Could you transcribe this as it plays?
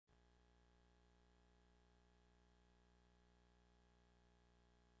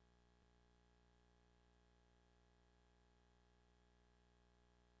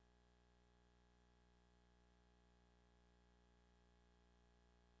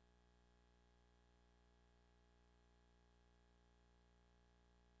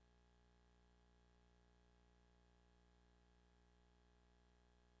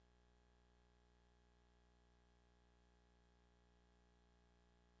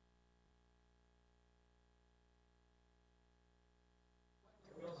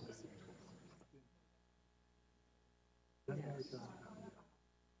In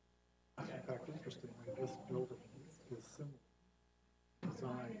fact, interestingly, this building is similar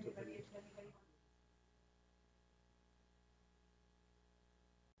design to the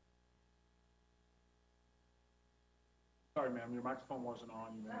Sorry, ma'am, your microphone wasn't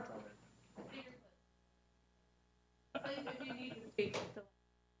on. You may try to. You need to speak.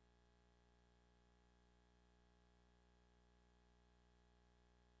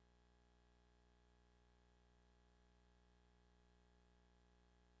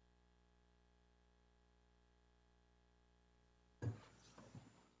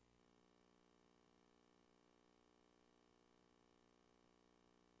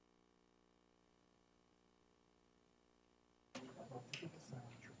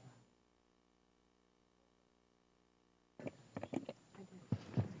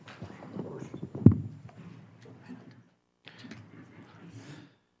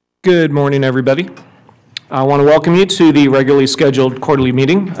 Good morning, everybody. I want to welcome you to the regularly scheduled quarterly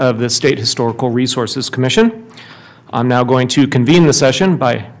meeting of the State Historical Resources Commission. I'm now going to convene the session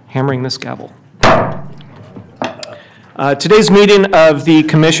by hammering this gavel. Today's meeting of the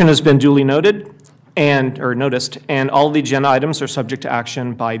commission has been duly noticed, and all the agenda items are subject to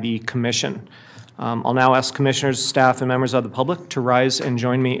action by the commission. I'll now ask commissioners, staff, and members of the public to rise and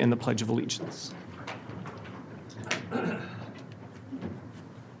join me in the Pledge of Allegiance.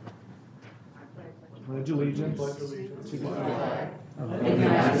 Pledge allegiance to the flag of the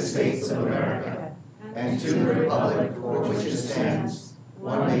United States of America and to the republic for which it stands,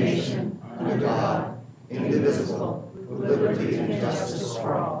 one nation, under God, indivisible, with liberty and justice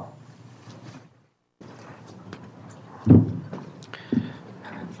for all.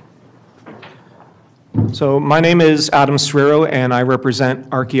 So my name is Adam Srero, and I represent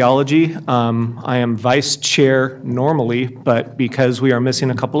archaeology. I am vice chair normally, but because we are missing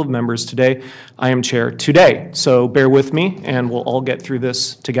a couple of members today, I am chair today. So bear with me, and we'll all get through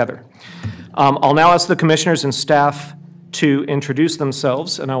this together. I'll now ask the commissioners and staff to introduce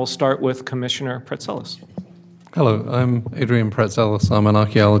themselves, and I will start with Commissioner Pretzelis. Hello, I'm Adrian Pretzelis. I'm an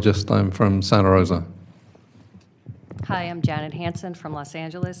archaeologist. I'm from Santa Rosa. Hi, I'm Janet Hansen from Los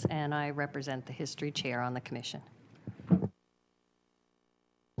Angeles, and I represent the history chair on the commission.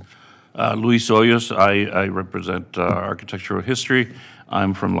 Luis Hoyos, I represent architectural history.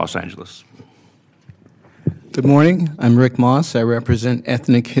 I'm from Los Angeles. Good morning, I'm Rick Moss. I represent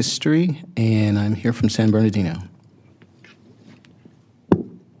ethnic history, and I'm here from San Bernardino.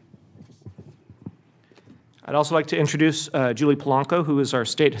 I'd also like to introduce Julie Polanco, who is our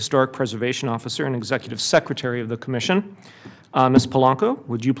State Historic Preservation Officer and Executive Secretary of the Commission. Ms. Polanco,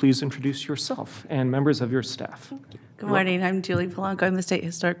 would you please introduce yourself and members of your staff? Good morning, I'm Julie Polanco. I'm the State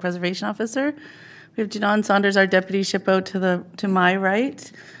Historic Preservation Officer. We have Janon Saunders, our Deputy SHPO, to my right.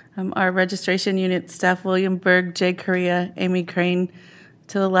 Our Registration Unit staff, William Berg, Jay Correa, Amy Crane.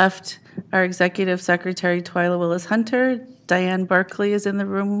 To the left, our Executive Secretary, Twyla Willis-Hunter. Diane Barkley is in the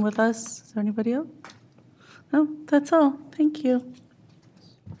room with us. Is there anybody else? No, that's all. Thank you.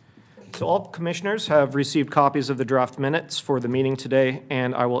 So all commissioners have received copies of the draft minutes for the meeting today,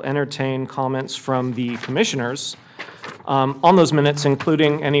 and I will entertain comments from the commissioners on those minutes,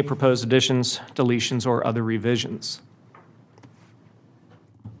 including any proposed additions, deletions, or other revisions.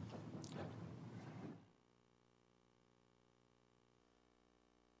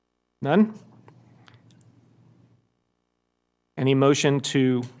 None? Any motion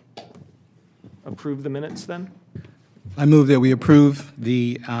to approve the minutes then? I move that we approve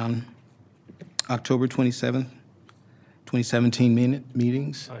the October 27th, 2017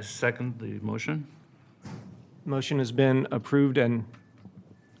 meetings. I second the motion. Motion has been approved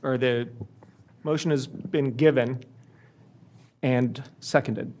or the motion has been given and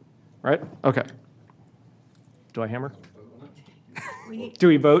seconded, right? Okay. Do I hammer? Do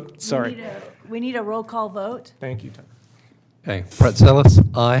we vote? Sorry. We need a roll call vote. Thank you, Tom. Okay, Pretzelis,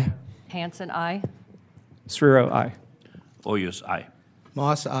 aye. Hansen, aye. Srero, aye. Hoyos, aye.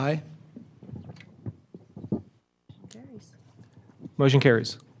 Moss, aye. Carries. Motion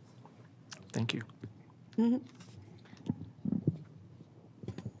carries. Thank you. Mm-hmm.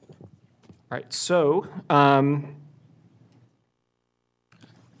 All right, so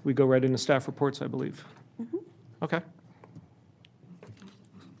we go right into staff reports, I believe. Mm-hmm. Okay.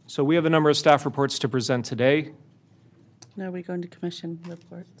 So we have a number of staff reports to present today. Now we go into commission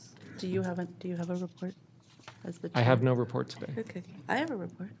reports. Do you have a report as the chair? I have no report today. Okay, I have a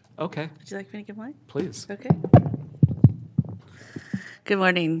report. Okay, Would you like me to give mine? please. Okay. Good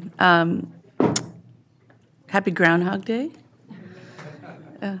morning. Happy Groundhog Day.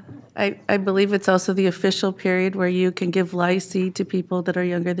 I believe it's also the official period where you can give lychee to people that are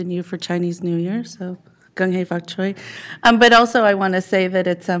younger than you for Chinese New Year, so Gung Hei Fak Choi. But also, I want to say that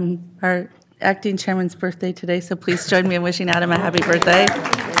it's our acting chairman's birthday today, so please join me in wishing Adam a happy birthday.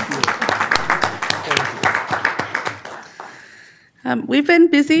 We've been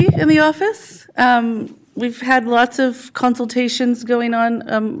busy in the office. We've had lots of consultations going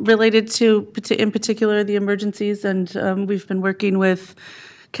on related to, in particular, the emergencies, and we've been working with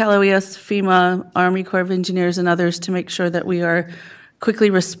Cal OES, FEMA, Army Corps of Engineers, and others to make sure that we are quickly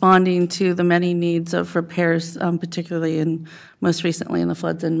responding to the many needs of repairs, particularly in, most recently in the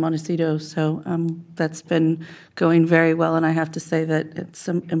floods in Montecito. So that's been going very well, and I have to say that it's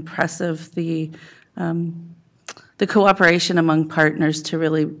impressive, the cooperation among partners to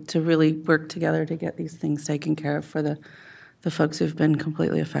really work together to get these things taken care of for the folks who've been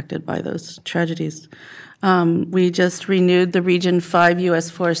completely affected by those tragedies. We just renewed the Region 5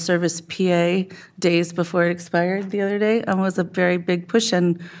 U.S. Forest Service PA days before it expired the other day. It was a very big push,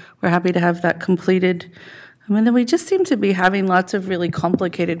 and we're happy to have that completed. And then we just seem to be having lots of really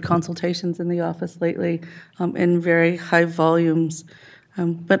complicated consultations in the office lately in very high volumes.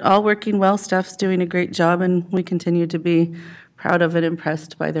 But all working well. Staff's doing a great job, and we continue to be proud of and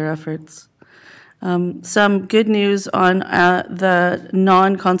impressed by their efforts. Some good news on the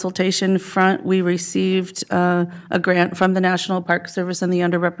non-consultation front. We received a grant from the National Park Service and the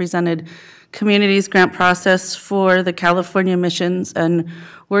Underrepresented Communities Grant process for the California missions, and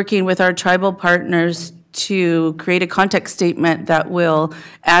working with our tribal partners to create a context statement that will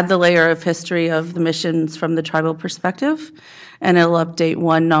add the layer of history of the missions from the tribal perspective. And it'll update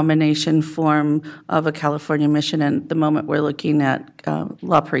one nomination form of a California mission. And at the moment, we're looking at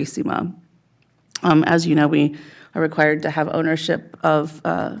La Purísima. As you know, we are required to have ownership of,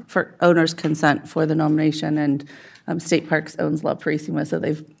 for owner's consent for the nomination, and State Parks owns La Purísima, so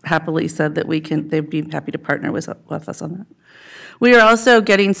they've happily said that they'd be happy to partner with us on that. We are also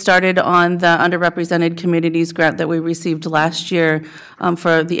getting started on the Underrepresented Communities Grant that we received last year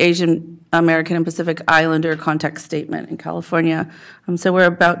for the Asian American and Pacific Islander context statement in California. So we're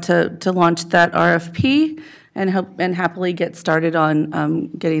about to launch that RFP and happily get started on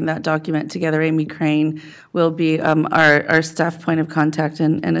getting that document together. Amy Crane will be our staff point of contact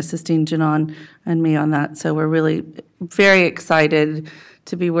and assisting Janon and me on that. So we're really very excited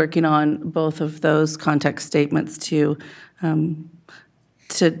to be working on both of those context statements to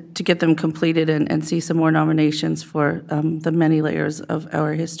get them completed and see some more nominations for the many layers of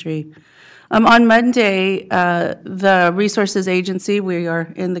our history. On Monday, the Resources Agency, we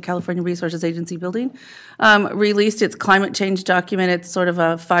are in the California Resources Agency building, released its climate change document. It's sort of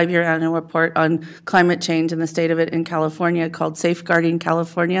a 5-year annual report on climate change and the state of it in California called Safeguarding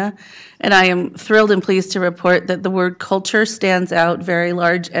California. And I am thrilled and pleased to report that the word culture stands out very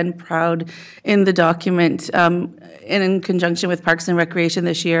large and proud in the document in conjunction with Parks and Recreation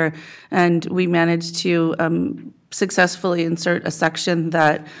this year. And we managed to successfully insert a section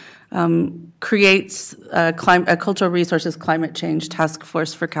that creates a cultural resources climate change task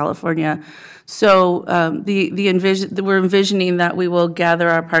force for California. So we're envisioning that we will gather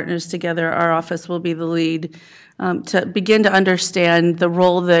our partners together. Our office will be the lead to begin to understand the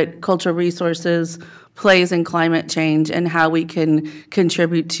role that cultural resources plays in climate change and how we can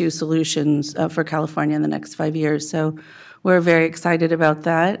contribute to solutions for California in the next 5 years. So we're very excited about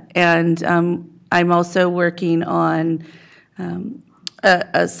that. And I'm also working on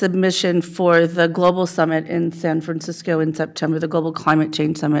a submission for the Global Summit in San Francisco in September, the Global Climate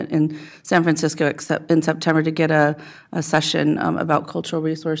Change Summit in San Francisco in September, to get a session about cultural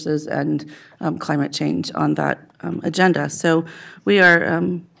resources and climate change on that agenda. So we are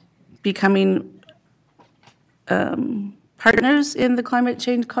becoming partners in the climate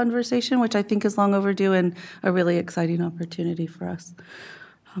change conversation, which I think is long overdue and a really exciting opportunity for us.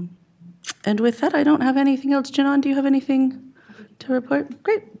 And with that, I don't have anything else. Janon, do you have anything to report?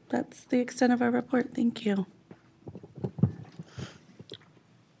 Great. That's the extent of our report. Thank you.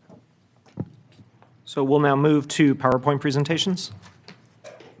 So we'll now move to PowerPoint presentations.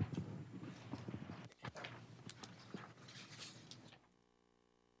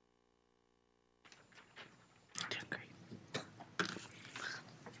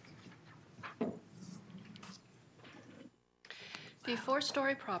 The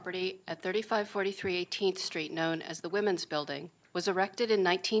four-story property at 3543 18th Street, known as the Women's Building, was erected in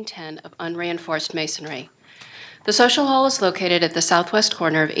 1910 of unreinforced masonry. The social hall is located at the southwest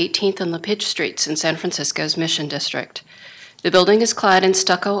corner of 18th and LePage Streets in San Francisco's Mission District. The building is clad in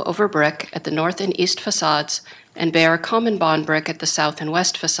stucco over brick at the north and east facades and bare common bond brick at the south and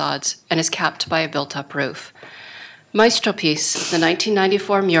west facades, and is capped by a built-up roof. Maestropiece, the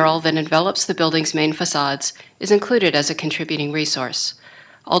 1994 mural that envelops the building's main facades, is included as a contributing resource.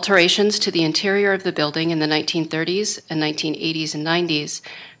 Alterations to the interior of the building in the 1930s and 1980s and 90s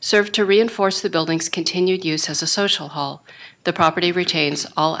served to reinforce the building's continued use as a social hall. The property retains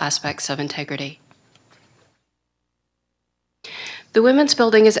all aspects of integrity. The Women's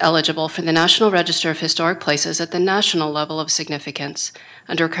Building is eligible for the National Register of Historic Places at the national level of significance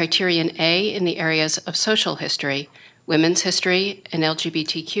under criterion A in the areas of social history, women's history and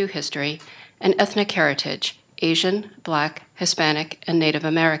LGBTQ history, and ethnic heritage, Asian, Black, Hispanic, and Native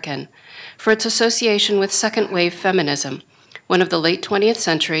American, for its association with second-wave feminism, one of the late 20th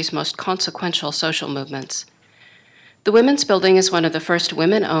century's most consequential social movements. The Women's Building is one of the first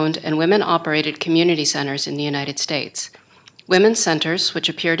women-owned and women-operated community centers in the United States. Women's centers, which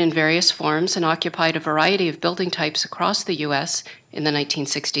appeared in various forms and occupied a variety of building types across the U.S. in the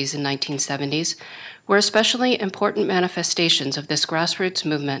 1960s and 1970s, were especially important manifestations of this grassroots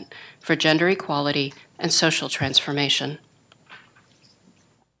movement for gender equality and social transformation.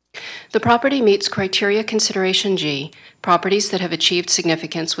 The property meets criteria consideration G, properties that have achieved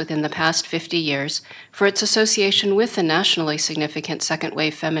significance within the past 50 years, for its association with the nationally significant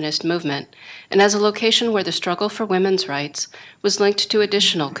second-wave feminist movement, and as a location where the struggle for women's rights was linked to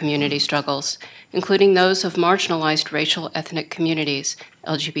additional community struggles, including those of marginalized racial ethnic communities,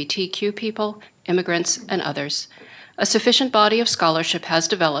 LGBTQ people, immigrants, and others. A sufficient body of scholarship has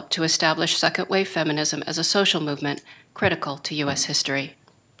developed to establish second-wave feminism as a social movement critical to U.S. history.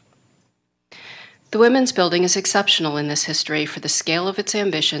 The Women's Building is exceptional in this history for the scale of its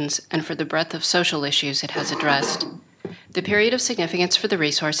ambitions and for the breadth of social issues it has addressed. The period of significance for the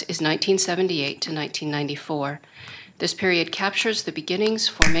resource is 1978 to 1994. This period captures the beginnings,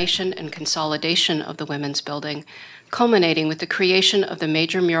 formation, and consolidation of the Women's Building, culminating with the creation of the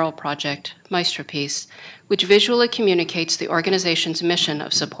major mural project, Masterpiece, which visually communicates the organization's mission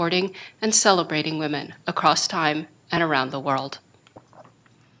of supporting and celebrating women across time and around the world.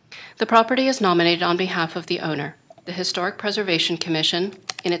 The property is nominated on behalf of the owner. The Historic Preservation Commission,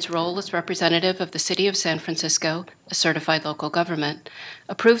 in its role as representative of the City of San Francisco, a certified local government,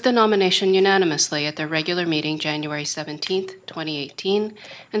 approved the nomination unanimously at their regular meeting January 17, 2018,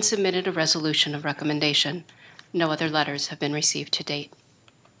 and submitted a resolution of recommendation. No other letters have been received to date.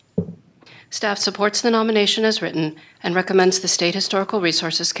 Staff supports the nomination as written and recommends the State Historical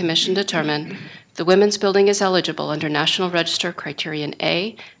Resources Commission determine the Women's Building is eligible under National Register Criterion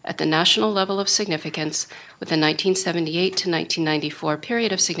A at the national level of significance with a 1978 to 1994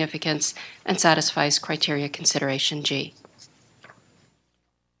 period of significance and satisfies criteria consideration G.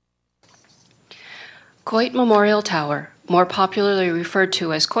 Coit Memorial Tower, more popularly referred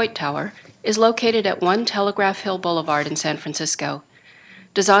to as Coit Tower, is located at 1 Telegraph Hill Boulevard in San Francisco.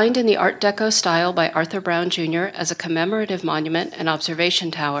 Designed in the Art Deco style by Arthur Brown Jr. as a commemorative monument and observation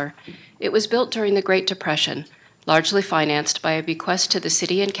tower, it was built during the Great Depression, largely financed by a bequest to the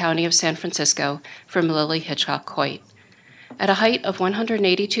city and county of San Francisco from Lily Hitchcock Coit. At a height of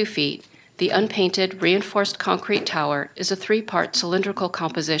 182 feet, the unpainted, reinforced concrete tower is a three-part cylindrical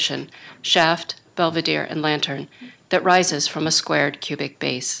composition, shaft, belvedere, and lantern, that rises from a squared cubic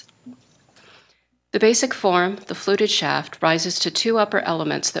base. The basic form, the fluted shaft, rises to two upper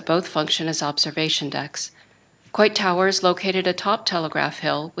elements that both function as observation decks. Coit Tower is located atop Telegraph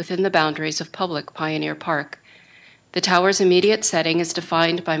Hill within the boundaries of public Pioneer Park. The tower's immediate setting is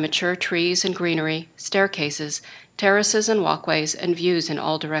defined by mature trees and greenery, staircases, terraces and walkways, and views in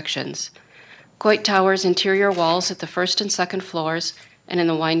all directions. Coit Tower's interior walls at the first and second floors and in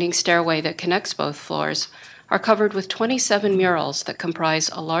the winding stairway that connects both floors are covered with 27 murals that comprise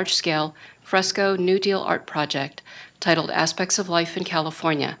a large-scale fresco New Deal art project titled Aspects of Life in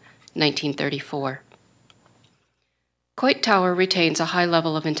California, 1934. Coit Tower retains a high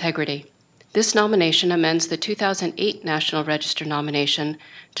level of integrity. This nomination amends the 2008 National Register nomination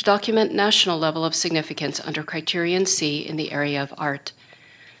to document national level of significance under Criterion C in the area of art.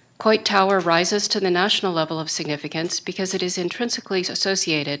 Coit Tower rises to the national level of significance because it is intrinsically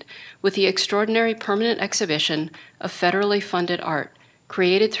associated with the extraordinary permanent exhibition of federally funded art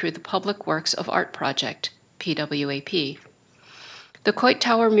created through the Public Works of Art Project, PWAP. The Coit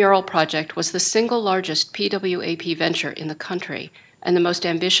Tower Mural Project was the single largest PWAP venture in the country and the most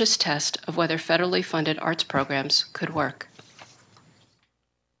ambitious test of whether federally funded arts programs could work.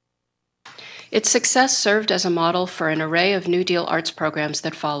 Its success served as a model for an array of New Deal arts programs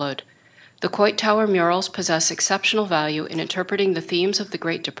that followed. The Coit Tower murals possess exceptional value in interpreting the themes of the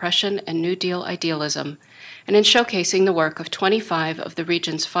Great Depression and New Deal idealism, and in showcasing the work of 25 of the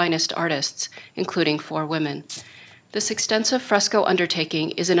region's finest artists, including 4 women. This extensive fresco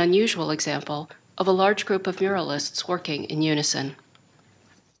undertaking is an unusual example of a large group of muralists working in unison.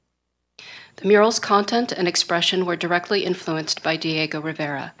 The mural's content and expression were directly influenced by Diego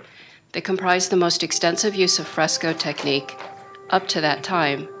Rivera. They comprised the most extensive use of fresco technique up to that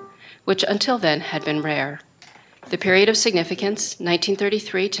time, which until then had been rare. The period of significance,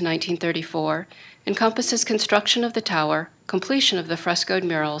 1933 to 1934, encompasses construction of the tower, completion of the frescoed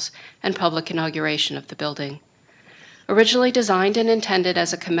murals, and public inauguration of the building. Originally designed and intended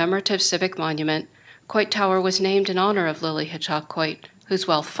as a commemorative civic monument, Coit Tower was named in honor of Lily Hitchcock Coit, whose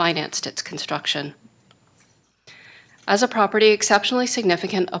wealth financed its construction. As a property exceptionally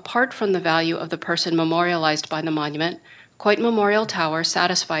significant apart from the value of the person memorialized by the monument, Coit Memorial Tower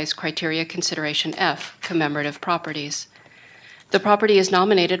satisfies criteria consideration F, commemorative properties. The property is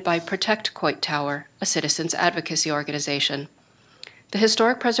nominated by Protect Coit Tower, a citizens advocacy organization. The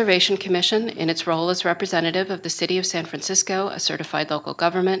Historic Preservation Commission, in its role as representative of the City of San Francisco, a certified local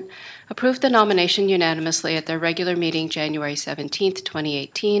government, approved the nomination unanimously at their regular meeting January 17,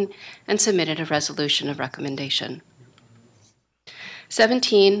 2018, and submitted a resolution of recommendation.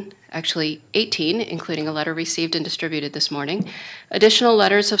 18, including a letter received and distributed this morning, additional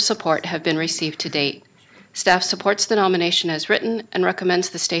letters of support have been received to date. Staff supports the nomination as written and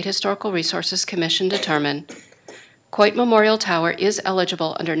recommends the State Historical Resources Commission determine Coit Memorial Tower is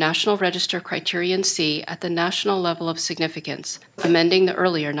eligible under National Register Criterion C at the national level of significance, amending the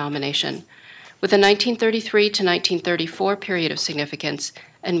earlier nomination, with a 1933 to 1934 period of significance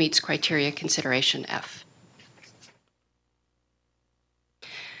and meets criteria consideration F.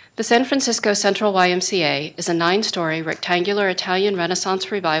 The San Francisco Central YMCA is a 9-story rectangular Italian Renaissance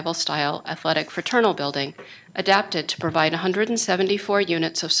Revival-style athletic fraternal building adapted to provide 174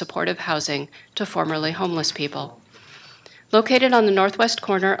 units of supportive housing to formerly homeless people. Located on the northwest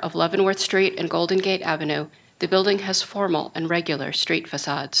corner of Leavenworth Street and Golden Gate Avenue, the building has formal and regular street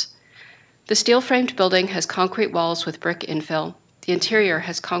facades. The steel-framed building has concrete walls with brick infill. The interior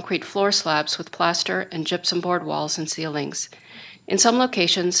has concrete floor slabs with plaster and gypsum board walls and ceilings. In some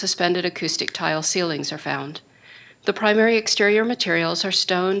locations, suspended acoustic tile ceilings are found. The primary exterior materials are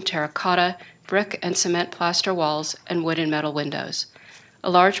stone, terracotta, brick and cement plaster walls, and wood and metal windows. A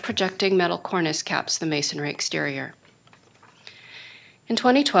large projecting metal cornice caps the masonry exterior. In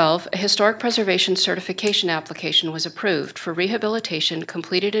 2012, a historic preservation certification application was approved for rehabilitation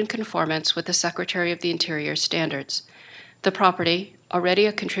completed in conformance with the Secretary of the Interior standards. The property, already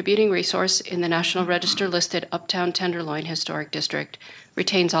a contributing resource in the National Register listed Uptown Tenderloin Historic District,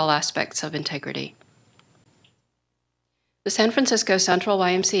 retains all aspects of integrity. The San Francisco Central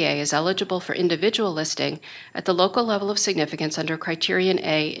YMCA is eligible for individual listing at the local level of significance under Criterion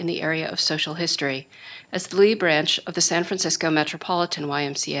A in the area of social history, as the lead branch of the San Francisco Metropolitan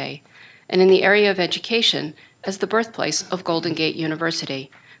YMCA, and in the area of education as the birthplace of Golden Gate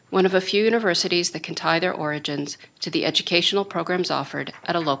University, one of a few universities that can tie their origins to the educational programs offered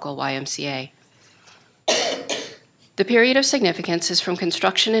at a local YMCA. The period of significance is from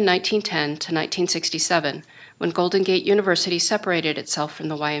construction in 1910 to 1967, when Golden Gate University separated itself from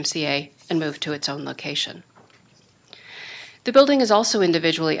the YMCA and moved to its own location. The building is also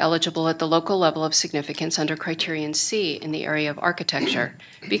individually eligible at the local level of significance under Criterion C in the area of architecture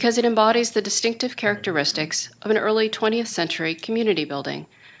because it embodies the distinctive characteristics of an early 20th century community building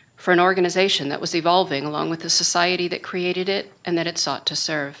for an organization that was evolving along with the society that created it and that it sought to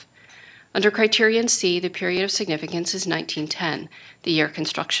serve. Under Criterion C, the period of significance is 1910, the year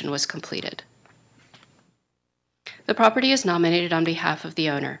construction was completed. The property is nominated on behalf of the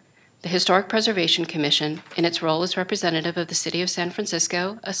owner. The Historic Preservation Commission, in its role as representative of the City of San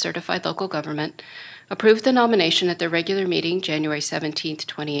Francisco, a certified local government, approved the nomination at their regular meeting January 17,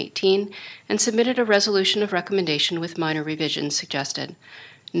 2018, and submitted a resolution of recommendation with minor revisions suggested.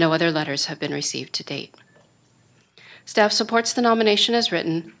 No other letters have been received to date. Staff supports the nomination as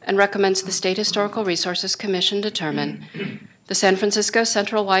written and recommends the State Historical Resources Commission determine the San Francisco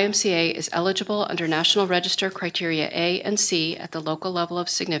Central YMCA is eligible under National Register Criteria A and C at the local level of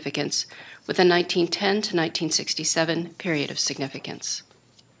significance with a 1910 to 1967 period of significance.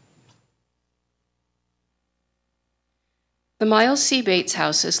 The Miles C. Bates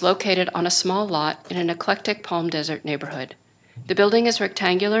House is located on a small lot in an eclectic Palm Desert neighborhood. The building is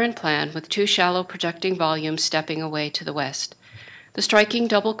rectangular in plan with 2 shallow projecting volumes stepping away to the west. The striking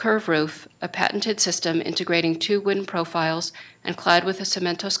double curve roof, a patented system integrating 2 wind profiles and clad with a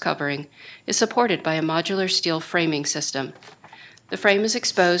cementose covering, is supported by a modular steel framing system. The frame is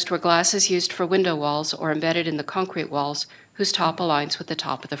exposed where glass is used for window walls or embedded in the concrete walls, whose top aligns with the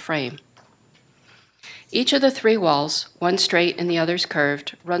top of the frame. Each of the 3 walls, one straight and the others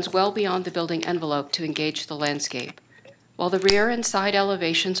curved, runs well beyond the building envelope to engage the landscape. While the rear and side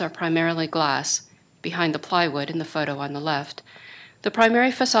elevations are primarily glass, behind the plywood in the photo on the left, The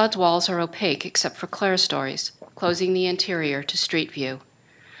primary facade's walls are opaque except for clerestories, closing the interior to street view.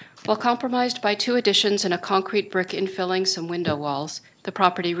 While compromised by 2 additions and a concrete brick infilling some window walls, the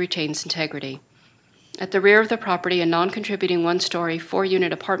property retains integrity. At the rear of the property, a non-contributing 1-story,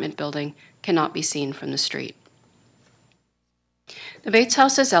 4-unit apartment building cannot be seen from the street. The Bates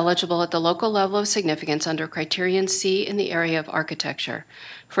House is eligible at the local level of significance under criterion C in the area of architecture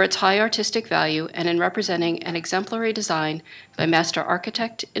for its high artistic value and in representing an exemplary design by master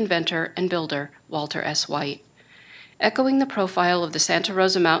architect, inventor, and builder Walter S. White. Echoing the profile of the Santa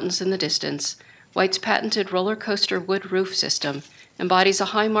Rosa Mountains in the distance, White's patented roller coaster wood roof system embodies a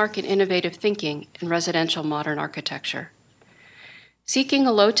high mark in innovative thinking in residential modern architecture. Seeking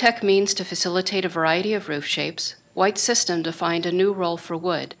a low-tech means to facilitate a variety of roof shapes, White's system defined a new role for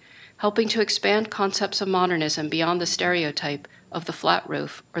wood, helping to expand concepts of modernism beyond the stereotype of the flat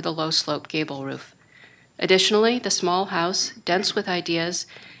roof or the low-slope gable roof. Additionally, the small house, dense with ideas,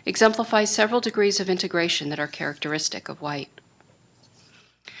 exemplifies several degrees of integration that are characteristic of White.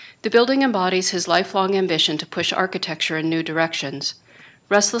 The building embodies his lifelong ambition to push architecture in new directions,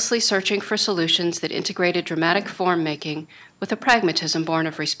 restlessly searching for solutions that integrated dramatic form-making with a pragmatism born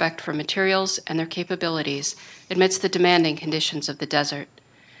of respect for materials and their capabilities amidst the demanding conditions of the desert.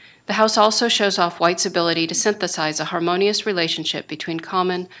 The house also shows off White's ability to synthesize a harmonious relationship between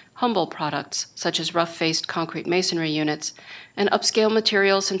common, humble products, such as rough-faced concrete masonry units, and upscale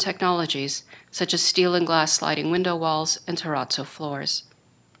materials and technologies, such as steel and glass sliding window walls and terrazzo floors.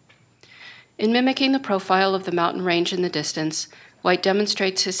 In mimicking the profile of the mountain range in the distance, White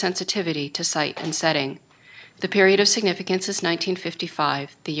demonstrates his sensitivity to site and setting. The period of significance is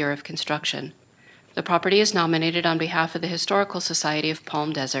 1955, the year of construction. The property is nominated on behalf of the Historical Society of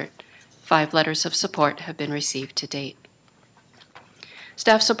Palm Desert. 5 letters of support have been received to date.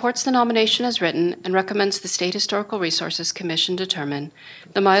 Staff supports the nomination as written and recommends the State Historical Resources Commission determine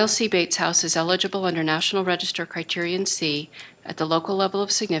the Miles C. Bates House is eligible under National Register Criterion C at the local level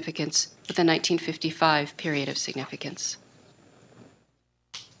of significance with a 1955 period of significance.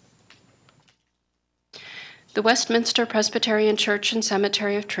 The Westminster Presbyterian Church and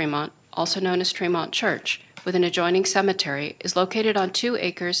Cemetery of Tremont, also known as Tremont Church, with an adjoining cemetery, is located on 2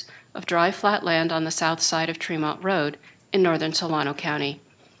 acres of dry flat land on the south side of Tremont Road in northern Solano County.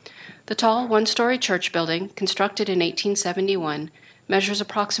 The tall 1-story church building, constructed in 1871, measures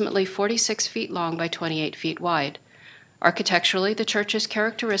approximately 46 feet long by 28 feet wide. Architecturally, the church is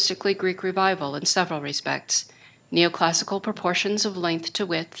characteristically Greek Revival in several respects: neoclassical proportions of length to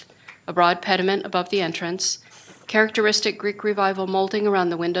width, a broad pediment above the entrance, characteristic Greek Revival molding around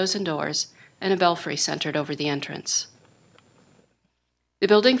the windows and doors, and a belfry centered over the entrance. The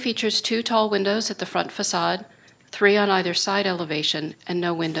building features 2 tall windows at the front facade, 3 on either side elevation, and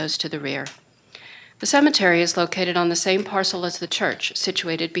no windows to the rear. The cemetery is located on the same parcel as the church,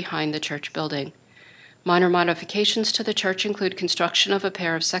 situated behind the church building. Minor modifications to the church include construction of a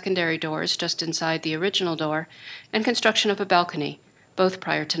pair of secondary doors just inside the original door and construction of a balcony, both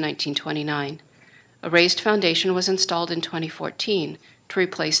prior to 1929. A raised foundation was installed in 2014 to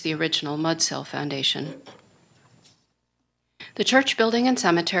replace the original mud sill foundation. The church building and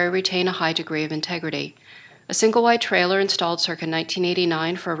cemetery retain a high degree of integrity. A single-wide trailer installed circa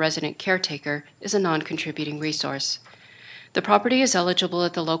 1989 for a resident caretaker is a non-contributing resource. The property is eligible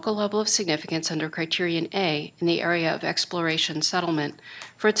at the local level of significance under Criterion A in the area of exploration settlement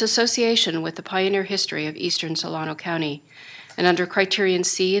for its association with the pioneer history of eastern Solano County, and under Criterion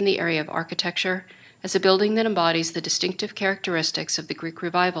C in the area of architecture as a building that embodies the distinctive characteristics of the Greek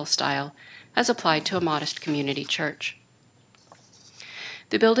Revival style as applied to a modest community church.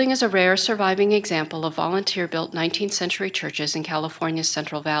 The building is a rare surviving example of volunteer-built 19th century churches in California's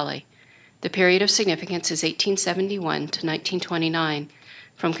Central Valley. The period of significance is 1871 to 1929,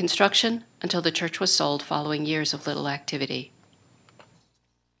 from construction until the church was sold following years of little activity.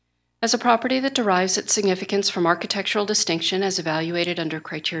 As a property that derives its significance from architectural distinction as evaluated under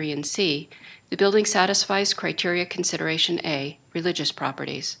Criterion C, the building satisfies Criteria Consideration A, religious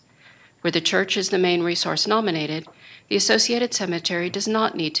properties. Where the church is the main resource nominated, the associated cemetery does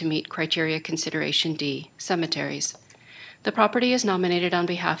not need to meet Criteria Consideration D, cemeteries. The property is nominated on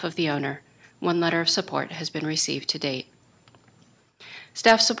behalf of the owner. 1 letter of support has been received to date.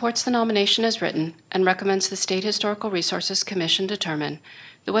 Staff supports the nomination as written and recommends the State Historical Resources Commission determine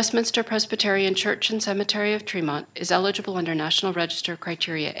the Westminster Presbyterian Church and Cemetery of Tremont is eligible under National Register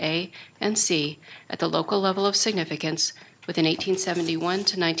Criteria A and C at the local level of significance with an 1871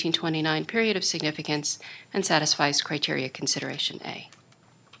 to 1929 period of significance and satisfies Criteria Consideration A.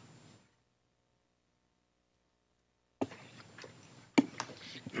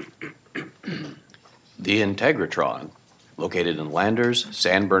 The Integratron located in Landers,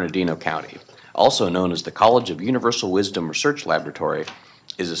 San Bernardino County, also known as the College of Universal Wisdom Research Laboratory,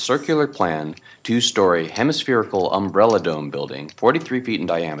 is a circular plan, two-story hemispherical umbrella dome building 43 feet in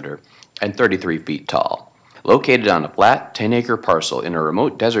diameter and 33 feet tall. Located on a flat 10-acre parcel in a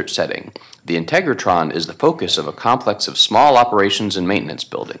remote desert setting, the Integratron is the focus of a complex of small operations and maintenance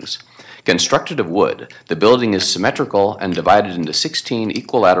buildings. Constructed of wood, the building is symmetrical and divided into 16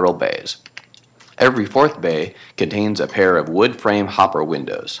 equilateral bays. Every fourth bay contains a pair of wood frame hopper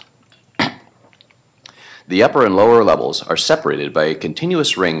windows. The upper and lower levels are separated by a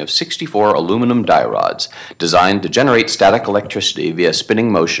continuous ring of 64 aluminum die rods designed to generate static electricity via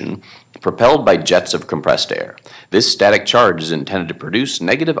spinning motion propelled by jets of compressed air. This static charge is intended to produce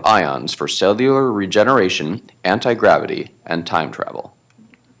negative ions for cellular regeneration, anti-gravity, and time travel.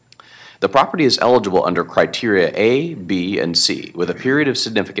 The property is eligible under criteria A, B, and C, with a period of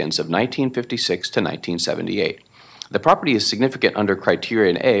significance of 1956 to 1978. The property is significant under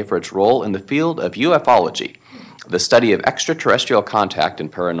criterion A for its role in the field of ufology, the study of extraterrestrial contact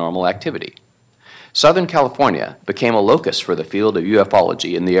and paranormal activity. Southern California became a locus for the field of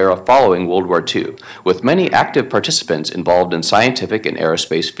ufology in the era following World War II, with many active participants involved in scientific and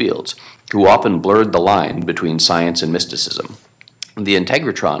aerospace fields, who often blurred the line between science and mysticism. The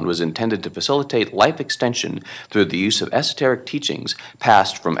Integratron was intended to facilitate life extension through the use of esoteric teachings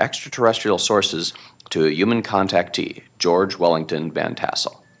passed from extraterrestrial sources to a human contactee, George Wellington Van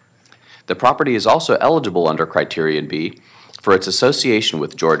Tassel. The property is also eligible under criterion B for its association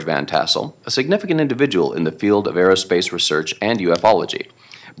with George Van Tassel, a significant individual in the field of aerospace research and ufology.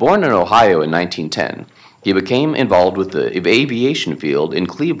 Born in Ohio in 1910, he became involved with the aviation field in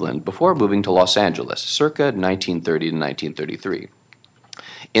Cleveland before moving to Los Angeles, circa 1930 to 1933.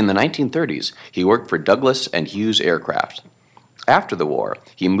 In the 1930s, he worked for Douglas and Hughes Aircraft. After the war,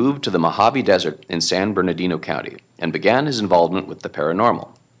 he moved to the Mojave Desert in San Bernardino County and began his involvement with the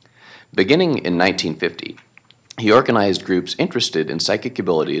paranormal. Beginning in 1950, he organized groups interested in psychic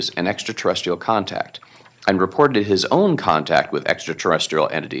abilities and extraterrestrial contact, and reported his own contact with extraterrestrial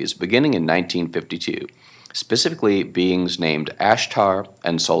entities beginning in 1952, specifically beings named Ashtar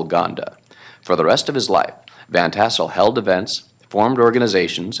and Solganda. For the rest of his life, Van Tassel held events, formed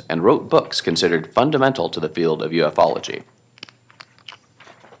organizations, and wrote books considered fundamental to the field of ufology.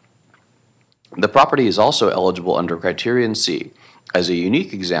 The property is also eligible under criterion C as a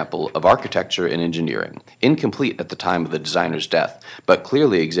unique example of architecture and engineering, incomplete at the time of the designer's death, but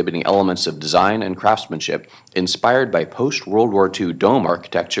clearly exhibiting elements of design and craftsmanship inspired by post-World War II dome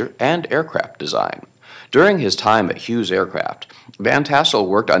architecture and aircraft design. During his time at Hughes Aircraft, Van Tassel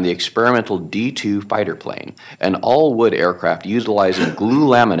worked on the experimental D-2 fighter plane, an all-wood aircraft utilizing glue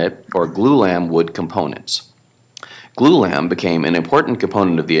laminate or glulam wood components. Glulam became an important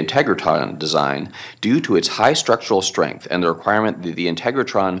component of the Integratron design due to its high structural strength and the requirement that the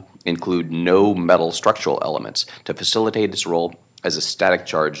Integratron include no metal structural elements to facilitate its role as a static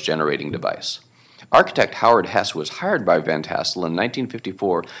charge generating device. Architect Howard Hess was hired by Van Tassel in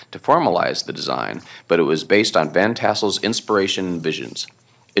 1954 to formalize the design, but it was based on Van Tassel's inspiration and visions.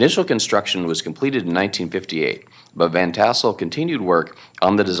 Initial construction was completed in 1958, but Van Tassel continued work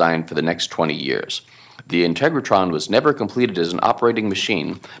on the design for the next 20 years. The Integratron was never completed as an operating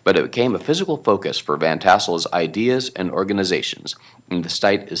machine, but it became a physical focus for Van Tassel's ideas and organizations, and the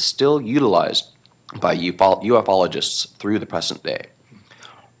site is still utilized by ufologists through the present day.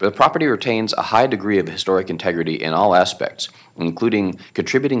 The property retains a high degree of historic integrity in all aspects, including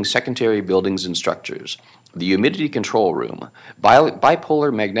contributing secondary buildings and structures, the humidity control room,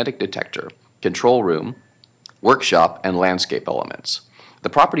 bipolar magnetic detector, control room, workshop, and landscape elements. The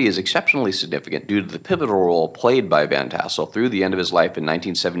property is exceptionally significant due to the pivotal role played by Van Tassel through the end of his life in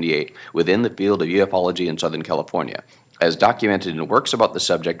 1978 within the field of ufology in Southern California, as documented in works about the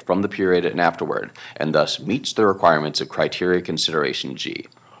subject from the period and afterward, and thus meets the requirements of criteria consideration G.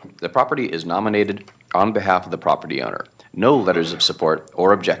 The property is nominated on behalf of the property owner. No letters of support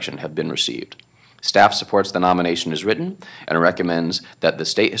or objection have been received. Staff supports the nomination as written and recommends that the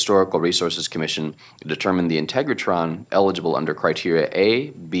State Historical Resources Commission determine the Integratron eligible under criteria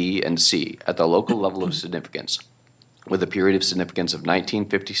A, B, and C at the local level of significance, with a period of significance of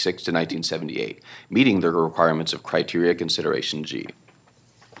 1956 to 1978, meeting the requirements of criteria consideration G.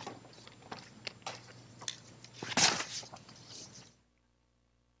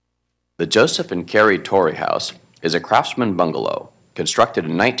 The Joseph and Carrie Torrey House is a craftsman bungalow constructed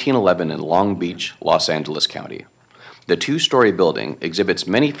in 1911 in Long Beach, Los Angeles County. The two-story building exhibits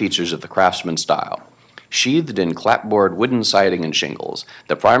many features of the craftsman style. Sheathed in clapboard wooden siding and shingles,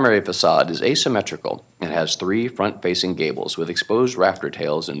 the primary facade is asymmetrical and has three front-facing gables with exposed rafter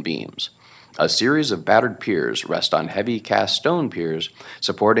tails and beams. A series of battered piers rest on heavy cast stone piers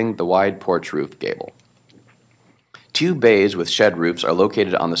supporting the wide porch roof gable. Two bays with shed roofs are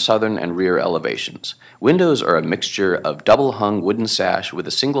located on the southern and rear elevations. Windows are a mixture of double-hung wooden sash with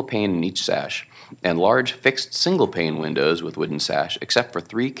a single pane in each sash, and large fixed single-pane windows with wooden sash, except for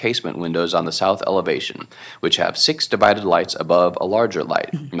 3 casement windows on the south elevation, which have 6 divided lights above a larger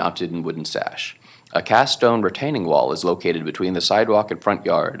light, mounted in wooden sash. A cast stone retaining wall is located between the sidewalk and front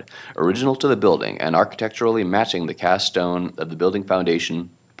yard, original to the building and architecturally matching the cast stone of the building foundation,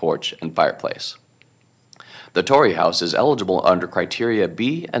 porch, and fireplace. The Torrey House is eligible under criteria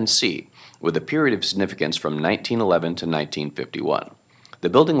B and C, with a period of significance from 1911 to 1951. The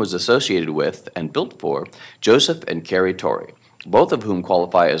building was associated with and built for Joseph and Carrie Torrey, both of whom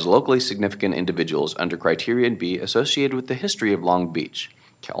qualify as locally significant individuals under criterion B associated with the history of Long Beach,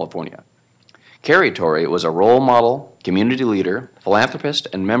 California. Carrie Torrey was a role model, community leader, philanthropist,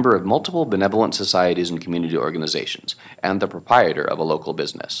 and member of multiple benevolent societies and community organizations, and the proprietor of a local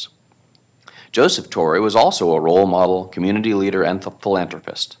business. Joseph Torrey was also a role model, community leader, and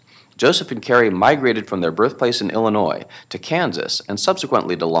philanthropist. Joseph and Carrie migrated from their birthplace in Illinois to Kansas and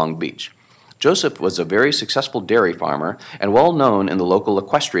subsequently to Long Beach. Joseph was a very successful dairy farmer and well known in the local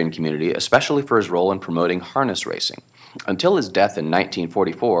equestrian community, especially for his role in promoting harness racing. Until his death in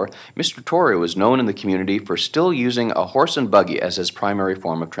 1944, Mr. Torrey was known in the community for still using a horse and buggy as his primary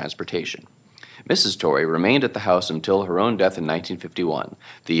form of transportation. Mrs. Torrey remained at the house until her own death in 1951,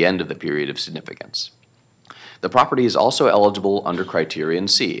 the end of the period of significance. The property is also eligible under criterion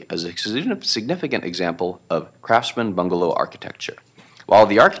C as a significant example of craftsman bungalow architecture. While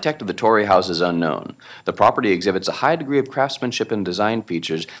the architect of the Torrey House is unknown, the property exhibits a high degree of craftsmanship and design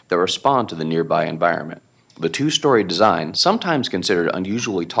features that respond to the nearby environment. The 2-story design, sometimes considered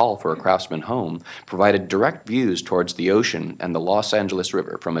unusually tall for a craftsman home, provided direct views towards the ocean and the Los Angeles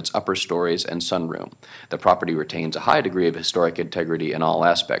River from its upper stories and sunroom. The property retains a high degree of historic integrity in all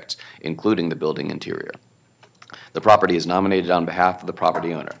aspects, including the building interior. The property is nominated on behalf of the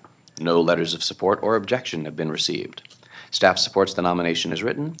property owner. No letters of support or objection have been received. Staff supports the nomination as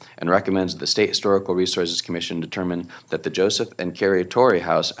written and recommends that the State Historical Resources Commission determine that the Joseph and Carrie Torrey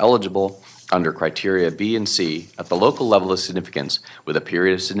House eligible under criteria B and C at the local level of significance with a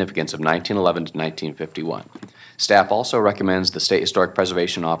period of significance of 1911 to 1951. Staff also recommends the State Historic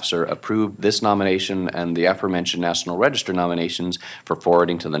Preservation Officer approve this nomination and the aforementioned National Register nominations for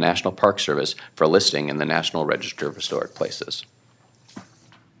forwarding to the National Park Service for listing in the National Register of Historic Places.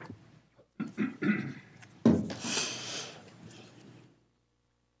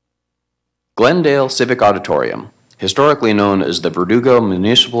 Glendale Civic Auditorium, historically known as the Verdugo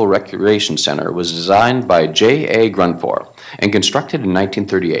Municipal Recreation Center, was designed by J.A. Grunfor and constructed in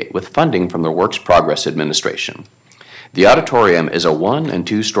 1938 with funding from the Works Progress Administration. The auditorium is a 1- and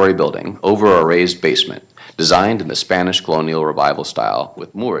 2-story building over a raised basement, designed in the Spanish colonial revival style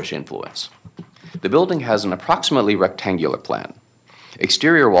with Moorish influence. The building has an approximately rectangular plan.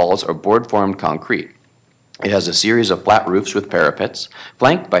 Exterior walls are board-formed concrete. It has a series of flat roofs with parapets,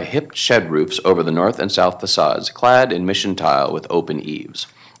 flanked by hipped shed roofs over the north and south facades, clad in mission tile with open eaves.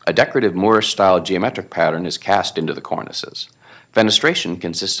 A decorative Moorish-style geometric pattern is cast into the cornices. Fenestration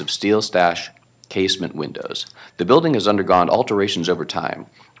consists of steel sash casement windows. The building has undergone alterations over time,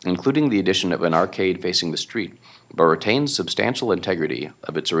 including the addition of an arcade facing the street, but retains substantial integrity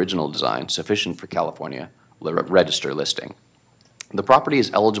of its original design, sufficient for California Register listing. The property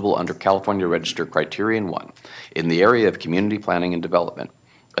is eligible under California Register Criterion 1 in the area of community planning and development,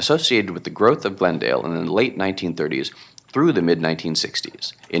 associated with the growth of Glendale in the late 1930s through the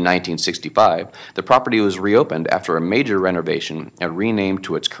mid-1960s. In 1965, the property was reopened after a major renovation and renamed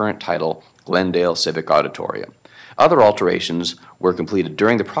to its current title, Glendale Civic Auditorium. Other alterations were completed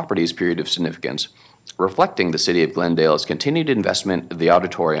during the property's period of significance, reflecting the City of Glendale's continued investment in the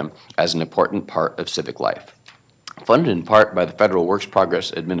auditorium as an important part of civic life. Funded in part by the Federal Works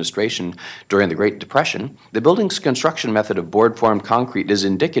Progress Administration during the Great Depression, the building's construction method of board-formed concrete is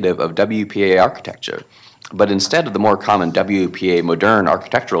indicative of WPA architecture, but instead of the more common WPA modern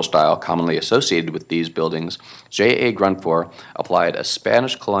architectural style commonly associated with these buildings, J.A. Grunfor applied a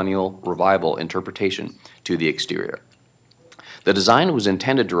Spanish colonial revival interpretation to the exterior. The design was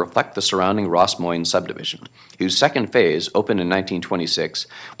intended to reflect the surrounding Ross Moines subdivision, whose second phase, opened in 1926,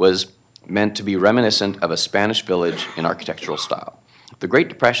 was meant to be reminiscent of a Spanish village in architectural style. The Great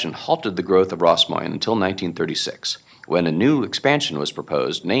Depression halted the growth of Ross Moines until 1936, when a new expansion was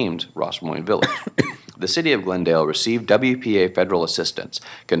proposed named Ross Moines Village. The City of Glendale received WPA federal assistance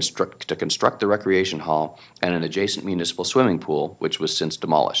to construct the recreation hall and an adjacent municipal swimming pool, which was since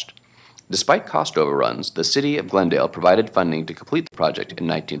demolished. Despite cost overruns, the City of Glendale provided funding to complete the project in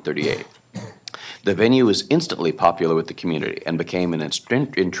 1938. The venue was instantly popular with the community and became an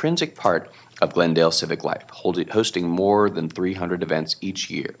intrinsic part of Glendale civic life, hosting more than 300 events each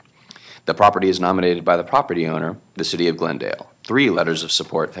year. The property is nominated by the property owner, the City of Glendale. 3 letters of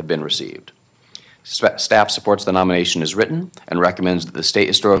support have been received. Staff supports the nomination as written and recommends that the State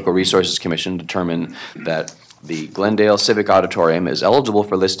Historical Resources Commission determine that the Glendale Civic Auditorium is eligible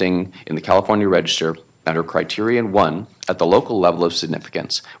for listing in the California Register under Criterion 1 at the local level of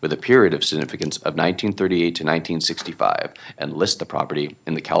significance with a period of significance of 1938 to 1965 and list the property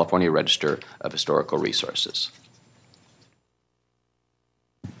in the California Register of Historical Resources.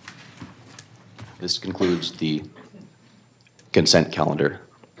 This concludes the consent calendar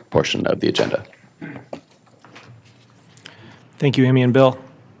portion of the agenda. Thank you, Amy and Bill.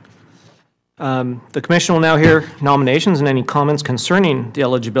 The commission will now hear nominations and any comments concerning the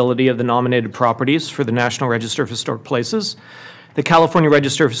eligibility of the nominated properties for the National Register of Historic Places, the California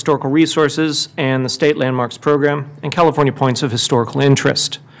Register of Historical Resources, and the State Landmarks Program, and California Points of Historical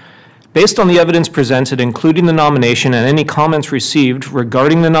Interest. Based on the evidence presented, including the nomination and any comments received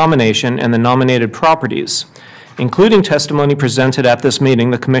regarding the nomination and the nominated properties, including testimony presented at this meeting,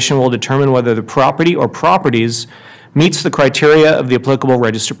 the commission will determine whether the property or properties meets the criteria of the applicable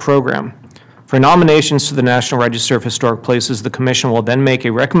register program. For nominations to the National Register of Historic Places, the commission will then make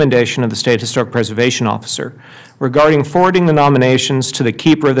a recommendation of the State Historic Preservation Officer regarding forwarding the nominations to the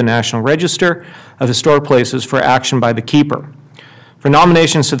keeper of the National Register of Historic Places for action by the keeper. For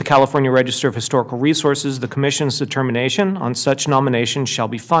nominations to the California Register of Historical Resources, the commission's determination on such nominations shall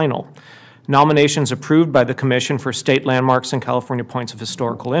be final. Nominations approved by the Commission for State Landmarks and California Points of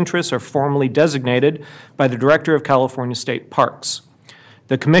Historical Interest are formally designated by the Director of California State Parks.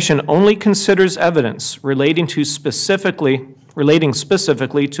 The Commission only considers evidence relating specifically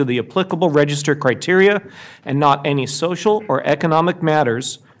to the applicable register criteria and not any social or economic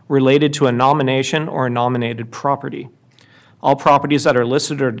matters related to a nomination or a nominated property. All properties that are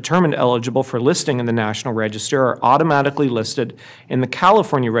listed or determined eligible for listing in the National Register are automatically listed in the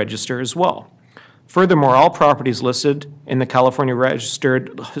California Register as well. Furthermore, all properties listed in the California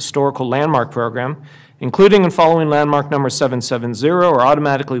Registered Historical Landmark Program, including and following landmark number 770, are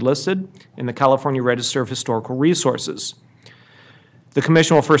automatically listed in the California Register of Historical Resources. The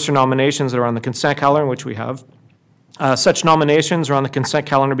commission will first hear nominations that are on the consent calendar, which we have. Such nominations are on the consent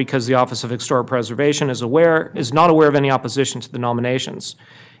calendar because the Office of Historic Preservation is not aware of any opposition to the nominations.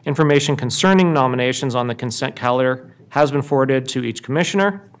 Information concerning nominations on the consent calendar has been forwarded to each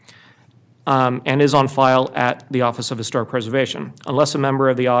commissioner and is on file at the Office of Historic Preservation. Unless a member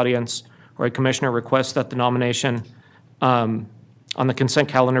of the audience or a commissioner requests that the nomination on the consent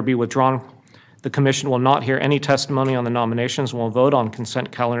calendar be withdrawn, the commission will not hear any testimony on the nominations and will vote on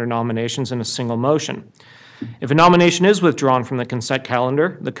consent calendar nominations in a single motion. If a nomination is withdrawn from the consent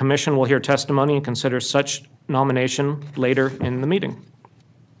calendar, the commission will hear testimony and consider such nomination later in the meeting.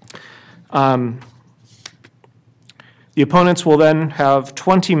 The opponents will then have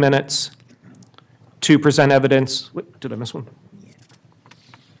 20 minutes to present evidence. Wait, did I miss one?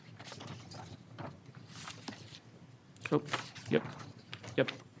 Oh, yep.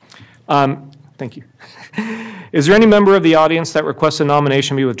 Thank you. Is there any member of the audience that requests a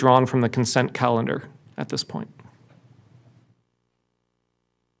nomination be withdrawn from the consent calendar at this point?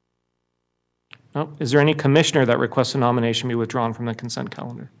 No. Is there any commissioner that requests a nomination be withdrawn from the consent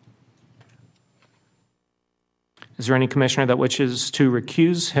calendar? Is there any commissioner that wishes to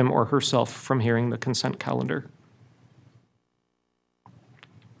recuse him or herself from hearing the consent calendar?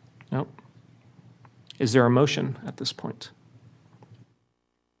 No. Is there a motion at this point?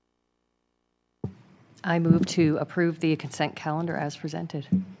 I move to approve the consent calendar as presented.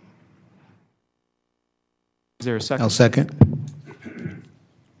 Is there a second? I'll second.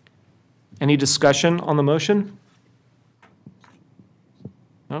 Any discussion on the motion?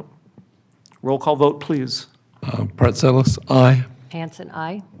 No. Roll call vote, please. Pretzelis, aye. Hanson,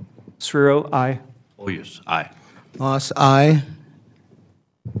 aye. Sriro, aye. Oh, yes, aye. Moss, aye.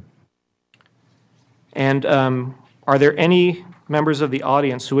 And are there any members of the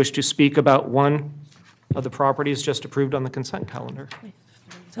audience who wish to speak about one of the properties just approved on the consent calendar?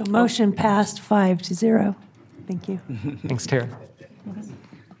 So motion passed 5-0. Thank you. Thanks, Tara.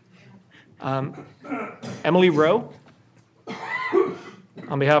 Emily Rowe,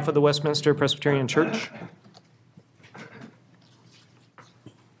 on behalf of the Westminster Presbyterian Church.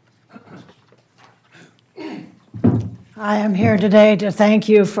 I am here today to thank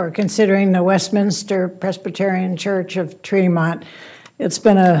you for considering the Westminster Presbyterian Church of Tremont. It's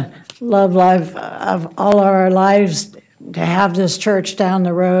been a love life of all our lives to have this church down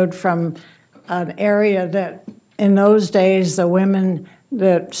the road from an area that in those days the women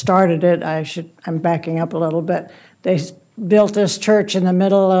that started it. I'm backing up a little bit. They built this church in the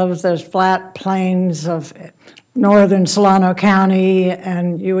middle of the flat plains of northern Solano County,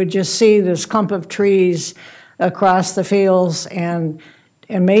 and you would just see this clump of trees across the fields, and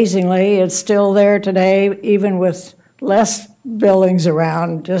amazingly, it's still there today, even with less buildings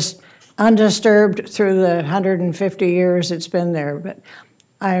around, just undisturbed through the 150 years it's been there. But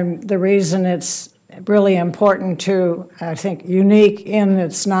the reason it's really important to, I think, unique in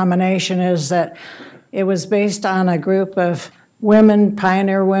its nomination is that it was based on a group of women,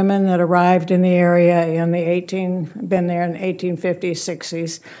 pioneer women that arrived in the area in been there in the 1850s,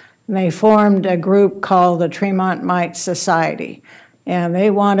 60s. And they formed a group called the Tremont Mite Society. And they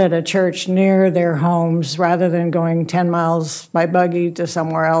wanted a church near their homes rather than going 10 miles by buggy to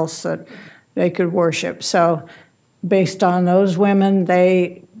somewhere else that they could worship. So based on those women,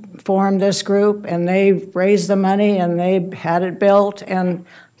 they formed this group, and they raised the money, and they had it built, and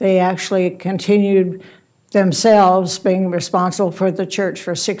they actually continued themselves being responsible for the church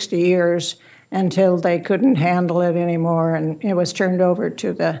for 60 years until they couldn't handle it anymore, and it was turned over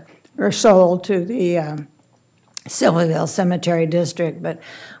sold to the Silverville Cemetery District. But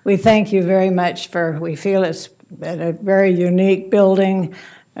we thank you very much we feel it's a very unique building,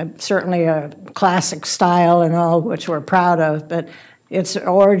 certainly a classic style and all, which we're proud of, but its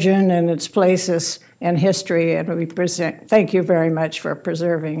origin and its places and history, and thank you very much for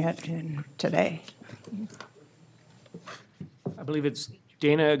preserving it today. I believe it's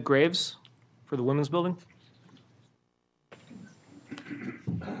Dana Graves for the Women's Building.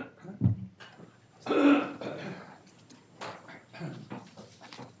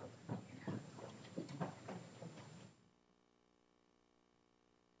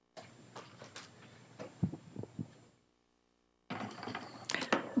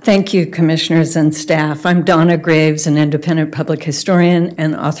 Thank you, commissioners and staff. I'm Donna Graves, an independent public historian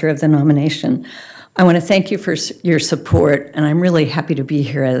and author of the nomination. I want to thank you for your support, and I'm really happy to be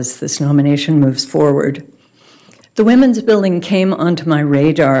here as this nomination moves forward. The Women's Building came onto my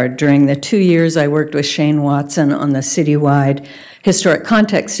radar during the 2 years I worked with Shane Watson on the citywide historic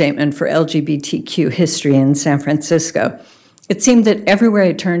context statement for LGBTQ history in San Francisco. It seemed that everywhere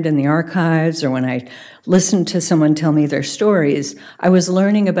I turned in the archives or when I listened to someone tell me their stories, I was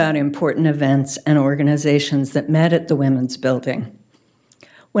learning about important events and organizations that met at the Women's Building.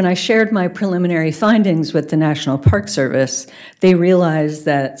 When I shared my preliminary findings with the National Park Service, they realized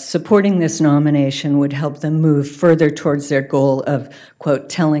that supporting this nomination would help them move further towards their goal of, quote,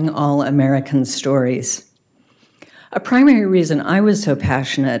 telling all American stories. A primary reason I was so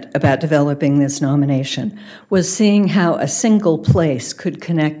passionate about developing this nomination was seeing how a single place could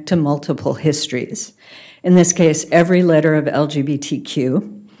connect to multiple histories. In this case, every letter of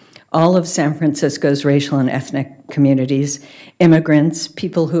LGBTQ, all of San Francisco's racial and ethnic communities, immigrants,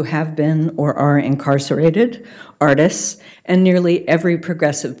 people who have been or are incarcerated, artists, and nearly every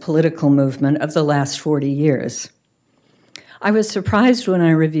progressive political movement of the last 40 years. I was surprised when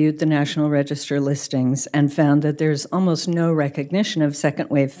I reviewed the National Register listings and found that there's almost no recognition of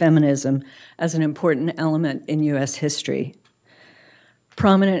second-wave feminism as an important element in U.S. history.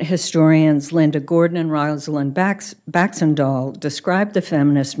 Prominent historians Linda Gordon and Rosalind Baxendale described the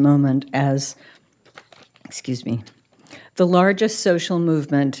feminist movement as, the largest social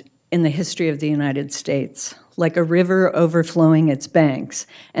movement in the history of the United States. Like a river overflowing its banks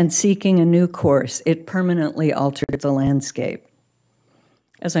and seeking a new course, it permanently altered the landscape.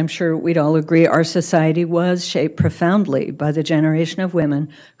 As I'm sure we'd all agree, our society was shaped profoundly by the generation of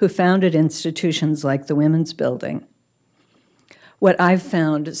women who founded institutions like the Women's Building. What I've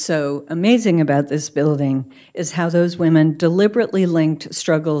found so amazing about this building is how those women deliberately linked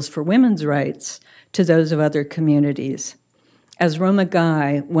struggles for women's rights to those of other communities. As Roma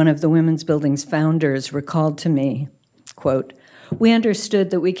Guy, one of the Women's Building's founders, recalled to me, quote, "We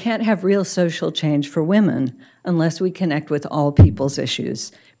understood that we can't have real social change for women unless we connect with all people's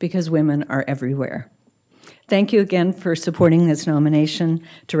issues, because women are everywhere." Thank you again for supporting this nomination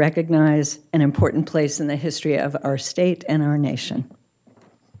to recognize an important place in the history of our state and our nation.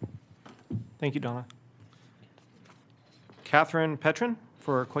 Thank you, Donna. Catherine Petrin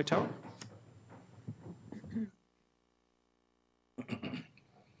for Coit Tower.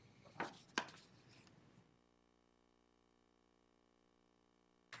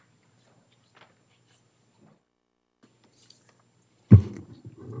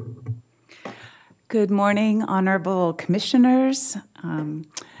 Good morning, honorable commissioners,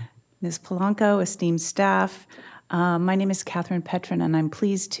 Ms. Polanco, esteemed staff. My name is Catherine Petrin, and I'm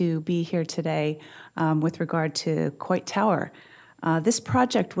pleased to be here today with regard to Coit Tower. This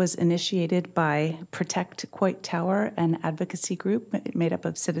project was initiated by Protect Coit Tower, an advocacy group made up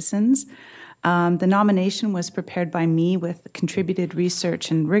of citizens. The nomination was prepared by me with contributed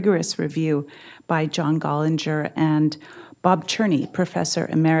research and rigorous review by John Gollinger and Bob Cherney, Professor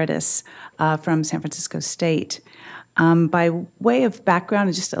Emeritus from San Francisco State. By way of background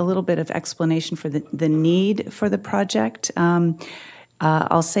and just a little bit of explanation for the need for the project,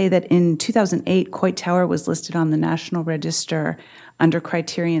 I'll say that in 2008, Coit Tower was listed on the National Register under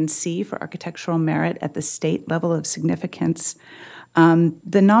Criterion C for architectural merit at the state level of significance.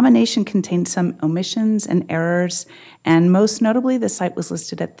 The nomination contained some omissions and errors, and most notably, the site was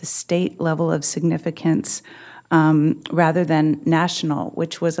listed at the state level of significance rather than national,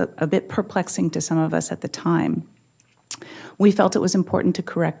 which was a bit perplexing to some of us at the time. We felt it was important to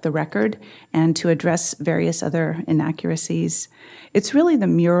correct the record and to address various other inaccuracies. It's really the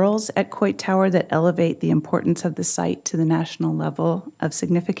murals at Coit Tower that elevate the importance of the site to the national level of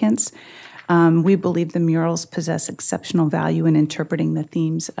significance. We believe the murals possess exceptional value in interpreting the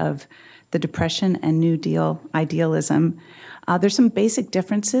themes of the Depression and New Deal idealism. There's some basic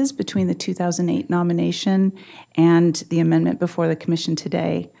differences between the 2008 nomination and the amendment before the Commission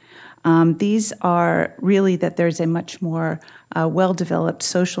today. These are really that there's a much more well-developed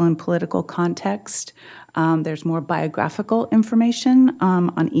social and political context. There's more biographical information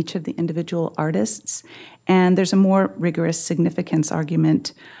on each of the individual artists, and there's a more rigorous significance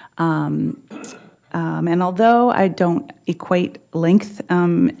argument. And although I don't equate length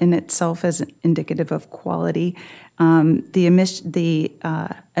in itself as indicative of quality, the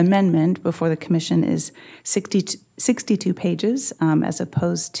amendment before the Commission is 62 pages as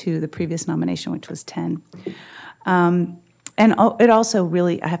opposed to the previous nomination, which was 10. And it also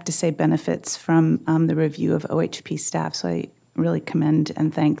really, I have to say, benefits from the review of OHP staff, so I really commend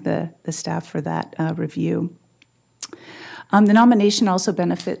and thank the staff for that review. The nomination also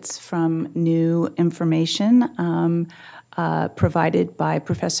benefits from new information provided by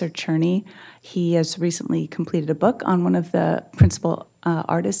Professor Cherney. He has recently completed a book on one of the principal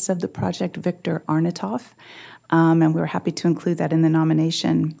artists of the project, Victor Arnatoff, and we're happy to include that in the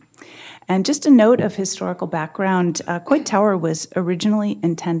nomination. And just a note of historical background, Coit Tower was originally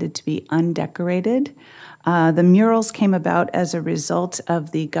intended to be undecorated. The murals came about as a result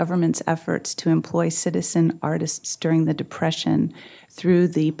of the government's efforts to employ citizen artists during the Depression through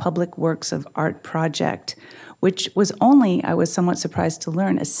the Public Works of Art project, which was only, I was somewhat surprised to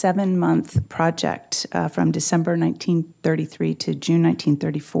learn, a 7-month project from December 1933 to June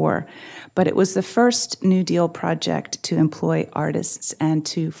 1934. But it was the first New Deal project to employ artists and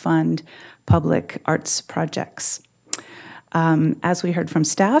to fund public arts projects. As we heard from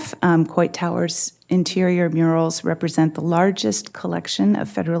staff, Coit Tower's interior murals represent the largest collection of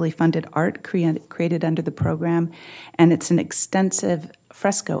federally funded art created under the program, and it's an extensive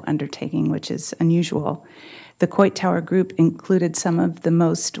fresco undertaking, which is unusual. The Coit Tower group included some of the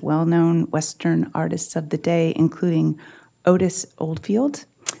most well-known Western artists of the day, including Otis Oldfield,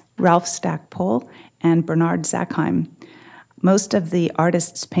 Ralph Stackpole, and Bernard Zackheim. Most of the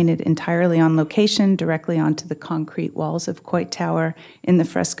artists painted entirely on location, directly onto the concrete walls of Coit Tower in the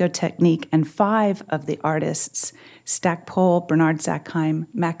fresco technique, and 5 of the artists, Stackpole, Bernard Zackheim,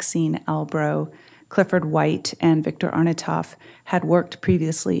 Maxine Albro, Clifford White, and Victor Arnatoff, had worked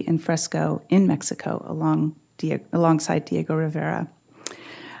previously in fresco in Mexico alongside Diego Rivera.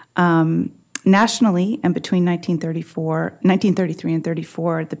 Nationally, and between 1933 and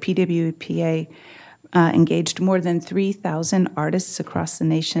 34, the PWPA engaged more than 3,000 artists across the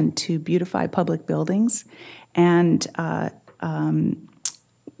nation to beautify public buildings and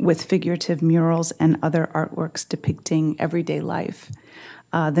with figurative murals and other artworks depicting everyday life.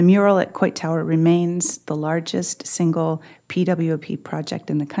 The mural at Coit Tower remains the largest single PWP project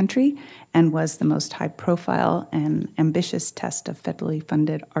in the country and was the most high-profile and ambitious test of federally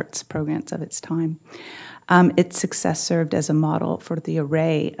funded arts programs of its time. Its success served as a model for the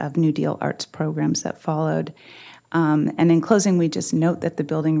array of New Deal arts programs that followed. And in closing, we just note that the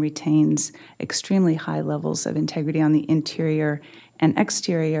building retains extremely high levels of integrity on the interior and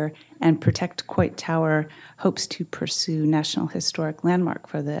exterior, and Protect Coit Tower hopes to pursue National Historic Landmark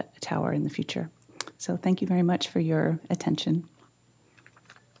for the tower in the future. So thank you very much for your attention.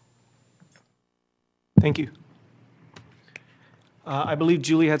 Thank you. I believe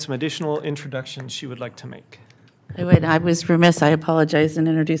Julie had some additional introductions she would like to make. I was remiss. I apologize in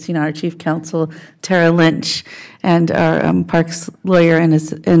introducing our Chief Counsel, Tara Lynch, and our Parks lawyer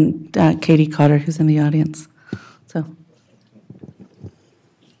and Katie Cotter, who's in the audience. So.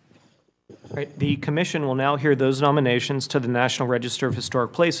 Right, the Commission will now hear those nominations to the National Register of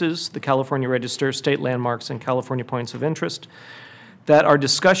Historic Places, the California Register, State Landmarks, and California Points of Interest. that are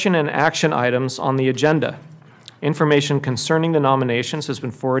discussion and action items on the agenda. Information concerning the nominations has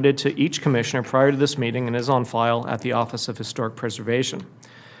been forwarded to each commissioner prior to this meeting and is on file at the Office of Historic Preservation.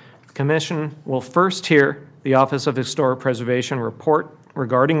 The commission will first hear the Office of Historic Preservation report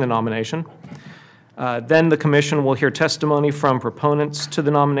regarding the nomination. Then the commission will hear testimony from proponents to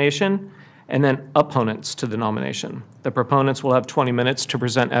the nomination and then opponents to the nomination. The proponents will have 20 minutes to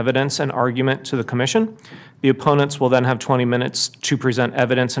present evidence and argument to the commission. The opponents will then have 20 minutes to present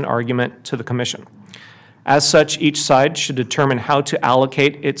evidence and argument to the commission. As such, each side should determine how to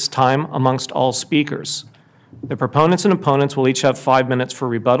allocate its time amongst all speakers. The proponents and opponents will each have 5 minutes for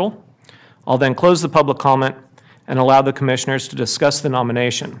rebuttal. I'll then close the public comment and allow the commissioners to discuss the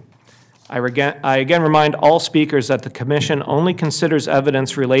nomination. I again remind all speakers that the commission only considers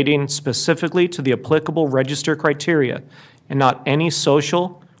evidence relating specifically to the applicable register criteria and not any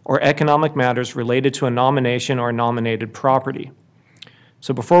social or economic matters related to a nomination or nominated property.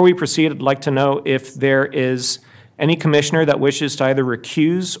 So before we proceed, I'd like to know if there is any commissioner that wishes to either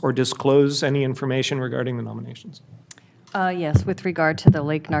recuse or disclose any information regarding the nominations. Yes, with regard to the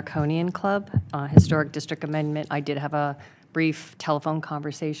Lake Narconian Club Historic District Amendment, I did have a brief telephone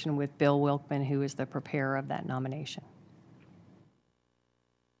conversation with Bill Wilkman, who is the preparer of that nomination.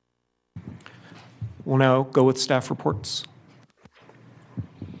 We'll now go with staff reports.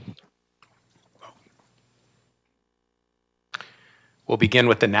 We'll begin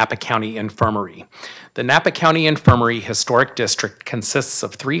with the Napa County Infirmary. The Napa County Infirmary Historic District consists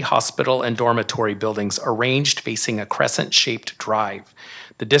of 3 hospital and dormitory buildings arranged facing a crescent-shaped drive.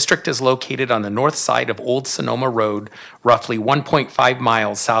 The district is located on the north side of Old Sonoma Road, roughly 1.5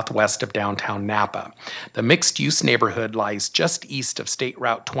 miles southwest of downtown Napa. The mixed-use neighborhood lies just east of State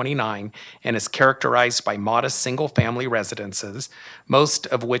Route 29 and is characterized by modest single-family residences, most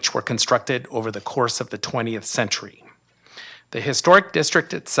of which were constructed over the course of the 20th century. The historic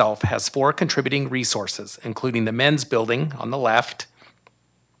district itself has 4 contributing resources, including the men's building on the left,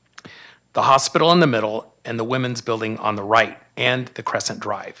 the hospital in the middle, and the women's building on the right, and the Crescent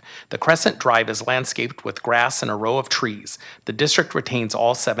Drive. The Crescent Drive is landscaped with grass and a row of trees. The district retains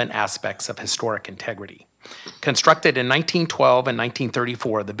all 7 aspects of historic integrity. Constructed in 1912 and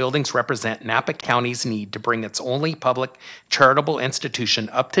 1934, the buildings represent Napa County's need to bring its only public charitable institution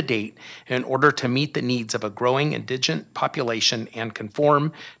up to date in order to meet the needs of a growing indigent population and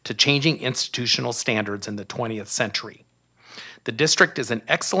conform to changing institutional standards in the 20th century. The district is an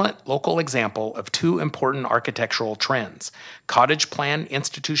excellent local example of 2 important architectural trends: cottage plan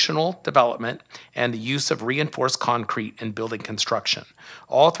institutional development and the use of reinforced concrete in building construction.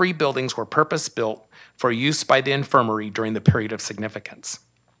 All 3 buildings were purpose-built for use by the infirmary during the period of significance.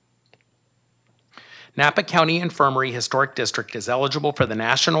 Napa County Infirmary Historic District is eligible for the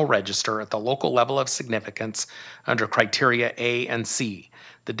National Register at the local level of significance under criteria A and C.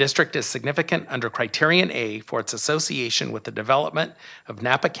 The district is significant under criterion A for its association with the development of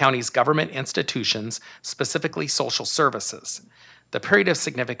Napa County's government institutions, specifically social services. The period of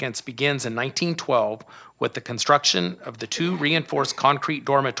significance begins in 1912 with the construction of the 2 reinforced concrete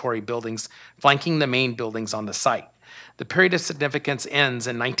dormitory buildings flanking the main buildings on the site. The period of significance ends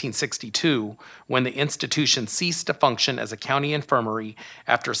in 1962 when the institution ceased to function as a county infirmary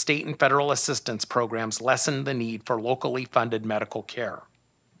after state and federal assistance programs lessened the need for locally funded medical care.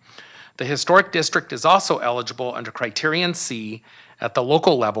 The historic district is also eligible under criterion C at the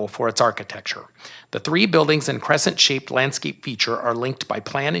local level for its architecture. The 3 buildings and crescent-shaped landscape feature are linked by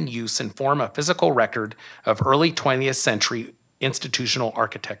plan and use and form a physical record of early 20th century institutional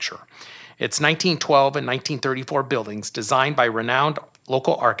architecture. Its 1912 and 1934 buildings, designed by renowned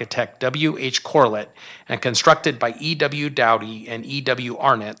local architect W.H. Corlett and constructed by E.W. Dowdy and E.W.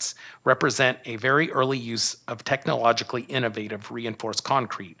 Arnitz, represent a very early use of technologically innovative reinforced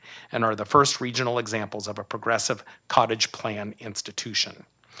concrete and are the first regional examples of a progressive cottage plan institution.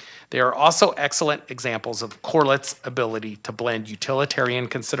 They are also excellent examples of Corlett's ability to blend utilitarian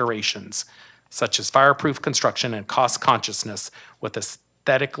considerations, such as fireproof construction and cost consciousness, with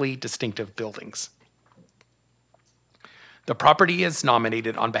aesthetically distinctive buildings. The property is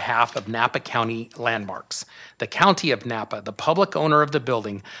nominated on behalf of Napa County Landmarks. The County of Napa, the public owner of the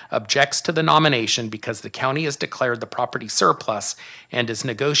building, objects to the nomination because the county has declared the property surplus and is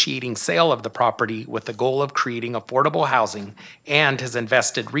negotiating sale of the property with the goal of creating affordable housing and has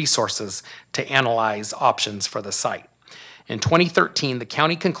invested resources to analyze options for the site. In 2013, the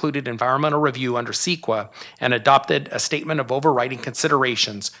county concluded environmental review under CEQA and adopted a statement of overriding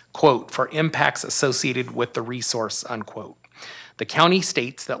considerations, quote, for impacts associated with the resource, unquote. The county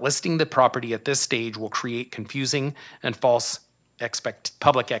states that listing the property at this stage will create confusing and false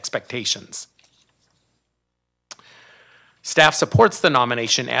public expectations. Staff supports the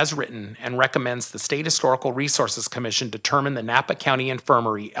nomination as written and recommends the State Historical Resources Commission determine the Napa County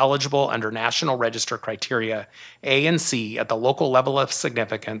Infirmary eligible under National Register criteria A and C at the local level of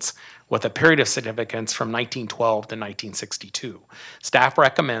significance with a period of significance from 1912 to 1962. Staff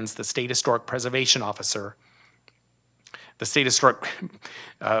recommends the State Historic Preservation Officer, the State Historic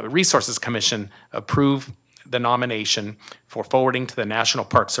Resources Commission approve the nomination for forwarding to the National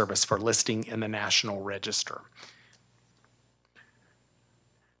Park Service for listing in the National Register.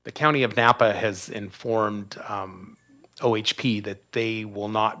 The County of Napa has informed OHP that they will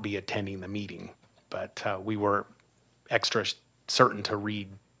not be attending the meeting, but we were extra certain to read,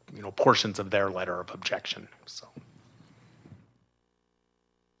 portions of their letter of objection. So.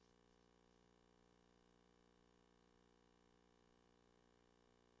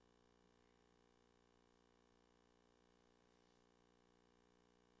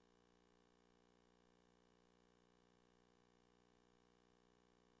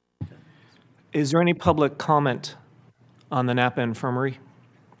 Is there any public comment on the Napa Infirmary?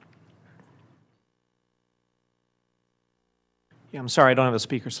 Yeah, I'm sorry, I don't have a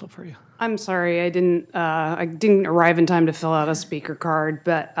speaker slip for you. I'm sorry, I didn't arrive in time to fill out a speaker card,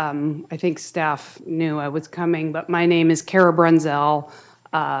 but I think staff knew I was coming. But my name is Kara Brunzell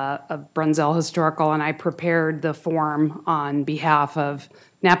of Brunzell Historical, and I prepared the form on behalf of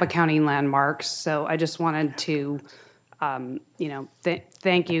Napa County Landmarks. So I just wanted to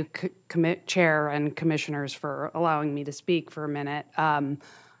thank you, Chair and Commissioners, for allowing me to speak for a minute.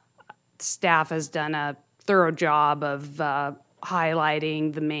 Staff has done a thorough job of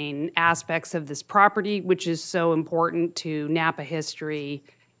highlighting the main aspects of this property, which is so important to Napa history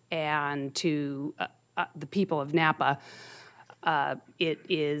and to the people of Napa. It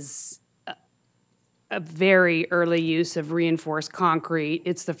is a very early use of reinforced concrete.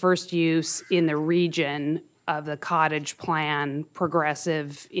 It's the first use in the region of the cottage plan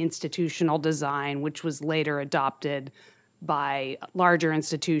progressive institutional design, which was later adopted by larger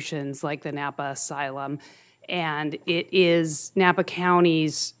institutions like the Napa Asylum. And it is Napa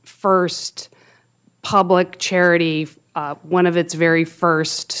County's first public charity, one of its very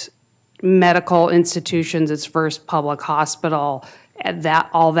first medical institutions, its first public hospital.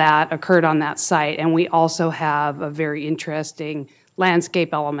 All that occurred on that site. And we also have a very interesting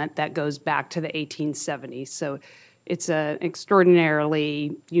landscape element that goes back to the 1870s. So it's an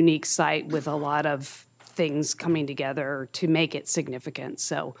extraordinarily unique site with a lot of things coming together to make it significant.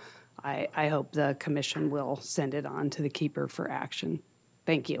 So I hope the commission will send it on to the keeper for action.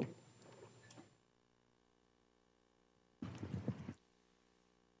 Thank you.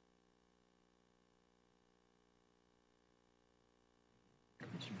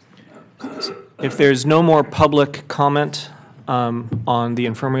 If there's no more public comment on the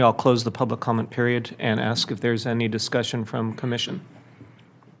infirmary, I'll close the public comment period and ask if there's any discussion from commission.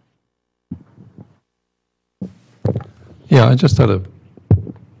 Yeah, I just had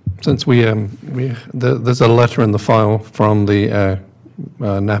since there's a letter in the file from the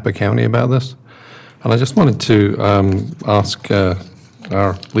Napa County about this, and I just wanted to ask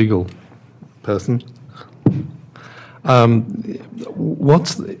our legal person,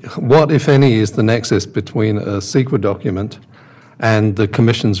 what, if any, is the nexus between a CEQA document and the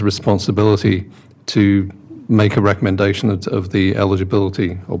Commission's responsibility to make a recommendation of the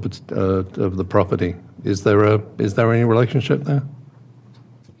eligibility of the property? Is there any relationship there?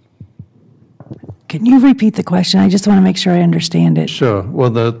 Can you repeat the question? I just want to make sure I understand it. Sure. Well,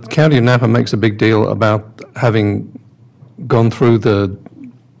 the County of Napa makes a big deal about having gone through the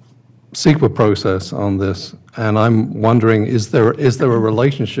CEQA process on this, and I'm wondering, is there a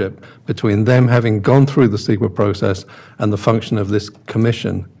relationship between them having gone through the CEQA process and the function of this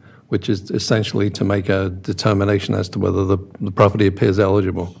commission, which is essentially to make a determination as to whether the property appears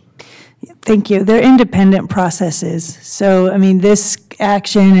eligible? Thank you. They're independent processes. So, I mean, this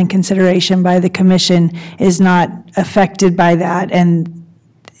action and consideration by the commission is not affected by that. And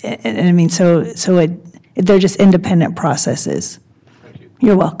I mean, they're just independent processes. Thank you.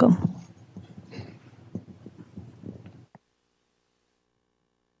 You're welcome.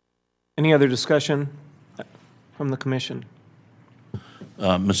 Any other discussion from the commission?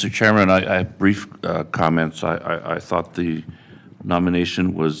 Mr. Chairman, I have brief comments. I thought the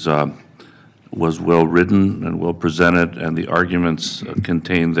nomination was well written and well presented, and the arguments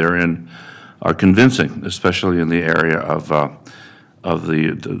contained therein are convincing, especially in the area of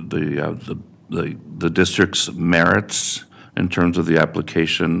the district's merits in terms of the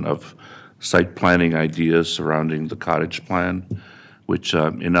application of site planning ideas surrounding the cottage plan, which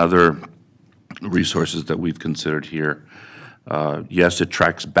in other resources that we've considered here, yes, it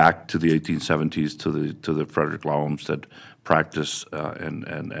tracks back to the 1870s to the Frederick Law Olmsted practice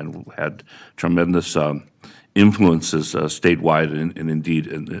and had tremendous influences statewide and indeed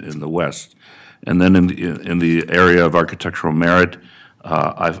in the West. And then in the area of architectural merit,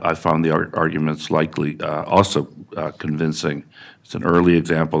 I found the arguments likely also convincing. It's an early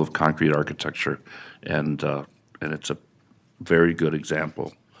example of concrete architecture, and it's a very good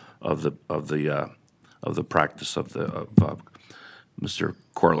example of the practice of Mr.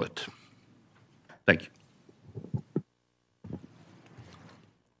 Corlett. Thank you.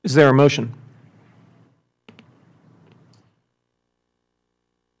 Is there a motion?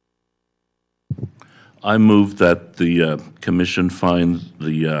 I move that the commission find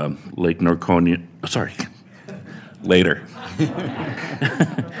the Lake Narconian, sorry, later.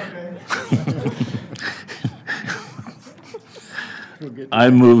 I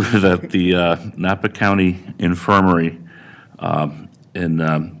move that the Napa County Infirmary in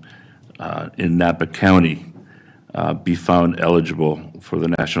Napa County be found eligible for the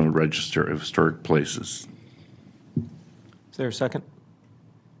National Register of Historic Places. Is there a second?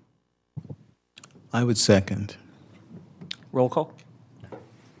 I would second. Roll call.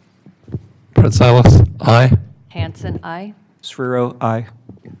 Pratsalis, aye. Hanson, aye. Sriro, aye.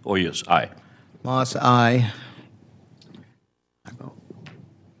 Oh, yes, aye. Moss, aye.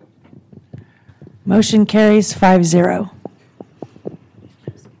 Motion carries 5-0.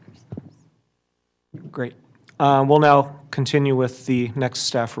 Great. We'll now continue with the next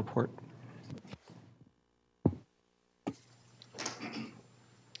staff report.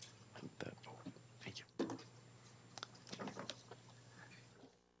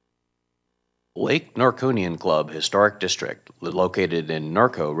 Lake Narconian Club Historic District, located in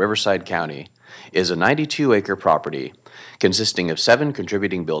Norco, Riverside County, is a 92-acre property consisting of 7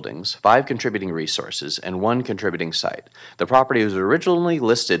 contributing buildings, 5 contributing resources, and 1 contributing site. The property was originally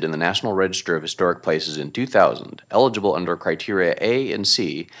listed in the National Register of Historic Places in 2000, eligible under criteria A and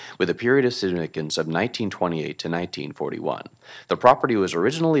C, with a period of significance of 1928 to 1941. The property was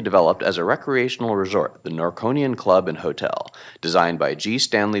originally developed as a recreational resort, the Narconian Club and Hotel, designed by G.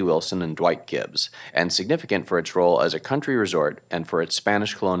 Stanley Wilson and Dwight Gibbs, and significant for its role as a country resort and for its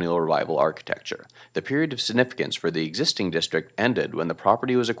Spanish colonial revival architecture. The period of significance for the existing district ended when the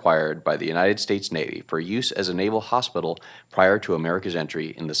property was acquired by the United States Navy for use as a naval hospital prior to America's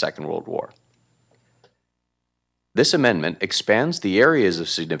entry in the Second World War. This amendment expands the areas of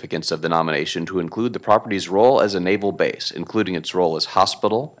significance of the nomination to include the property's role as a naval base, including its role as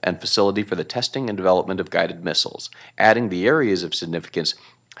hospital and facility for the testing and development of guided missiles, adding the areas of significance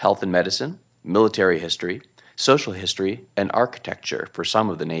health and medicine, military history, social history, and architecture for some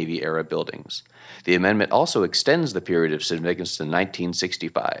of the Navy-era buildings. The amendment also extends the period of significance to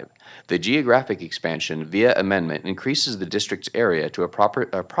 1965. The geographic expansion via amendment increases the district's area to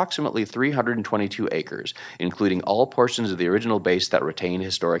approximately 322 acres, including all portions of the original base that retain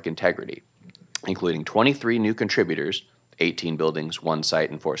historic integrity, including 23 new contributors, 18 buildings, 1 site,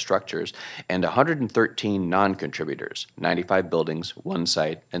 and 4 structures, and 113 non-contributors, 95 buildings, 1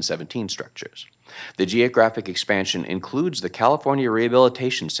 site, and 17 structures. The geographic expansion includes the California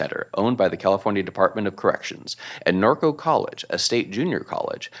Rehabilitation Center, owned by the California Department of Corrections, and Norco College, a state junior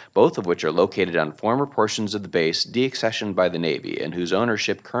college, both of which are located on former portions of the base deaccessioned by the Navy and whose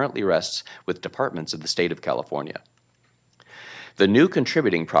ownership currently rests with departments of the state of California. The new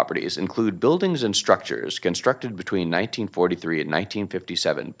contributing properties include buildings and structures constructed between 1943 and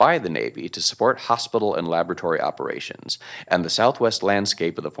 1957 by the Navy to support hospital and laboratory operations, and the southwest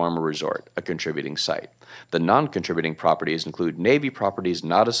landscape of the former resort, a contributing site. The non-contributing properties include Navy properties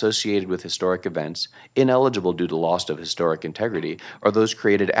not associated with historic events, ineligible due to loss of historic integrity, or those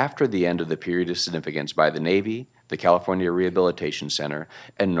created after the end of the period of significance by the Navy, the California Rehabilitation Center,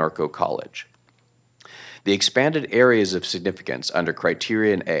 and Norco College. The expanded areas of significance under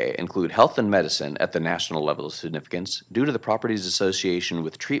Criterion A include health and medicine at the national level of significance due to the property's association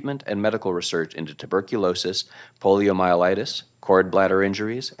with treatment and medical research into tuberculosis, poliomyelitis, cord bladder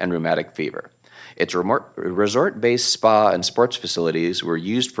injuries, and rheumatic fever. Its resort-based spa and sports facilities were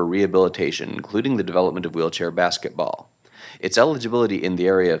used for rehabilitation, including the development of wheelchair basketball. Its eligibility in the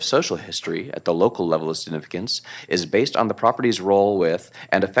area of social history at the local level of significance is based on the property's role with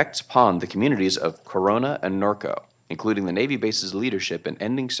and effects upon the communities of Corona and Norco, including the Navy base's leadership in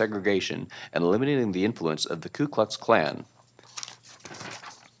ending segregation and eliminating the influence of the Ku Klux Klan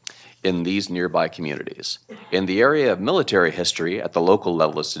in these nearby communities. In the area of military history at the local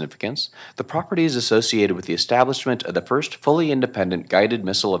level of significance, the property is associated with the establishment of the first fully independent guided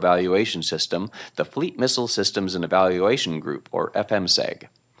missile evaluation system, the Fleet Missile Systems and Evaluation Group, or FMSEG.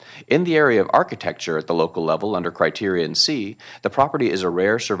 In the area of architecture at the local level under Criterion C, the property is a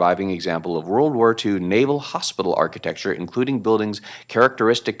rare surviving example of World War II naval hospital architecture, including buildings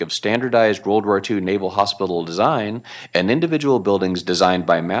characteristic of standardized World War II naval hospital design and individual buildings designed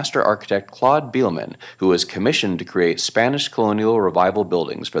by master architect Claude Bielman, who was commissioned to create Spanish colonial revival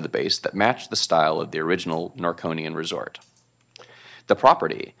buildings for the base that matched the style of the original Narconian resort. The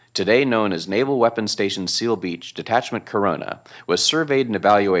property, today known as Naval Weapons Station Seal Beach, Detachment Corona, was surveyed and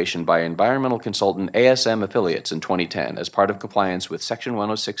evaluation by environmental consultant ASM Affiliates in 2010 as part of compliance with Section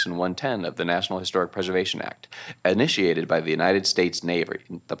 106 and 110 of the National Historic Preservation Act, initiated by the United States Navy,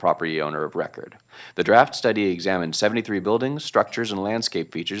 the property owner of record. The draft study examined 73 buildings, structures, and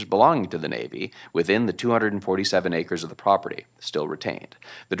landscape features belonging to the Navy within the 247 acres of the property, still retained.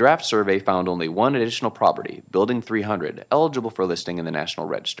 The draft survey found only one additional property, Building 300, eligible for listing in the National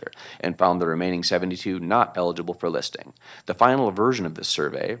Register, and found the remaining 72 not eligible for listing. The final version of this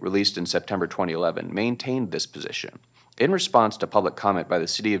survey, released in September 2011, maintained this position. In response to public comment by the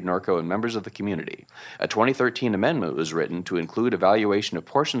City of Norco and members of the community, a 2013 amendment was written to include evaluation of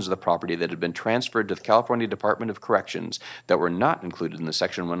portions of the property that had been transferred to the California Department of Corrections that were not included in the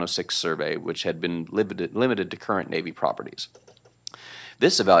Section 106 survey, which had been limited to current Navy properties.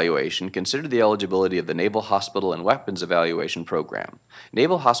 This evaluation considered the eligibility of the Naval Hospital and Weapons Evaluation Program.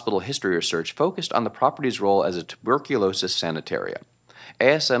 Naval Hospital history research focused on the property's role as a tuberculosis sanitarium.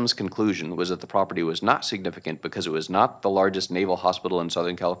 ASM's conclusion was that the property was not significant because it was not the largest naval hospital in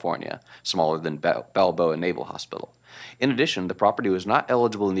Southern California, smaller than Balboa Naval Hospital. In addition, the property was not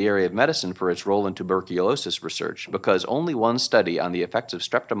eligible in the area of medicine for its role in tuberculosis research because only one study on the effects of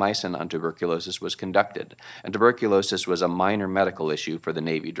streptomycin on tuberculosis was conducted, and tuberculosis was a minor medical issue for the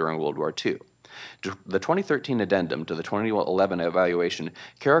Navy during World War II. The 2013 addendum to the 2011 evaluation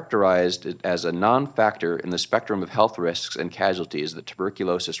characterized it as a non-factor in the spectrum of health risks and casualties that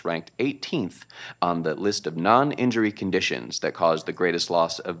tuberculosis ranked 18th on the list of non-injury conditions that caused the greatest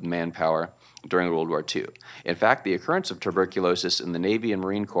loss of manpower during World War II. In fact, the occurrence of tuberculosis in the Navy and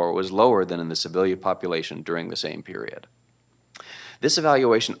Marine Corps was lower than in the civilian population during the same period. This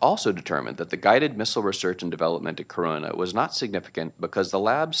evaluation also determined that the guided missile research and development at Corona was not significant because the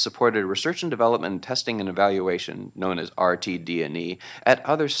labs supported research and development, testing and evaluation, known as RTD&E, at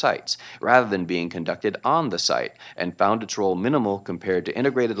other sites, rather than being conducted on the site, and found its role minimal compared to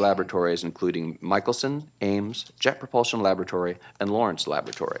integrated laboratories including Michelson, Ames, Jet Propulsion Laboratory, and Lawrence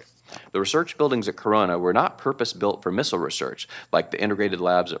Laboratory. The research buildings at Corona were not purpose-built for missile research, like the integrated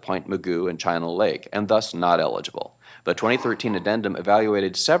labs at Point Mugu and China Lake, and thus not eligible. The 2013 addendum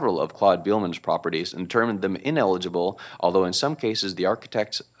evaluated several of Claude Bielman's properties and determined them ineligible, although in some cases the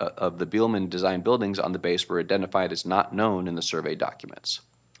architects of the Bielman-designed buildings on the base were identified as not known in the survey documents.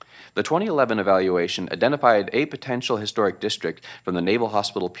 The 2011 evaluation identified a potential historic district from the Naval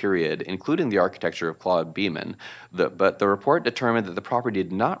Hospital period, including the architecture of Claude Bielman, but the report determined that the property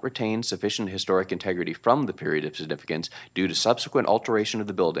did not retain sufficient historic integrity from the period of significance due to subsequent alteration of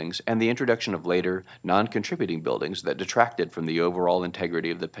the buildings and the introduction of later, non-contributing buildings that detracted from the overall integrity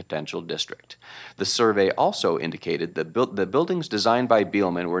of the potential district. The survey also indicated that the buildings designed by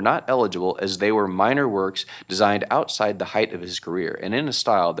Bielman were not eligible as they were minor works designed outside the height of his career and in a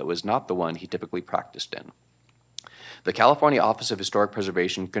style that was not the one he typically practiced in. The California Office of Historic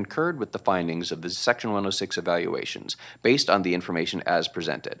Preservation concurred with the findings of the Section 106 evaluations based on the information as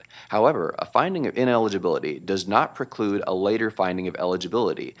presented. However, a finding of ineligibility does not preclude a later finding of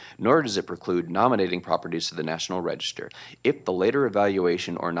eligibility, nor does it preclude nominating properties to the National Register if the later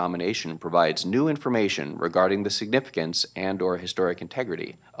evaluation or nomination provides new information regarding the significance and/or historic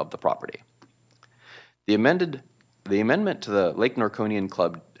integrity of the property. The amendment to the Lake Narconian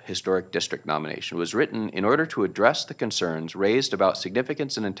Club Historic District nomination was written in order to address the concerns raised about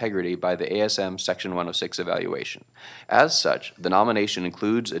significance and integrity by the ASM Section 106 evaluation. As such, the nomination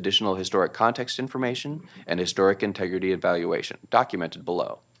includes additional historic context information and historic integrity evaluation, documented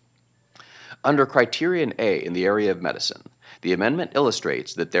below. Under Criterion A in the area of medicine, the amendment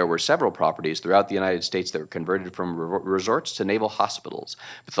illustrates that there were several properties throughout the United States that were converted from resorts to naval hospitals,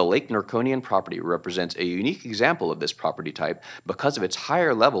 but the Lake Narconian property represents a unique example of this property type because of its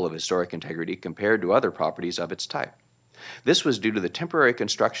higher level of historic integrity compared to other properties of its type. This was due to the temporary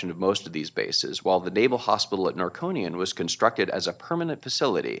construction of most of these bases, while the Naval Hospital at Narconian was constructed as a permanent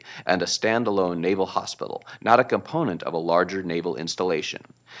facility and a standalone naval hospital, not a component of a larger naval installation.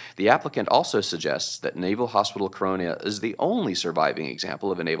 The applicant also suggests that Naval Hospital Corona is the only surviving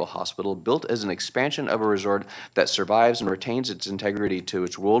example of a naval hospital built as an expansion of a resort that survives and retains its integrity to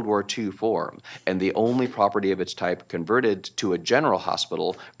its World War II form, and the only property of its type converted to a general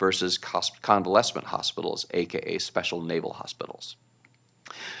hospital versus convalescent hospitals, aka special naval hospitals.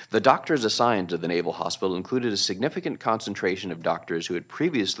 The doctors assigned to the Naval Hospital included a significant concentration of doctors who had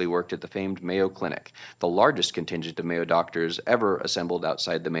previously worked at the famed Mayo Clinic, the largest contingent of Mayo doctors ever assembled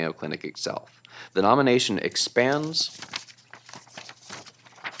outside the Mayo Clinic itself. The nomination expands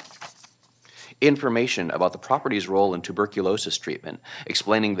information about the property's role in tuberculosis treatment,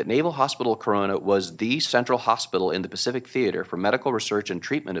 explaining that Naval Hospital Corona was the central hospital in the Pacific Theater for medical research and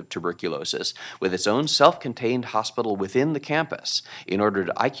treatment of tuberculosis, with its own self-contained hospital within the campus in order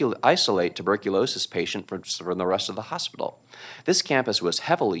to isolate tuberculosis patients from the rest of the hospital. This campus was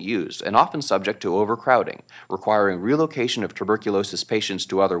heavily used and often subject to overcrowding, requiring relocation of tuberculosis patients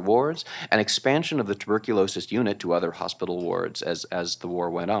to other wards and expansion of the tuberculosis unit to other hospital wards as the war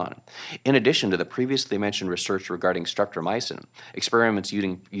went on. In addition to the previously mentioned research regarding streptomycin, experiments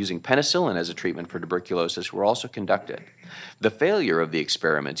using penicillin as a treatment for tuberculosis were also conducted. The failure of the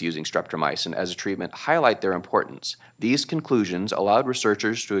experiments using streptomycin as a treatment highlight their importance. These conclusions allowed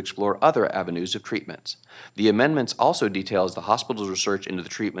researchers to explore other avenues of treatments. The amendments also details the hospital's research into the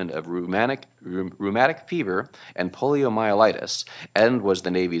treatment of rheumatic fever and poliomyelitis, and was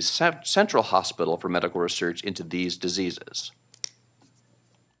the Navy's central hospital for medical research into these diseases.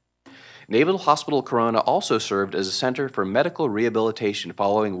 Naval Hospital Corona also served as a center for medical rehabilitation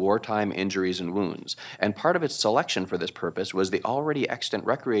following wartime injuries and wounds, and part of its selection for this purpose was the already extant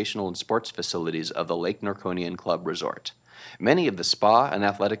recreational and sports facilities of the Lake Narconian Club Resort. Many of the spa and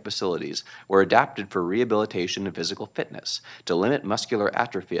athletic facilities were adapted for rehabilitation and physical fitness to limit muscular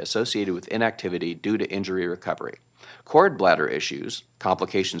atrophy associated with inactivity due to injury recovery. Cord bladder issues,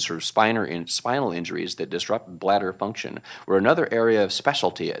 complications from spinal injuries that disrupt bladder function, were another area of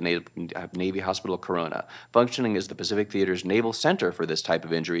specialty at Navy Hospital Corona, functioning as the Pacific Theater's naval center for this type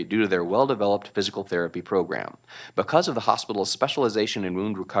of injury due to their well-developed physical therapy program. Because of the hospital's specialization in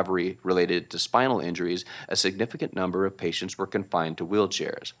wound recovery related to spinal injuries, a significant number of patients were confined to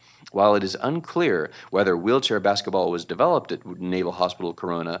wheelchairs. While it is unclear whether wheelchair basketball was developed at Naval Hospital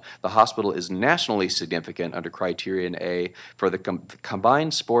Corona, the hospital is nationally significant under Criterion A for the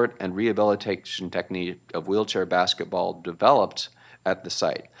combined sport and rehabilitation technique of wheelchair basketball developed at the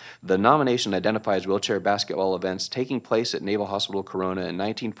site. The nomination identifies wheelchair basketball events taking place at Naval Hospital Corona in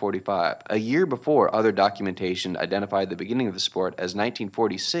 1945, a year before other documentation identified the beginning of the sport as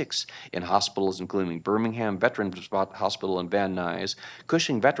 1946 in hospitals including Birmingham Veterans Hospital in Van Nuys,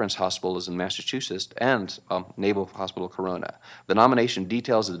 Cushing Veterans Hospital in Massachusetts, and Naval Hospital Corona. The nomination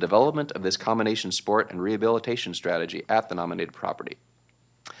details the development of this combination sport and rehabilitation strategy at the nominated property.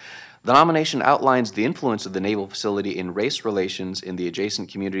 The nomination outlines the influence of the naval facility in race relations in the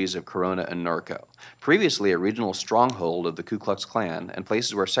adjacent communities of Corona and Norco, previously a regional stronghold of the Ku Klux Klan and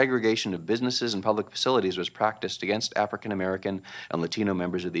places where segregation of businesses and public facilities was practiced against African American and Latino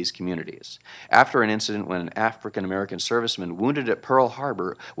members of these communities. After an incident when an African American serviceman wounded at Pearl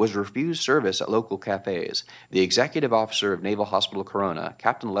Harbor was refused service at local cafes, the executive officer of Naval Hospital Corona,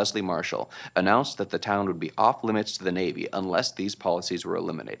 Captain Leslie Marshall, announced that the town would be off limits to the Navy unless these policies were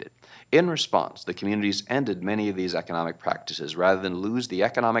eliminated. In response, the communities ended many of these economic practices rather than lose the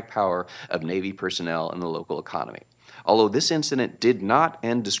economic power of Navy personnel in the local economy. Although this incident did not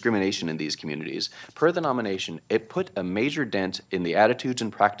end discrimination in these communities, per the nomination, it put a major dent in the attitudes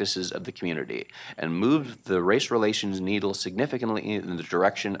and practices of the community and moved the race relations needle significantly in the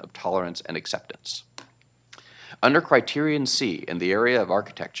direction of tolerance and acceptance. Under Criterion C, in the area of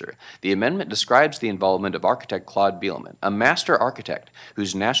architecture, the amendment describes the involvement of architect Claude Bielman, a master architect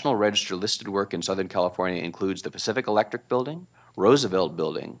whose National Register listed work in Southern California includes the Pacific Electric Building, Roosevelt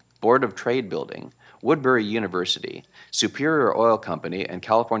Building, Board of Trade Building, Woodbury University, Superior Oil Company, and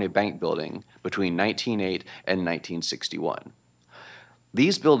California Bank Building between 1908 and 1961.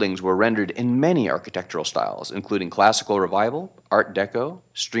 These buildings were rendered in many architectural styles, including Classical Revival, Art Deco,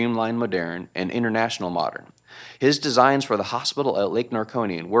 Streamline Moderne, and International Modern. His designs for the hospital at Lake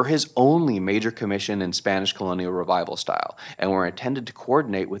Narconian were his only major commission in Spanish colonial revival style and were intended to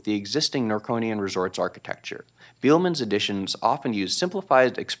coordinate with the existing Narconian resort's architecture. Bielman's additions often used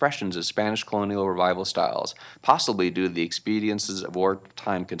simplified expressions of Spanish colonial revival styles, possibly due to the expediencies of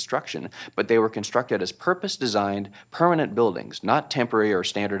wartime construction, but they were constructed as purpose-designed, permanent buildings, not temporary or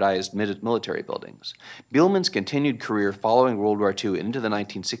standardized military buildings. Bielman's continued career following World War II into the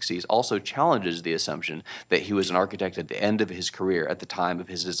 1960s also challenges the assumption that he was an architect at the end of his career at the time of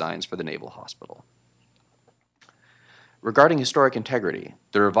his designs for the Naval Hospital. Regarding historic integrity,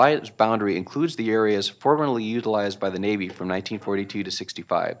 The revised boundary includes the areas formerly utilized by the Navy from 1942 to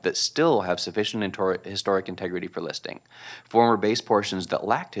 65 that still have sufficient historic integrity for listing. Former base portions that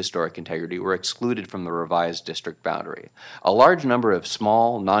lacked historic integrity were excluded from the revised district boundary. A large number of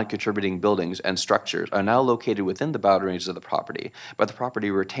small, non-contributing buildings and structures are now located within the boundaries of the property, but the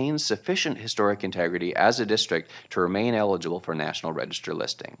property retains sufficient historic integrity as a district to remain eligible for National Register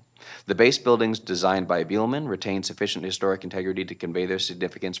listing. The base buildings designed by Bielman retain sufficient historic integrity to convey their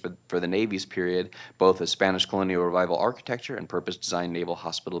significance for the Navy's period, both as Spanish colonial revival architecture and purpose-designed naval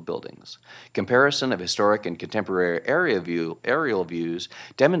hospital buildings. Comparison of historic and contemporary aerial views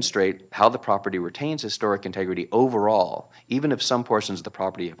demonstrate how the property retains historic integrity overall, even if some portions of the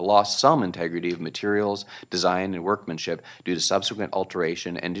property have lost some integrity of materials, design, and workmanship due to subsequent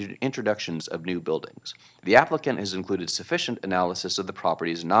alteration and introductions of new buildings. The applicant has included sufficient analysis of the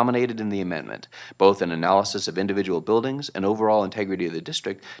properties nominated in the amendment, both an analysis of individual buildings and overall integrity of the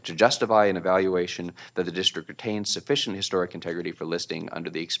district, to justify an evaluation that the district retains sufficient historic integrity for listing under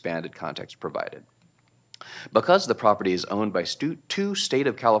the expanded context provided. Because the property is owned by two State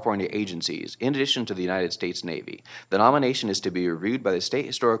of California agencies, in addition to the United States Navy, the nomination is to be reviewed by the State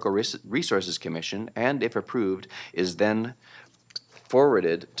Historical Resources Commission and, if approved, is then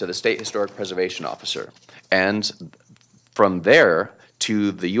forwarded to the State Historic Preservation Officer, and from there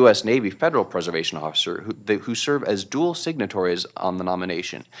to the U.S. Navy Federal Preservation Officer, who serve as dual signatories on the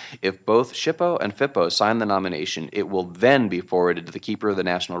nomination. If both SHPO and FIPO sign the nomination, it will then be forwarded to the Keeper of the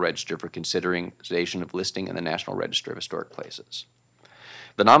National Register for consideration of listing in the National Register of Historic Places.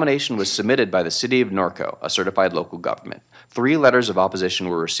 The nomination was submitted by the City of Norco, a certified local government. 3 letters of opposition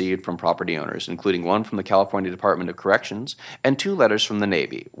were received from property owners, including one from the California Department of Corrections and 2 letters from the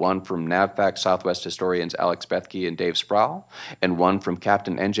Navy, one from NAVFAC Southwest historians Alex Bethke and Dave Sproul, and one from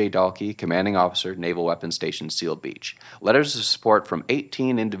Captain N.J. Dahlke, Commanding Officer, Naval Weapons Station, Seal Beach. Letters of support from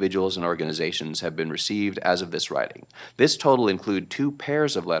 18 individuals and organizations have been received as of this writing. This total include 2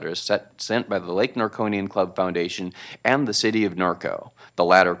 pairs of letters sent by the Lake Norconian Club Foundation and the City of Norco,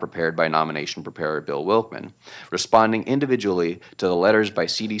 the latter prepared by nomination preparer Bill Wilkman, responding individually to the letters by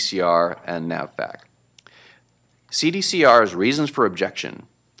CDCR and NAVFAC. CDCR's reasons for objection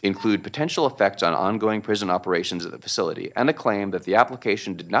include potential effects on ongoing prison operations at the facility and a claim that the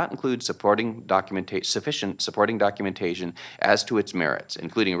application did not include sufficient supporting documentation as to its merits,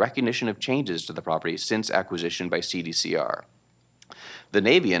 including recognition of changes to the property since acquisition by CDCR. The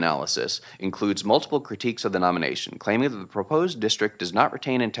Navy analysis includes multiple critiques of the nomination, claiming that the proposed district does not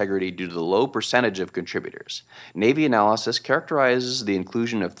retain integrity due to the low percentage of contributors. Navy analysis characterizes the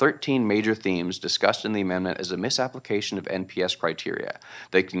inclusion of 13 major themes discussed in the amendment as a misapplication of NPS criteria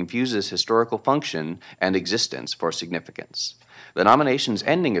that confuses historical function and existence for significance. The nomination's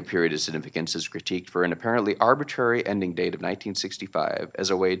ending of period of significance is critiqued for an apparently arbitrary ending date of 1965 as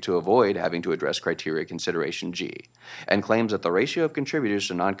a way to avoid having to address criteria consideration G, and claims that the ratio of contributors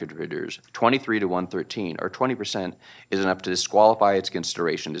to non-contributors, 23 to 113, or 20%, is enough to disqualify its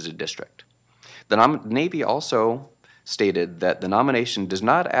consideration as a district. The Navy also stated that the nomination does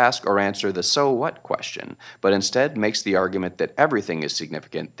not ask or answer the so what question, but instead makes the argument that everything is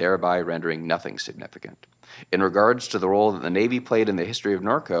significant, thereby rendering nothing significant. In regards to the role that the Navy played in the history of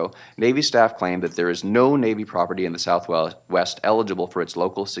Norco, Navy staff claimed that there is no Navy property in the Southwest eligible for its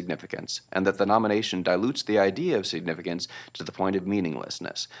local significance, and that the nomination dilutes the idea of significance to the point of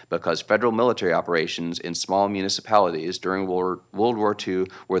meaninglessness, because federal military operations in small municipalities during World War II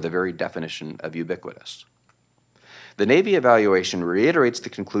were the very definition of ubiquitous. The Navy evaluation reiterates the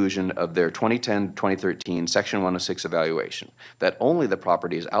conclusion of their 2010-2013 Section 106 evaluation, that only the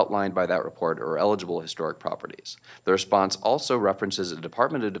properties outlined by that report are eligible historic properties. The response also references a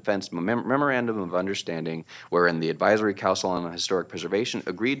Department of Defense Memorandum of Understanding wherein the Advisory Council on Historic Preservation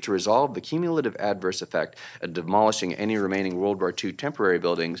agreed to resolve the cumulative adverse effect of demolishing any remaining World War II temporary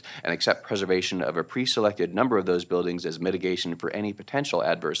buildings and accept preservation of a pre-selected number of those buildings as mitigation for any potential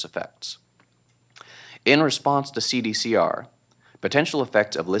adverse effects. In response to CDCR, potential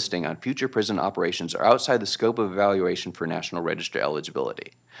effects of listing on future prison operations are outside the scope of evaluation for National Register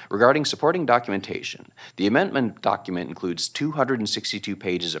eligibility. Regarding supporting documentation, the amendment document includes 262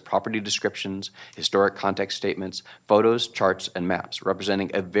 pages of property descriptions, historic context statements, photos, charts, and maps,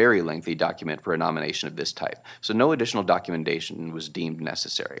 representing a very lengthy document for a nomination of this type, so no additional documentation was deemed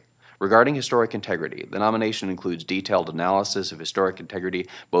necessary. Regarding historic integrity, the nomination includes detailed analysis of historic integrity,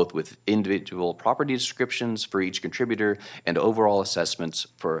 both with individual property descriptions for each contributor and overall assessments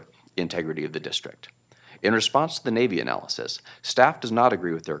for integrity of the district. In response to the Navy analysis, staff does not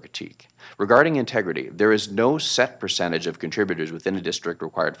agree with their critique. Regarding integrity, there is no set percentage of contributors within a district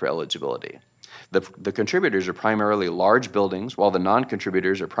required for eligibility. The contributors are primarily large buildings, while the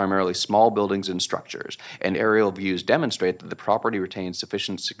non-contributors are primarily small buildings and structures, and aerial views demonstrate that the property retains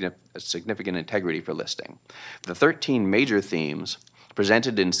sufficient significant integrity for listing. The 13 major themes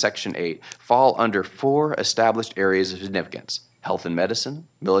presented in Section 8 fall under 4 established areas of significance: health and medicine,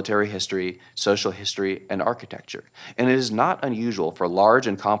 military history, social history, and architecture. And it is not unusual for large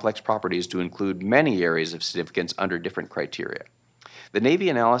and complex properties to include many areas of significance under different criteria. The Navy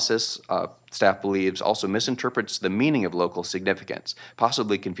analysis, staff believes, also misinterprets the meaning of local significance,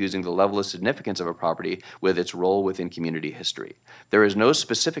 possibly confusing the level of significance of a property with its role within community history. There is no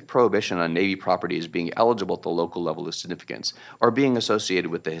specific prohibition on Navy properties being eligible at the local level of significance or being associated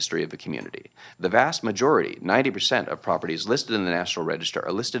with the history of the community. The vast majority, 90% of properties listed in the National Register,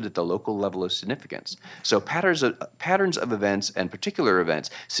 are listed at the local level of significance. So patterns of events and particular events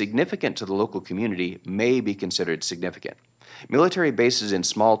significant to the local community may be considered significant. Military bases in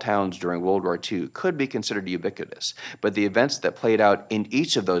small towns during World War II could be considered ubiquitous, but the events that played out in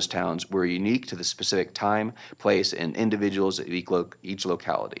each of those towns were unique to the specific time, place, and individuals of each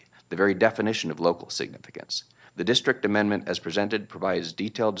locality, the very definition of local significance. The district amendment as presented provides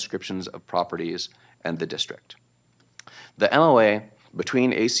detailed descriptions of properties and the district. The MOA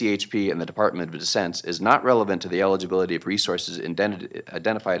between ACHP and the Department of Defense is not relevant to the eligibility of resources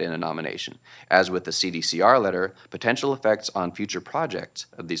identified in a nomination. As with the CDCR letter, potential effects on future projects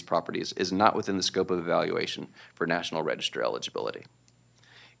of these properties is not within the scope of evaluation for National Register eligibility.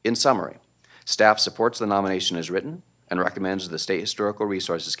 In summary, staff supports the nomination as written and recommends the State Historical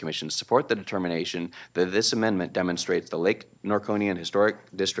Resources Commission support the determination that this amendment demonstrates the Lake Norconian Historic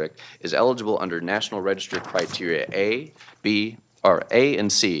District is eligible under National Register criteria A, B, or A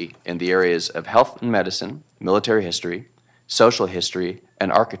and C in the areas of health and medicine, military history, social history,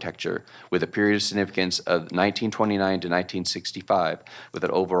 and architecture, with a period of significance of 1929 to 1965, with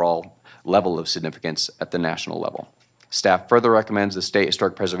an overall level of significance at the national level. Staff further recommends the State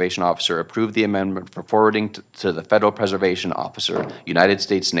Historic Preservation Officer approve the amendment for forwarding to the Federal Preservation Officer, United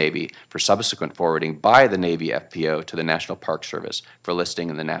States Navy, for subsequent forwarding by the Navy FPO to the National Park Service for listing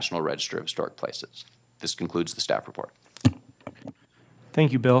in the National Register of Historic Places. This concludes the staff report.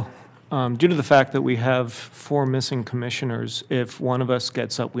 Thank you, Bill. Due to the fact that we have 4 missing commissioners, if one of us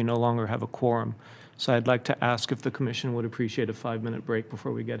gets up, we no longer have a quorum. So I'd like to ask if the commission would appreciate a 5-minute break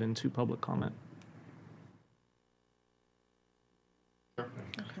before we get into public comment. All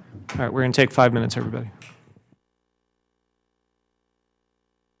right, we're going to take 5 minutes, everybody.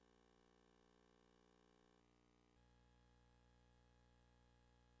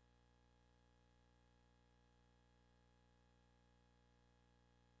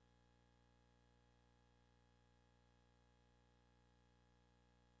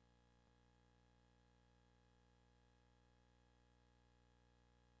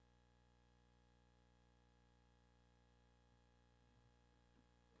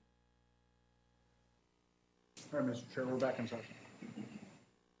 All right, Mr. Chair, we're back in session.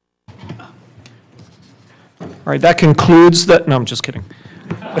 All right, that concludes the, no, I'm just kidding.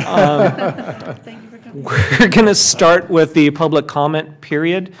 We're going to start with the public comment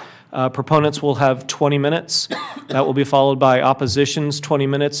period. Proponents will have 20 minutes. That will be followed by oppositions, 20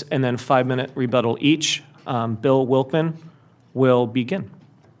 minutes, and then 5-minute rebuttal each. Bill Wilkman will begin.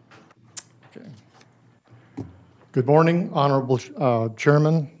 Okay. Good morning, Honorable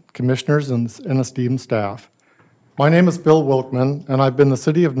Chairman, Commissioners, and esteemed staff. My name is Bill Wilkman, and I've been the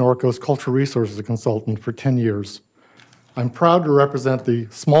City of Norco's Cultural Resources Consultant for 10 years. I'm proud to represent the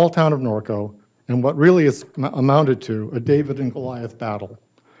small town of Norco in what really is amounted to a David and Goliath battle.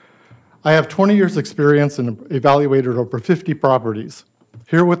 I have 20 years' experience and evaluated over 50 properties.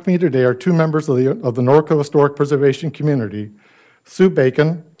 Here with me today are 2 members of the Norco Historic Preservation Community. Sue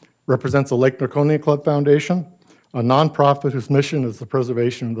Bacon represents the Lake Norconian Club Foundation, a nonprofit whose mission is the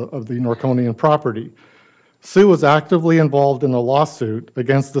preservation of the Norconian property. Sue was actively involved in a lawsuit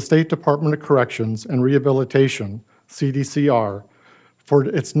against the State Department of Corrections and Rehabilitation, CDCR, for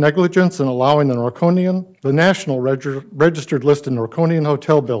its negligence in allowing the National Registered Listed Norconian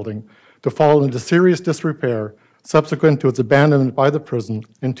Hotel building to fall into serious disrepair subsequent to its abandonment by the prison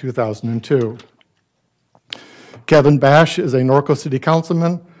in 2002. Kevin Bash is a Norco City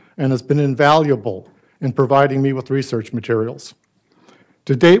Councilman and has been invaluable in providing me with research materials.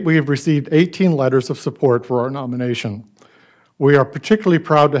 To date, we have received 18 letters of support for our nomination. We are particularly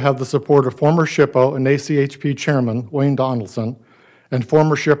proud to have the support of former SHPO and ACHP Chairman Wayne Donaldson and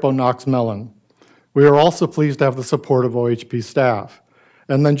former SHPO Knox Mellon. We are also pleased to have the support of OHP staff.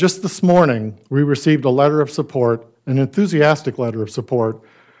 And then just this morning, we received a letter of support, an enthusiastic letter of support,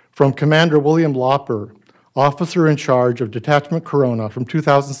 from Commander William Lauper, officer in charge of Detachment Corona from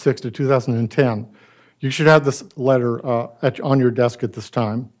 2006 to 2010. You should have this letter on your desk at this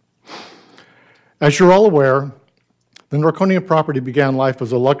time. As you're all aware, the Norconian property began life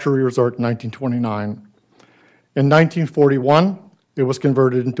as a luxury resort in 1929. In 1941, it was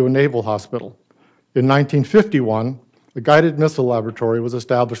converted into a naval hospital. In 1951, a guided missile laboratory was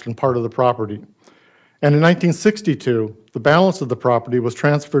established on part of the property. And in 1962, the balance of the property was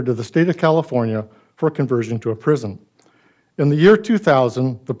transferred to the state of California for conversion to a prison. In the year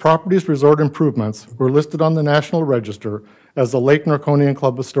 2000, the property's resort improvements were listed on the National Register as the Lake Norconian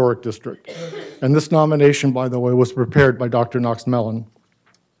Club Historic District. And this nomination, by the way, was prepared by Dr. Knox Mellon.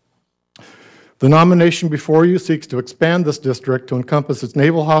 The nomination before you seeks to expand this district to encompass its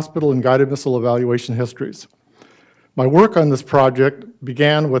naval hospital and guided missile evaluation histories. My work on this project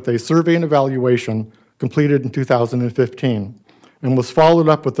began with a survey and evaluation completed in 2015 and was followed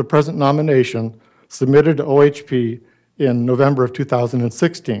up with the present nomination submitted to OHP in November of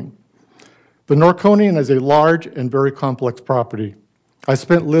 2016. The Norconian is a large and very complex property. I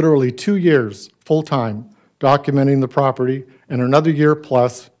spent literally 2 years full-time documenting the property and another year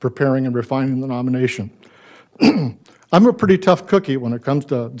plus preparing and refining the nomination. I'm a pretty tough cookie when it comes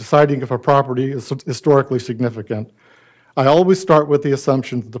to deciding if a property is historically significant. I always start with the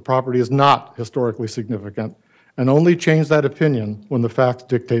assumption that the property is not historically significant and only change that opinion when the facts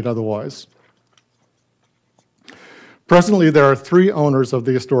dictate otherwise. Presently, there are 3 owners of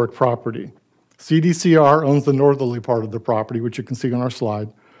the historic property. CDCR owns the northerly part of the property, which you can see on our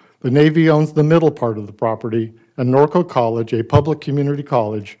slide. The Navy owns the middle part of the property, and Norco College, a public community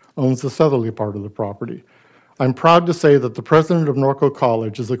college, owns the southerly part of the property. I'm proud to say that the president of Norco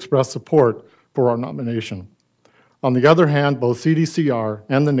College has expressed support for our nomination. On the other hand, both CDCR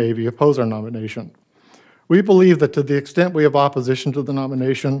and the Navy oppose our nomination. We believe that to the extent we have opposition to the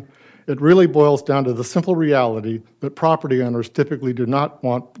nomination, it really boils down to the simple reality that property owners typically do not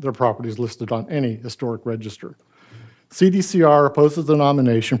want their properties listed on any historic register. CDCR opposes the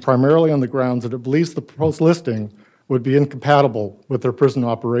nomination primarily on the grounds that it believes the proposed listing would be incompatible with their prison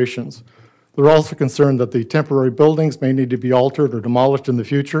operations. They're also concerned that the temporary buildings may need to be altered or demolished in the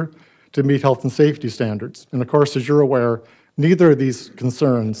future to meet health and safety standards. And of course, as you're aware, neither of these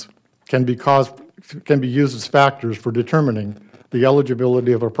concerns can be used as factors for determining the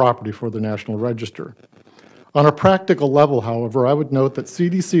eligibility of a property for the National Register. On a practical level, however, I would note that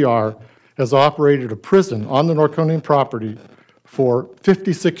CDCR has operated a prison on the Norconian property for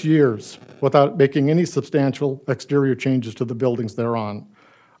 56 years without making any substantial exterior changes to the buildings thereon.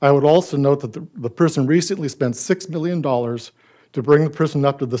 I would also note that the prison recently spent $6 million to bring the prison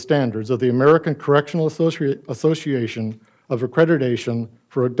up to the standards of the American Correctional Association of Accreditation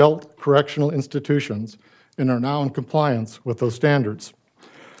for Adult Correctional Institutions and are now in compliance with those standards.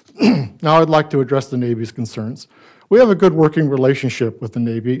 Now I'd like to address the Navy's concerns. We have a good working relationship with the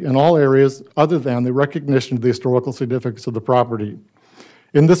Navy in all areas other than the recognition of the historical significance of the property.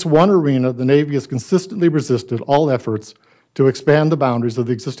 In this one arena, the Navy has consistently resisted all efforts to expand the boundaries of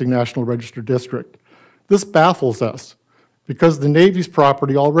the existing National Register district. This baffles us because the Navy's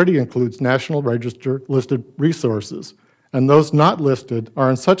property already includes National Register listed resources, and those not listed are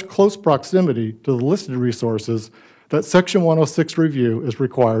in such close proximity to the listed resources that Section 106 review is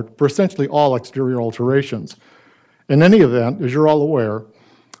required for essentially all exterior alterations. In any event, as you're all aware,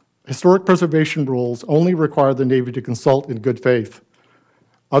 historic preservation rules only require the Navy to consult in good faith.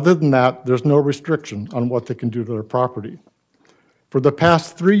 Other than that, there's no restriction on what they can do to their property. For the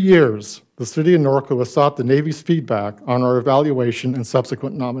past 3 years, the City of Norco has sought the Navy's feedback on our evaluation and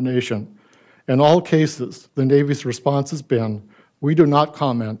subsequent nomination. In all cases, the Navy's response has been, we do not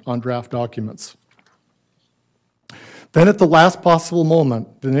comment on draft documents. Then at the last possible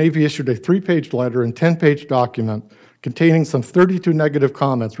moment, the Navy issued a 3-page letter and 10-page document containing some 32 negative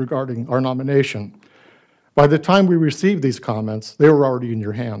comments regarding our nomination. By the time we received these comments, they were already in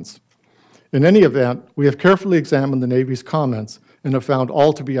your hands. In any event, we have carefully examined the Navy's comments and have found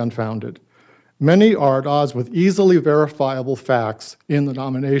all to be unfounded. Many are at odds with easily verifiable facts in the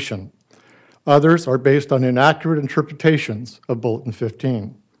nomination. Others are based on inaccurate interpretations of Bulletin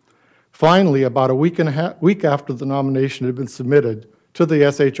 15. Finally, about a week after the nomination had been submitted to the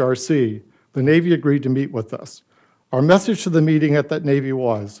SHRC, the Navy agreed to meet with us. Our message to the meeting at that Navy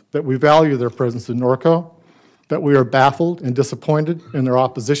was that we value their presence in Norco, that we are baffled and disappointed in their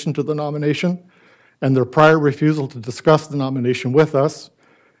opposition to the nomination and their prior refusal to discuss the nomination with us,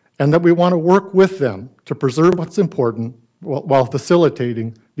 and that we want to work with them to preserve what's important while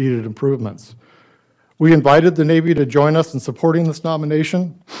facilitating needed improvements. We invited the Navy to join us in supporting this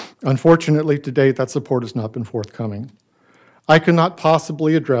nomination. Unfortunately, to date, that support has not been forthcoming. I cannot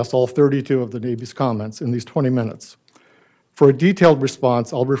possibly address all 32 of the Navy's comments in these 20 minutes. For a detailed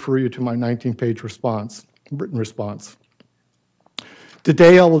response, I'll refer you to my 19-page written response.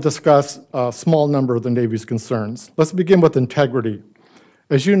 Today, I will discuss a small number of the Navy's concerns. Let's begin with integrity.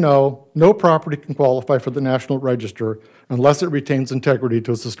 As you know, no property can qualify for the National Register unless it retains integrity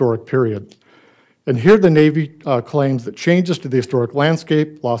to its historic period. And here the Navy claims that changes to the historic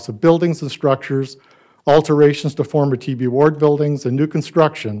landscape, loss of buildings and structures, alterations to former T.B. Ward buildings, and new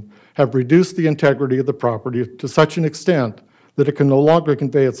construction have reduced the integrity of the property to such an extent that it can no longer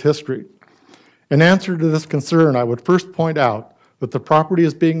convey its history. In answer to this concern, I would first point out that the property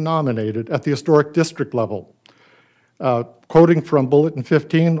is being nominated at the historic district level. Quoting from Bulletin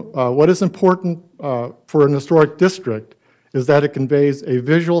 15, what is important for an historic district is that it conveys a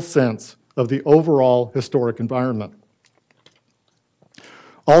visual sense of the overall historic environment.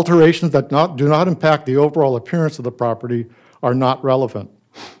 Alterations that do not impact the overall appearance of the property are not relevant.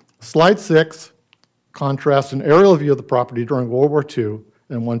 Slide 6 contrasts an aerial view of the property during World War II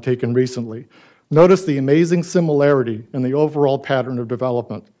and one taken recently. Notice the amazing similarity in the overall pattern of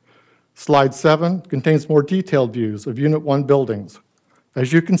development. Slide 7 contains more detailed views of Unit 1 buildings.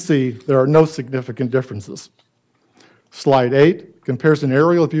 As you can see, there are no significant differences. Slide 8 compares an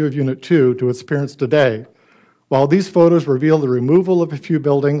aerial view of Unit 2 to its appearance today. While these photos reveal the removal of a few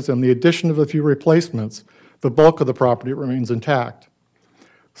buildings and the addition of a few replacements, the bulk of the property remains intact.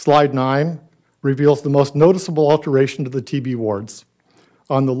 Slide 9 reveals the most noticeable alteration to the TB wards.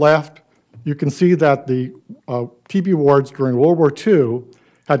 On the left, you can see that the TB wards during World War II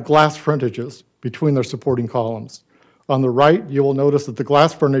had glass frontages between their supporting columns. On the right, you will notice that the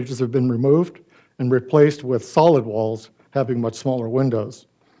glass frontages have been removed and replaced with solid walls having much smaller windows.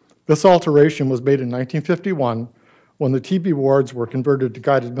 This alteration was made in 1951 when the TB wards were converted to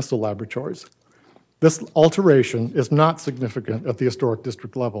guided missile laboratories. This alteration is not significant at the historic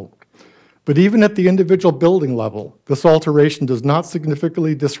district level. But even at the individual building level, this alteration does not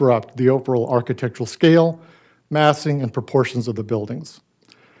significantly disrupt the overall architectural scale, massing, and proportions of the buildings.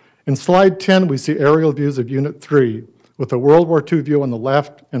 In slide 10, we see aerial views of Unit 3 with a World War II view on the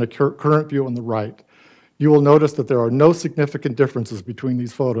left and a current view on the right. You will notice that there are no significant differences between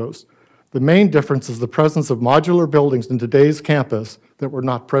these photos. The main difference is the presence of modular buildings in today's campus that were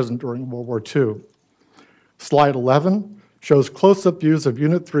not present during World War II. Slide 11 shows close-up views of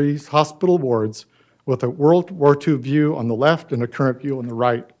Unit 3's hospital wards with a World War II view on the left and a current view on the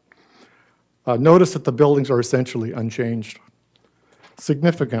right. Notice that the buildings are essentially unchanged.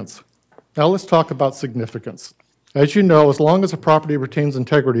 Significance. Now let's talk about significance. As you know, as long as a property retains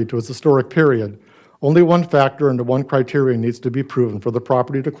integrity to its historic period, only one factor and one criterion needs to be proven for the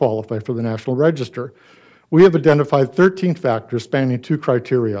property to qualify for the National Register. We have identified 13 factors spanning 2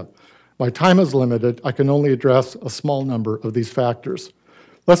 criteria. My time is limited. I can only address a small number of these factors.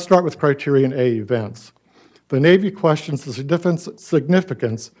 Let's start with criterion A, events. The Navy questions the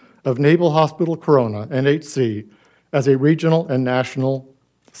significance of Naval Hospital Corona, NHC, as a regional and national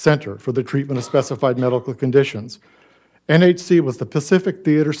center for the treatment of specified medical conditions. NHC was the Pacific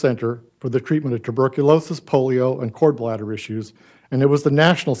Theater Center for the treatment of tuberculosis, polio, and cord bladder issues, and it was the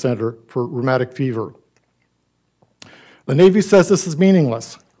National Center for Rheumatic Fever. The Navy says this is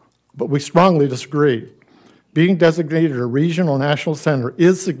meaningless, but we strongly disagree. Being designated a regional national center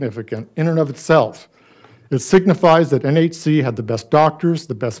is significant in and of itself. It signifies that NHC had the best doctors,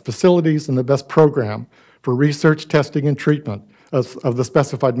 the best facilities, and the best program for research, testing, and treatment of the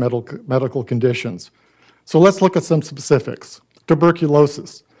specified medical conditions. So let's look at some specifics.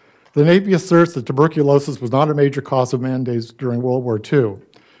 Tuberculosis. The Navy asserts that tuberculosis was not a major cause of man days during World War II.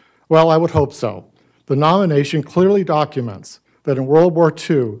 Well, I would hope so. The nomination clearly documents that in World War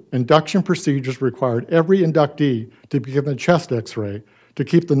II, induction procedures required every inductee to be given a chest x-ray to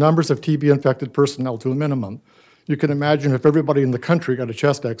keep the numbers of TB-infected personnel to a minimum. You can imagine if everybody in the country got a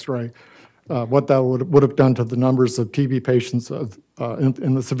chest x-ray, what that would have done to the numbers of TB patients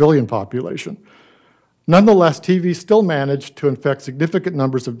in the civilian population. Nonetheless, TB still managed to infect significant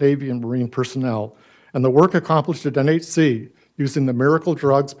numbers of Navy and Marine personnel, and the work accomplished at NHC using the miracle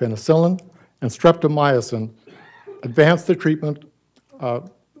drugs penicillin and streptomycin advanced the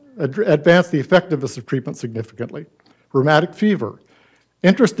effectiveness of treatment significantly. Rheumatic fever.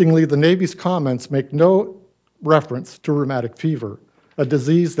 Interestingly, the Navy's comments make no reference to rheumatic fever, a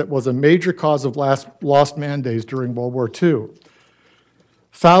disease that was a major cause of lost man days during World War II.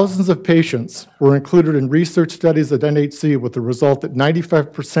 Thousands of patients were included in research studies at NHC with the result that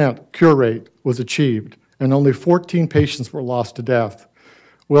 95% cure rate was achieved, and only 14 patients were lost to death.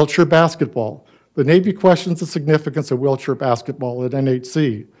 Wheelchair basketball. The Navy questions the significance of wheelchair basketball at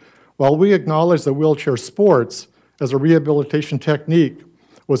NHC. While we acknowledge that wheelchair sports as a rehabilitation technique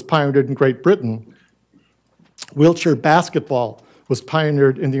was pioneered in Great Britain, wheelchair basketball was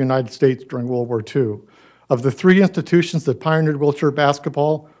pioneered in the United States during World War II. Of the three institutions that pioneered wheelchair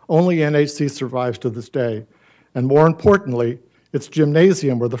basketball, only NHC survives to this day. And more importantly, its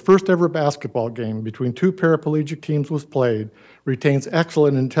gymnasium, where the first ever basketball game between two paraplegic teams was played, retains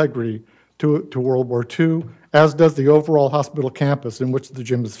excellent integrity to World War II, as does the overall hospital campus in which the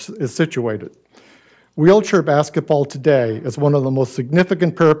gym is situated. Wheelchair basketball today is one of the most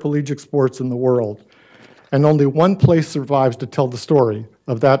significant paraplegic sports in the world, and only one place survives to tell the story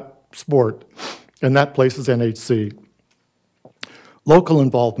of that sport, and that place is NHC. Local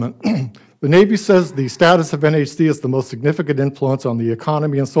involvement. The Navy says the status of NHC is the most significant influence on the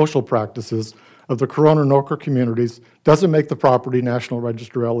economy and social practices of the Corona and Norco communities doesn't make the property National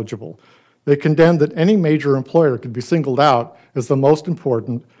Register eligible. They contend that any major employer could be singled out as the most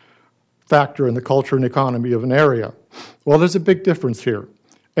important factor in the culture and economy of an area. Well, there's a big difference here.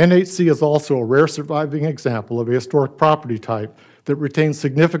 NHC is also a rare surviving example of a historic property type that retains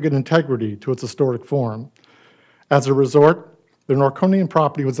significant integrity to its historic form. As a resort, the Norconian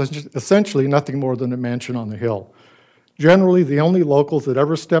property was essentially nothing more than a mansion on the hill. Generally, the only locals that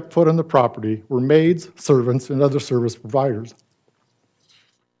ever stepped foot on the property were maids, servants, and other service providers.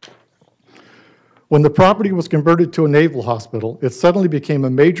 When the property was converted to a naval hospital, it suddenly became a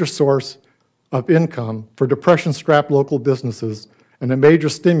major source of income for depression-strapped local businesses and a major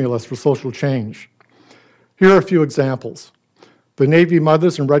stimulus for social change. Here are a few examples. The Navy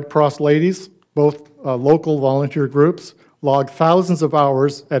Mothers and Red Cross Ladies, both local volunteer groups, logged thousands of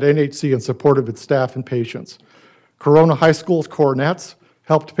hours at NHC in support of its staff and patients. Corona High School's Coronettes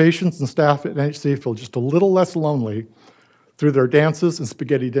helped patients and staff at NHC feel just a little less lonely through their dances and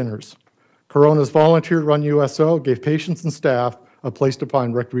spaghetti dinners. Corona's volunteer-run USO gave patients and staff a place to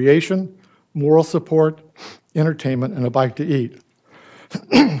find recreation, moral support, entertainment, and a bite to eat.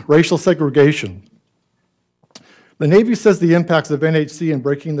 Racial segregation. The Navy says the impacts of NHC in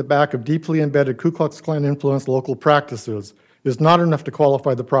breaking the back of deeply embedded Ku Klux Klan-influenced local practices is not enough to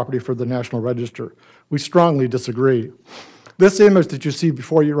qualify the property for the National Register. We strongly disagree. This image that you see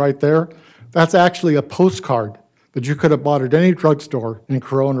before you right there, that's actually a postcard that you could have bought at any drugstore in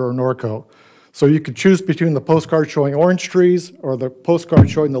Corona or Norco. So you could choose between the postcard showing orange trees or the postcard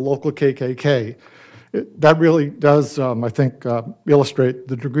showing the local KKK. That really does, I think, illustrate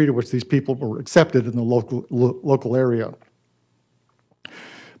the degree to which these people were accepted in the local area.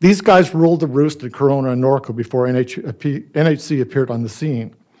 These guys ruled the roost at Corona and Norco before NHC appeared on the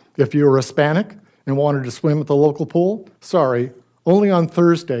scene. If you were Hispanic and wanted to swim at the local pool, sorry, only on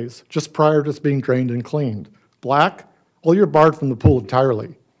Thursdays, just prior to it's being drained and cleaned. Black, well, you're barred from the pool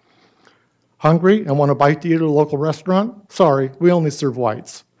entirely. Hungry and want a bite to eat at a local restaurant? Sorry, we only serve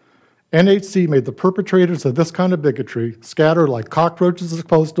whites. NHC made the perpetrators of this kind of bigotry scatter like cockroaches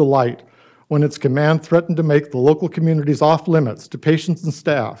exposed to light when its command threatened to make the local communities off limits to patients and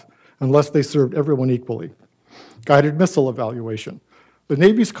staff unless they served everyone equally. Guided missile evaluation. The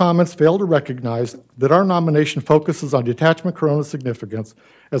Navy's comments fail to recognize that our nomination focuses on Detachment Corona's significance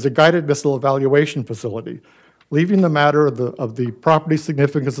as a guided missile evaluation facility, leaving the matter of the property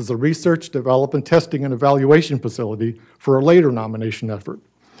significance as a research, development, testing, and evaluation facility for a later nomination effort.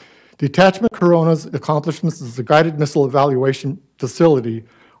 Detachment Corona's accomplishments as a guided missile evaluation facility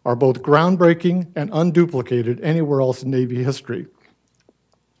are both groundbreaking and unduplicated anywhere else in Navy history.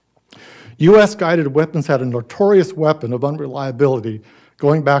 U.S. guided weapons had a notorious weapon of unreliability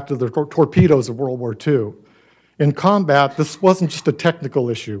going back to the torpedoes of World War II. In combat, this wasn't just a technical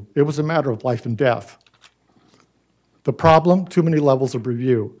issue. It was a matter of life and death. The problem, too many levels of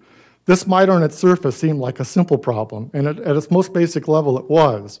review. This might on its surface seem like a simple problem, and at its most basic level it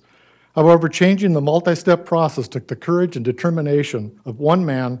was. However, changing the multi-step process took the courage and determination of one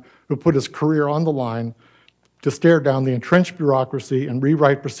man who put his career on the line to stare down the entrenched bureaucracy and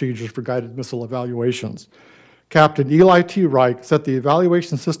rewrite procedures for guided missile evaluations. Captain Eli T. Reich set the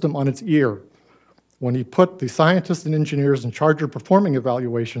evaluation system on its ear when he put the scientists and engineers in charge of performing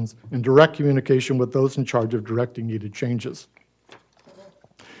evaluations in direct communication with those in charge of directing needed changes.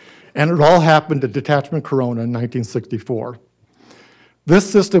 And it all happened at Detachment Corona in 1964. This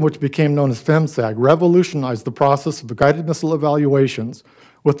system, which became known as FEMSAG, revolutionized the process of guided missile evaluations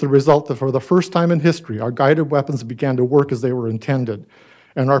with the result that for the first time in history, our guided weapons began to work as they were intended,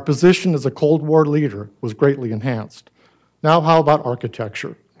 and our position as a Cold War leader was greatly enhanced. Now, how about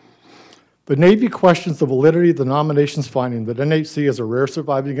architecture? The Navy questions the validity of the nomination's finding that NHC is a rare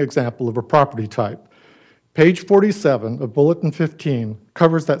surviving example of a property type. Page 47 of Bulletin 15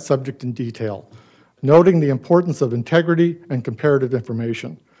 covers that subject in detail, noting the importance of integrity and comparative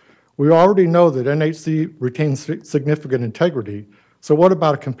information. We already know that NHC retains significant integrity, so what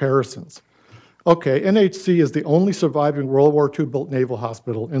about comparisons? Okay, NHC is the only surviving World War II built naval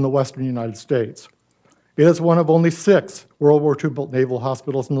hospital in the Western United States. It is one of only 6 World War II built naval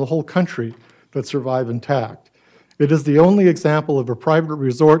hospitals in the whole country that survive intact. It is the only example of a private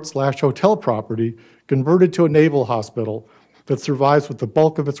resort/hotel property converted to a naval hospital that survives with the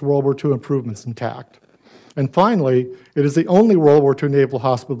bulk of its World War II improvements intact. And finally, it is the only World War II naval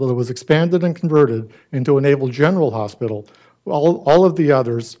hospital that was expanded and converted into a naval general hospital, all of the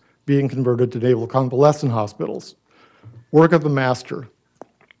others being converted to naval convalescent hospitals. Work of the master.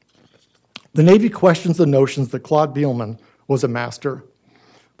 The Navy questions the notions that Claude Bielman was a master.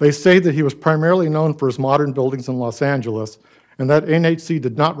 They say that he was primarily known for his modern buildings in Los Angeles, and that NHC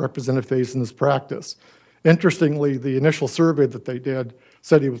did not represent a phase in his practice. Interestingly, the initial survey that they did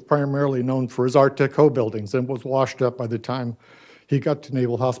said he was primarily known for his Art Deco buildings and was washed up by the time he got to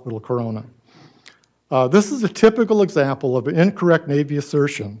Naval Hospital Corona. This is a typical example of an incorrect Navy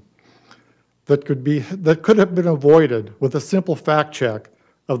assertion that could have been avoided with a simple fact check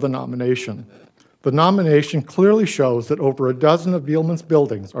of the nomination. The nomination clearly shows that over a dozen of Bielman's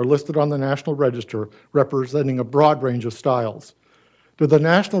buildings are listed on the National Register, representing a broad range of styles. Do the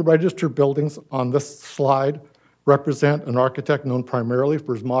National Register buildings on this slide represent an architect known primarily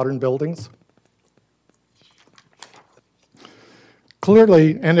for his modern buildings?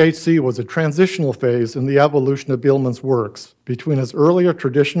 Clearly, NHC was a transitional phase in the evolution of Bielman's works between his earlier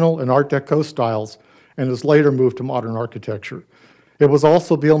traditional and Art Deco styles and his later move to modern architecture. It was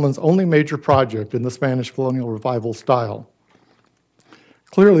also Bielman's only major project in the Spanish colonial revival style.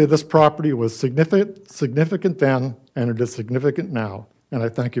 Clearly, this property was significant then, and it is significant now, and I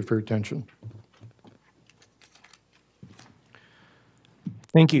thank you for your attention.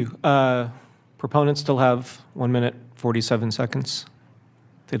 Thank you. Proponents still have 1 minute, 47 seconds.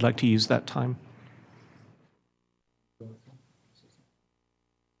 If they'd like to use that time.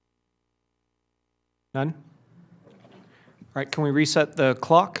 None? All right, can we reset the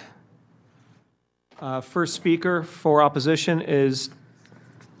clock? First speaker for opposition is,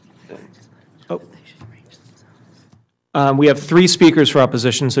 we have 3 speakers for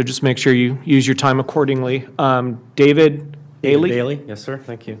opposition, so just make sure you use your time accordingly. David Bailey? Bailey, yes, sir,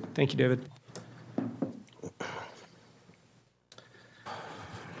 thank you. Thank you, David.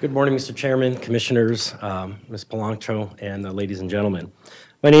 Good morning, Mr. Chairman, Commissioners, Ms. Polanco, and ladies and gentlemen.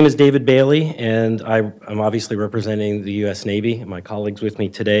 My name is David Bailey, and I'm obviously representing the U.S. Navy. My colleagues with me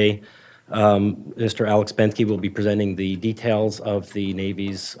today, Mr. Alex Bentke will be presenting the details of the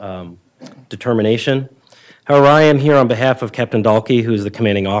Navy's determination. However, I am here on behalf of Captain Dahlke, who is the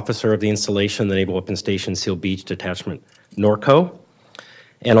commanding officer of the installation, the Naval Weapons Station Seal Beach Detachment, NORCO.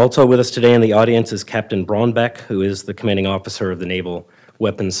 And also with us today in the audience is Captain Braunbeck, who is the commanding officer of the Naval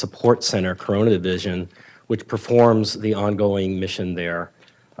Weapons Support Center, Corona Division, which performs the ongoing mission there,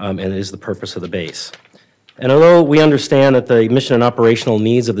 and is the purpose of the base. And although we understand that the mission and operational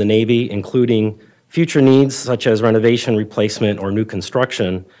needs of the Navy, including future needs such as renovation, replacement, or new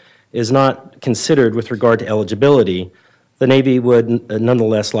construction, is not considered with regard to eligibility, the Navy would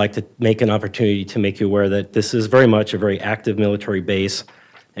nonetheless like to make an opportunity to make you aware that this is very much a very active military base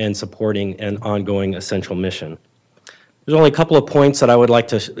and supporting an ongoing essential mission. There's only a couple of points that I would like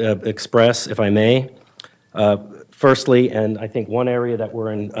to express, if I may. Firstly, and I think one area that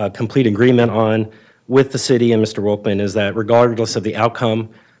we're in complete agreement on with the city and Mr. Wilkman is that regardless of the outcome,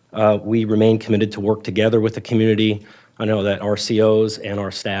 we remain committed to work together with the community. I know that our COs and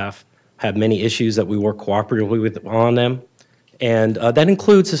our staff have many issues that we work cooperatively with on them, and that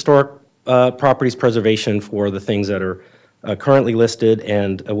includes historic properties preservation for the things that are currently listed,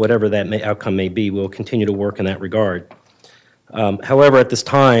 and whatever that outcome may be, we'll continue to work in that regard. However, at this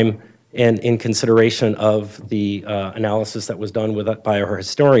time, and in consideration of the analysis that was done by our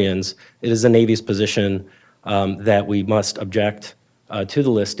historians, it is the Navy's position that we must object to the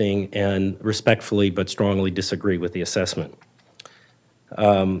listing and respectfully but strongly disagree with the assessment.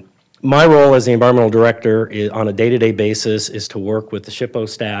 My role as the environmental director on a day-to-day basis is to work with the SHPO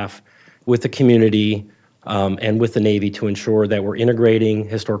staff, with the community, and with the Navy to ensure that we're integrating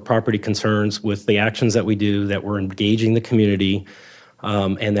historic property concerns with the actions that we do, that we're engaging the community,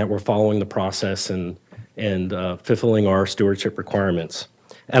 and that we're following the process and fulfilling our stewardship requirements.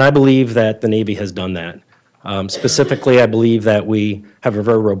 And I believe that the Navy has done that. Specifically, I believe that we have a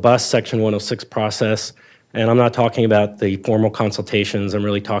very robust Section 106 process, and I'm not talking about the formal consultations. I'm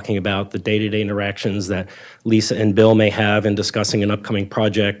really talking about the day-to-day interactions that Lisa and Bill may have in discussing an upcoming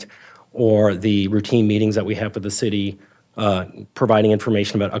project, or the routine meetings that we have with the city, providing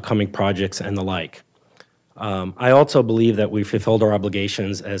information about upcoming projects and the like. I also believe that we've fulfilled our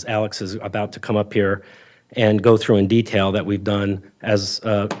obligations, as Alex is about to come up here and go through in detail, that we've done, as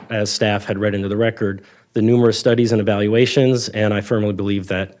staff had read into the record, the numerous studies and evaluations, and I firmly believe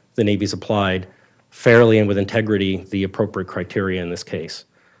that the Navy's applied fairly and with integrity the appropriate criteria in this case.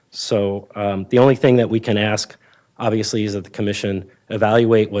 So the only thing that we can ask, obviously, is that the Commission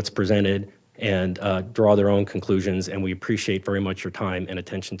evaluate what's presented and draw their own conclusions, and we appreciate very much your time and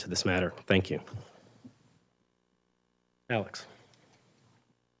attention to this matter. Thank you. Alex.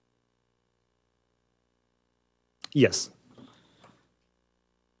 Yes.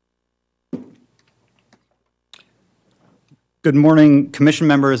 Good morning, Commission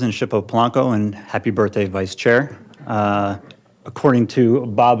members and Shippo Polanco, and happy birthday, Vice Chair. According to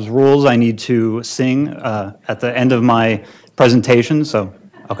Bob's rules, I need to sing at the end of my presentation, so,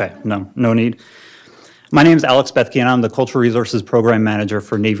 okay, no need. My name is Alex Bethke, and I'm the Cultural Resources Program Manager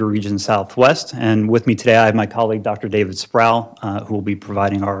for Navy Region Southwest, and with me today I have my colleague, Dr. David Sproul, who will be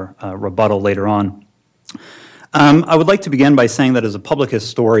providing our rebuttal later on. I would like to begin by saying that as a public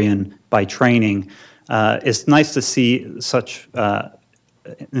historian by training, it's nice to see such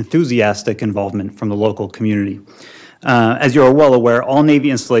enthusiastic involvement from the local community. As you are well aware, all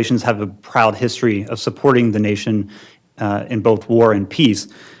Navy installations have a proud history of supporting the nation in both war and peace,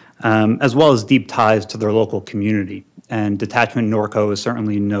 as well as deep ties to their local community. And Detachment Norco is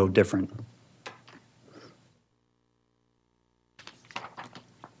certainly no different.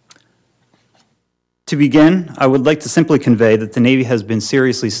 To begin, I would like to simply convey that the Navy has been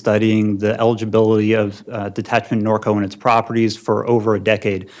seriously studying the eligibility of Detachment Norco and its properties for over a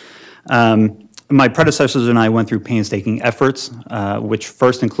decade. My predecessors and I went through painstaking efforts, which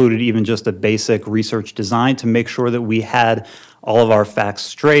first included even just a basic research design to make sure that we had all of our facts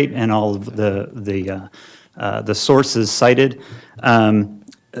straight and all of the sources cited,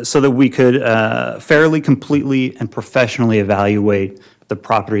 so that we could fairly, completely, and professionally evaluate the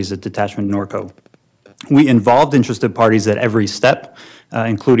properties at Detachment Norco. We involved interested parties at every step,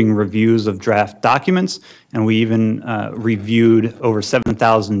 including reviews of draft documents, and we even reviewed over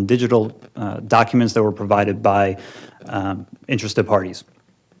 7,000 digital documents that were provided by interested parties.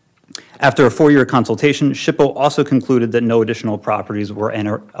 After a 4-year consultation, SHPO also concluded that no additional properties are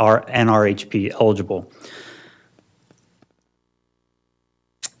NRHP eligible.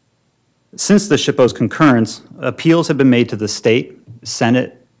 Since the SHPO's concurrence, appeals have been made to the state,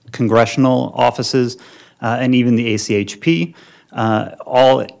 Senate, congressional offices, and even the ACHP,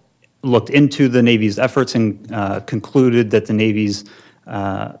 all looked into the Navy's efforts and concluded that the Navy's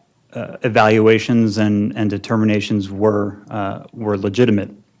evaluations and determinations were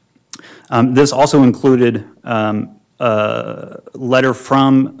legitimate. This also included a letter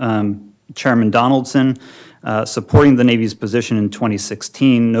from Chairman Donaldson supporting the Navy's position in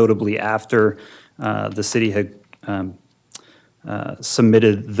 2016, notably after the city had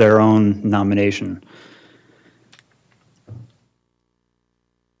submitted their own nomination.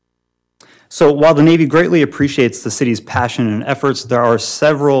 So while the Navy greatly appreciates the city's passion and efforts, there are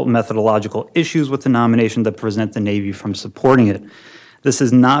several methodological issues with the nomination that prevent the Navy from supporting it. This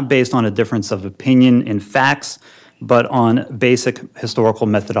is not based on a difference of opinion in facts, but on basic historical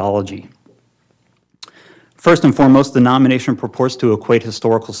methodology. First and foremost, the nomination purports to equate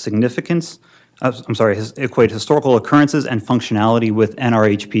historical significance equate historical occurrences and functionality with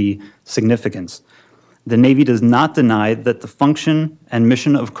NRHP significance. The Navy does not deny that the function and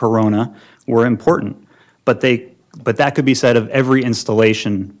mission of Corona were important, but that could be said of every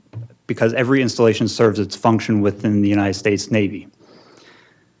installation, because every installation serves its function within the United States Navy.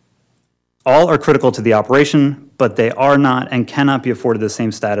 All are critical to the operation, but they are not and cannot be afforded the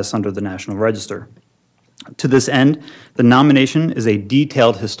same status under the National Register. To this end, the nomination is a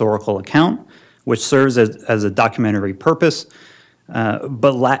detailed historical account which serves as a documentary purpose,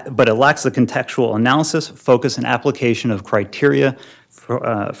 but it lacks the contextual analysis, focus, and application of criteria for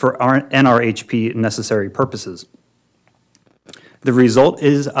our NRHP necessary purposes. The result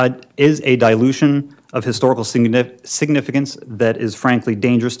is a dilution of historical significance that is frankly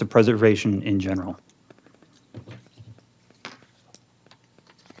dangerous to preservation in general.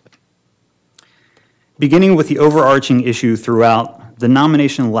 Beginning with the overarching issue throughout, the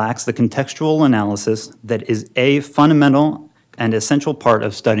nomination lacks the contextual analysis that is a fundamental and essential part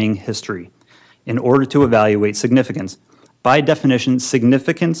of studying history in order to evaluate significance. By definition,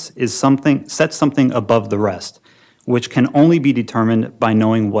 significance is sets something above the rest, which can only be determined by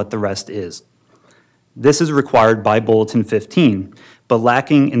knowing what the rest is. This is required by Bulletin 15, but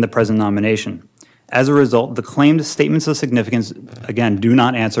lacking in the present nomination. As a result, the claimed statements of significance, again, do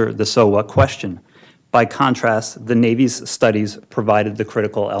not answer the so what question. By contrast, the Navy's studies provided the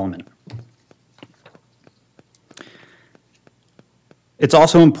critical element. It's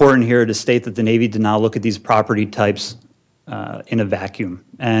also important here to state that the Navy did not look at these property types in a vacuum.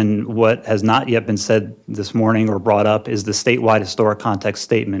 And what has not yet been said this morning or brought up is the statewide historic context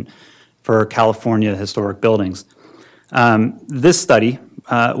statement for California historic buildings. This study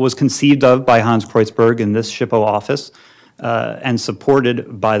was conceived of by Hans Kreutzberg in this SHPO office and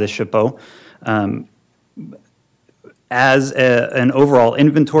supported by the SHPO as an overall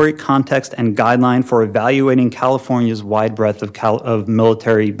inventory, context, and guideline for evaluating California's wide breadth of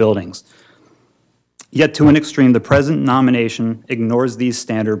military buildings. Yet to an extreme, the present nomination ignores these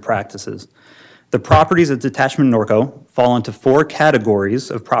standard practices. The properties at Detachment Norco fall into 4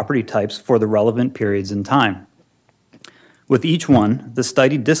 categories of property types for the relevant periods in time. With each one, the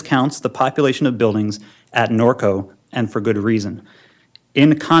study discounts the population of buildings at Norco, and for good reason.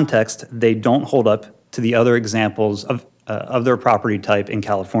 In context, they don't hold up to the other examples of their property type in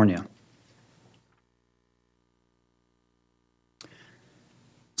California.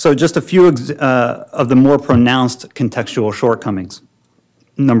 So just a few of the more pronounced contextual shortcomings.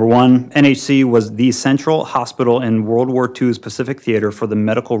 Number 1, NHC was the central hospital in World War II's Pacific Theater for the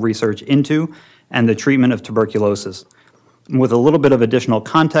medical research into and the treatment of tuberculosis. With a little bit of additional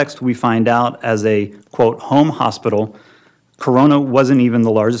context, we find out as a, quote, home hospital, Corona wasn't even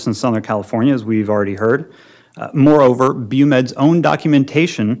the largest in Southern California, as we've already heard. Moreover, BUMED's own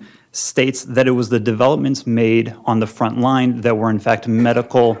documentation states that it was the developments made on the front line that were in fact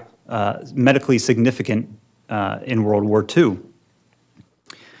medically significant in World War II.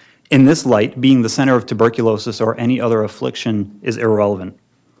 In this light, being the center of tuberculosis or any other affliction is irrelevant.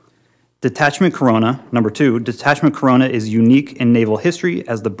 Detachment Corona, number 2, Detachment Corona is unique in naval history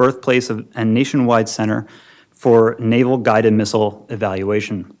as the birthplace of a nationwide center for naval guided missile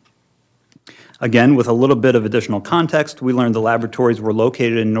evaluation. Again, with a little bit of additional context, we learned the laboratories were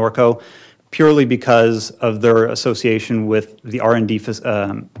located in Norco purely because of their association with the R&D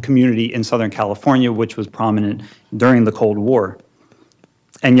community in Southern California, which was prominent during the Cold War.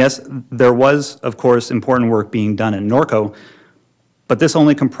 And yes, there was, of course, important work being done in Norco, but this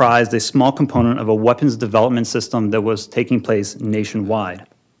only comprised a small component of a weapons development system that was taking place nationwide.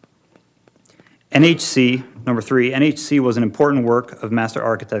 NHC, number 3, NHC was an important work of master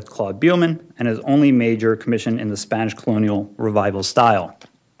architect Claude Bielman and his only major commission in the Spanish colonial revival style.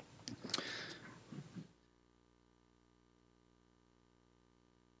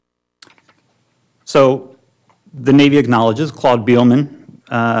 So the Navy acknowledges Claude Bielman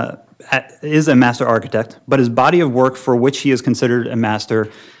is a master architect, but his body of work for which he is considered a master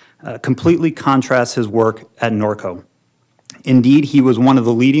completely contrasts his work at Norco. Indeed, he was one of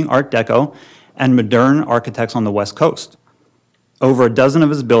the leading Art Deco and modern architects on the West Coast. Over a dozen of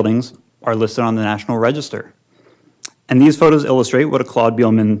his buildings are listed on the National Register. And these photos illustrate what a Claude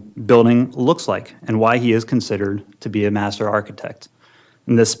Bielman building looks like and why he is considered to be a master architect.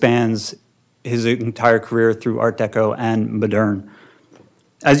 And this spans his entire career through Art Deco and modern.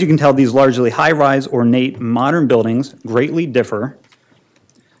 As you can tell, these largely high-rise, ornate, modern buildings greatly differ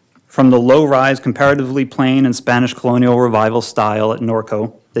from the low-rise, comparatively plain and Spanish colonial revival style at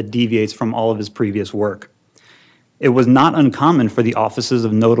Norco that deviates from all of his previous work. It was not uncommon for the offices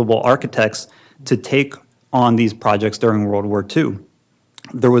of notable architects to take on these projects during World War II.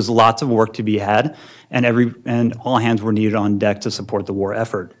 There was lots of work to be had, and all hands were needed on deck to support the war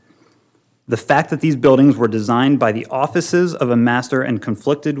effort. The fact that these buildings were designed by the offices of a master and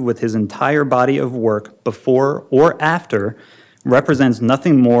conflicted with his entire body of work before or after represents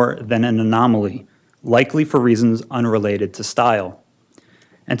nothing more than an anomaly, likely for reasons unrelated to style.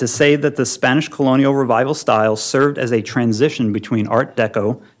 And to say that the Spanish colonial revival style served as a transition between Art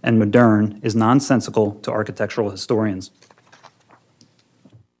Deco and modern is nonsensical to architectural historians.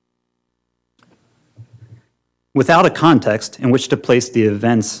 Without a context in which to place the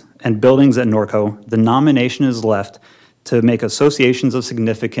events and buildings at Norco, the nomination is left to make associations of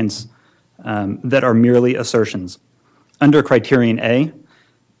significance that are merely assertions. Under criterion A,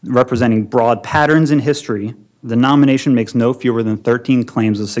 representing broad patterns in history, the nomination makes no fewer than 13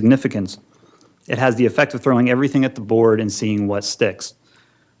 claims of significance. It has the effect of throwing everything at the board and seeing what sticks.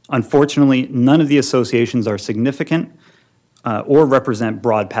 Unfortunately, none of the associations are significant or represent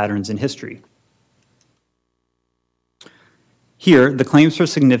broad patterns in history. Here, the claims for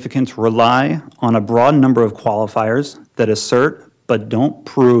significance rely on a broad number of qualifiers that assert but don't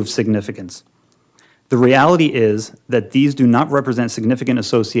prove significance. The reality is that these do not represent significant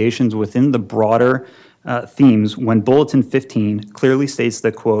associations within the broader themes when Bulletin 15 clearly states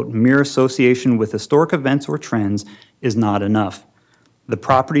that, quote, mere association with historic events or trends is not enough. The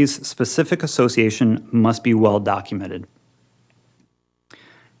property's specific association must be well documented.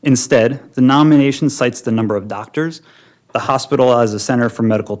 Instead, the nomination cites the number of doctors, the hospital as a center for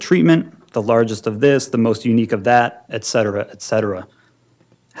medical treatment, the largest of this, the most unique of that, et cetera, et cetera.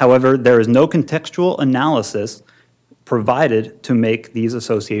 However, there is no contextual analysis provided to make these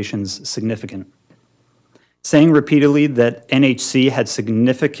associations significant. Saying repeatedly that NHC had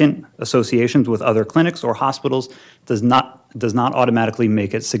significant associations with other clinics or hospitals does not automatically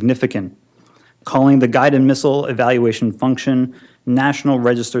make it significant. Calling the guided missile evaluation function National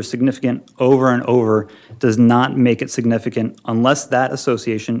Register significant over and over does not make it significant unless that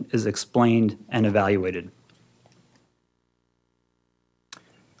association is explained and evaluated.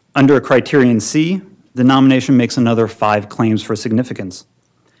 Under criterion C, the nomination makes another 5 claims for significance.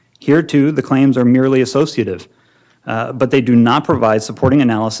 Here too, the claims are merely associative, but they do not provide supporting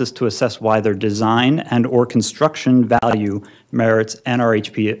analysis to assess why their design and or construction value merits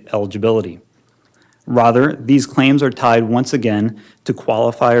NRHP eligibility. Rather, these claims are tied once again to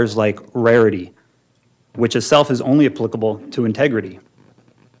qualifiers like rarity, which itself is only applicable to integrity.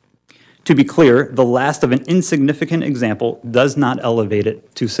 To be clear, the last of an insignificant example does not elevate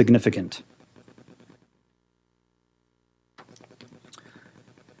it to significant.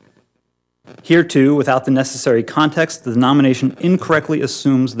 Here too, without the necessary context, the nomination incorrectly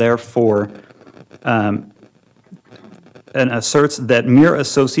assumes, therefore, and asserts that mere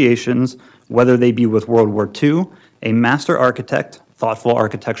associations, whether they be with World War II, a master architect, thoughtful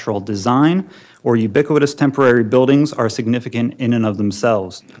architectural design, or ubiquitous temporary buildings are significant in and of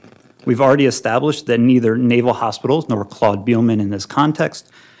themselves. We've already established that neither naval hospitals nor Claude Beelman in this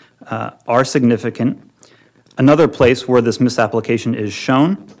context are significant. Another place where this misapplication is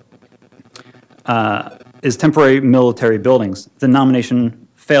shown is temporary military buildings. The nomination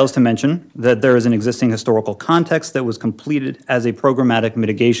fails to mention that there is an existing historical context that was completed as a programmatic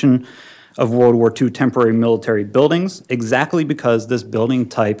mitigation of World War II temporary military buildings, exactly because this building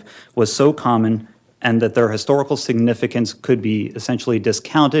type was so common and that their historical significance could be essentially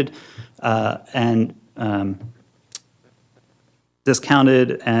discounted through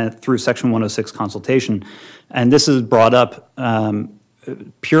Section 106 consultation. And this is brought up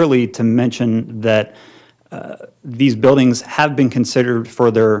purely to mention that these buildings have been considered for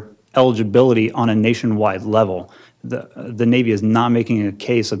their eligibility on a nationwide level. The Navy is not making a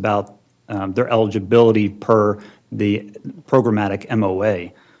case about their eligibility per the programmatic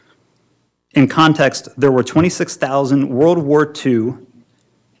MOA. In context, there were 26,000 World War II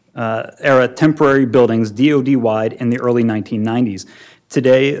era temporary buildings DoD-wide in the early 1990s.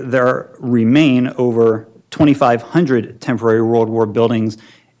 Today, there remain over 2,500 temporary World War buildings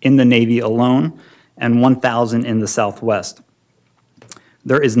in the Navy alone and 1,000 in the Southwest.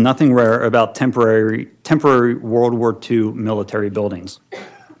 There is nothing rare about temporary World War II military buildings.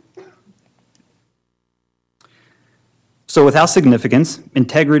 So without significance,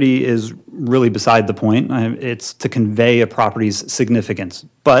 integrity is really beside the point. It's to convey a property's significance.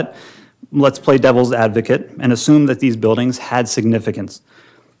 But let's play devil's advocate and assume that these buildings had significance.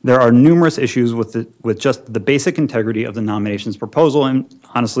 There are numerous issues with just the basic integrity of the nominations proposal, and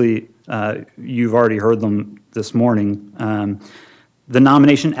honestly, you've already heard them this morning. The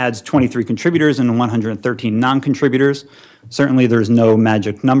nomination adds 23 contributors and 113 non-contributors. Certainly there's no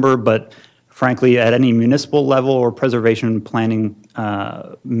magic number, but frankly, at any municipal level or preservation planning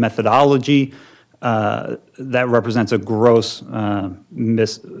methodology, that represents a gross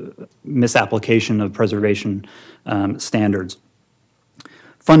misapplication of preservation standards.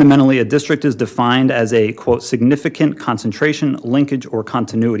 Fundamentally, a district is defined as a, quote, significant concentration, linkage, or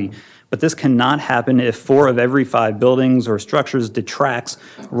continuity. But this cannot happen if 4 of every 5 buildings or structures detracts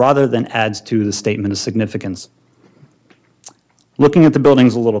rather than adds to the statement of significance. Looking at the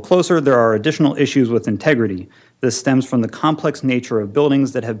buildings a little closer, there are additional issues with integrity. This stems from the complex nature of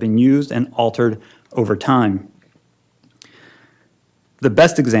buildings that have been used and altered over time. The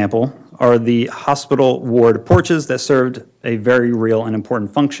best example are the hospital ward porches that served a very real and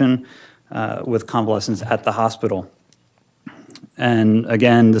important function with convalescents at the hospital. And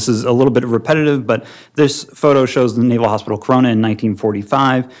again, this is a little bit repetitive, but this photo shows the Naval Hospital Corona in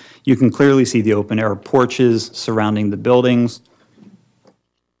 1945. You can clearly see the open air porches surrounding the buildings.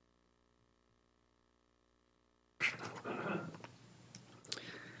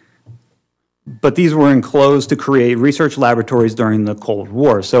 But these were enclosed to create research laboratories during the Cold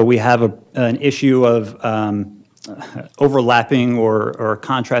War. So we have an issue of overlapping or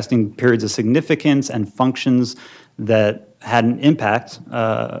contrasting periods of significance and functions that had an impact,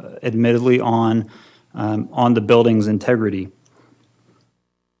 admittedly, on the building's integrity.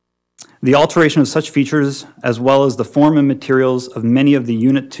 The alteration of such features, as well as the form and materials of many of the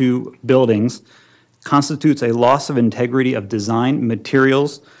Unit 2 buildings, constitutes a loss of integrity of design,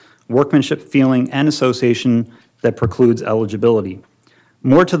 materials, workmanship, feeling, and association that precludes eligibility.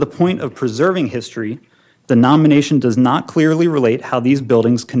 More to the point of preserving history, the nomination does not clearly relate how these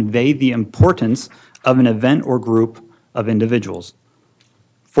buildings convey the importance of an event or group of individuals.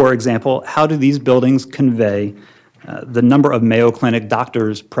 For example, how do these buildings convey the number of Mayo Clinic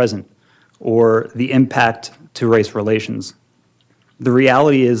doctors present or the impact to race relations? The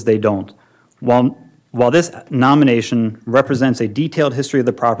reality is they don't. While this nomination represents a detailed history of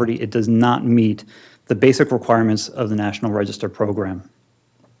the property, it does not meet the basic requirements of the National Register program.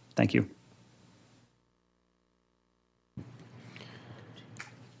 Thank you.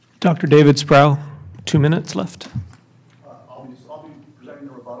 Dr. David Sproul, 2 minutes left. I'll be presenting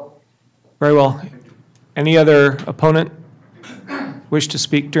the rebuttal. Very well. Any other opponent wish to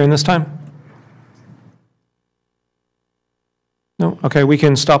speak during this time? No? Okay, we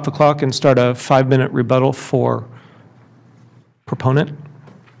can stop the clock and start a 5-minute rebuttal for proponent.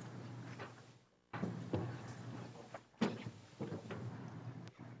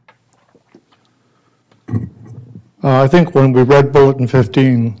 I think when we read Bulletin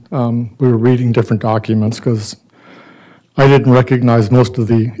 15, we were reading different documents because I didn't recognize most of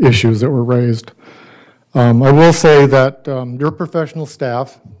the issues that were raised. I will say that your professional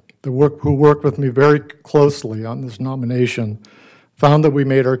staff, who worked with me very closely on this nomination, found that we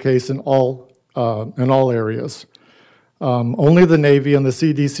made our case in all areas. Only the Navy and the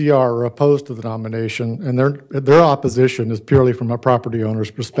CDCR are opposed to the nomination, and their opposition is purely from a property owner's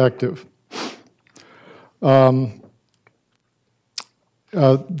perspective.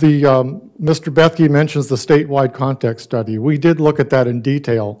 Mr. Bethke mentions the statewide context study. We did look at that in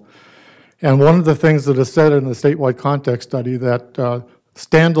detail, and one of the things that is said in the statewide context study that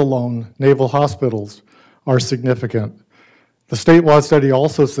standalone naval hospitals are significant. The statewide study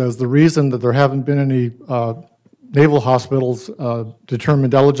also says the reason that there haven't been any naval hospitals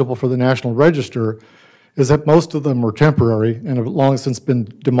determined eligible for the National Register is that most of them were temporary and have long since been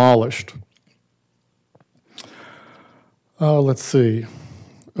demolished. Let's see.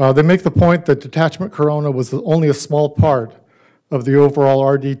 They make the point that detachment corona was only a small part of the overall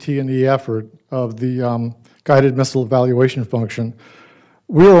RDT&E effort of the guided missile evaluation function.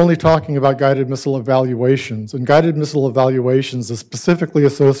 We're only talking about guided missile evaluations, and guided missile evaluations is specifically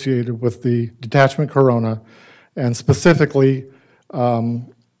associated with the detachment corona, and specifically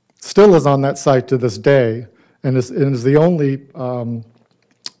still is on that site to this day, and is the only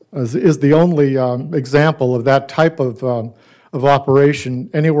example of that type of operation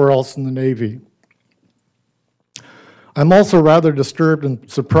anywhere else in the Navy. I'm also rather disturbed and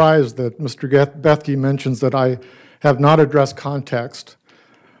surprised that Mr. Bethke mentions that I have not addressed context.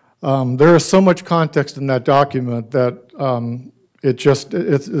 There is so much context in that document that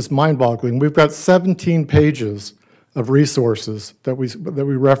it's mind-boggling. We've got 17 pages of resources that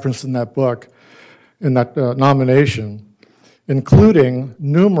we referenced in that book, in that nomination, including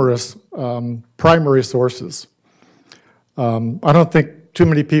numerous primary sources. I don't think too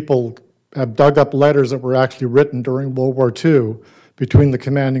many people have dug up letters that were actually written during World War II between the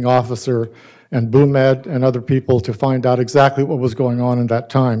commanding officer and BUMED and other people to find out exactly what was going on in that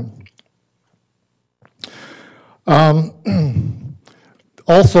time.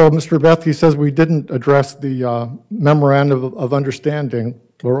 Also, Mr. Bethke says we didn't address the memorandum of understanding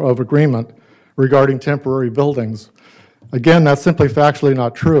or of agreement regarding temporary buildings. Again, that's simply factually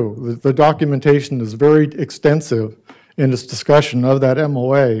not true. The documentation is very extensive in its discussion of that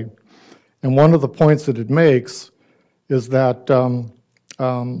MOA, and one of the points that it makes is that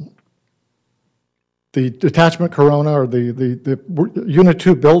the detachment corona or the Unit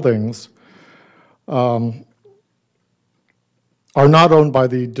 2 buildings are not owned by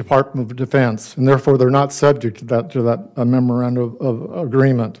the Department of Defense, and therefore they're not subject to that memorandum of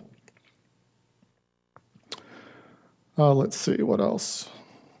agreement. Let's see, what else?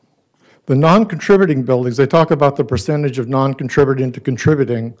 The non-contributing buildings, they talk about the percentage of non-contributing to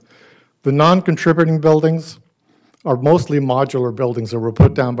contributing. The non-contributing buildings are mostly modular buildings that were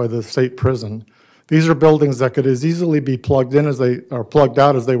put down by the state prison. These are buildings that could as easily be plugged in as they are plugged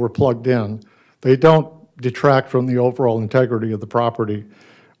out as they were plugged in. They don't detract from the overall integrity of the property.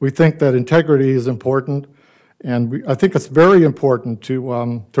 We think that integrity is important, and I think it's very important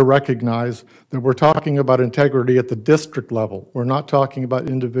to recognize that we're talking about integrity at the district level. We're not talking about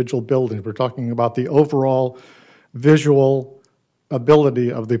individual buildings. We're talking about the overall visual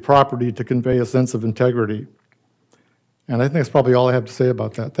ability of the property to convey a sense of integrity. And I think that's probably all I have to say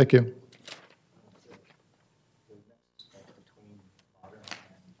about that. Thank you.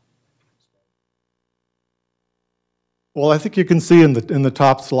 Well, I think you can see in the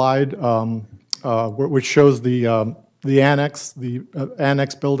top slide, which shows the annex,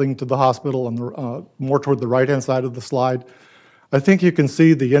 annex building to the hospital, and more toward the right-hand side of the slide. I think you can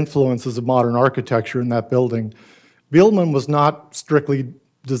see the influences of modern architecture in that building. Bielman was not strictly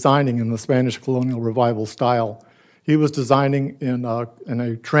designing in the Spanish colonial revival style. He was designing in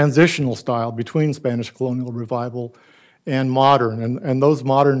a transitional style between Spanish colonial revival and modern, and those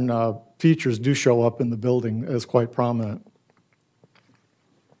modern features do show up in the building as quite prominent.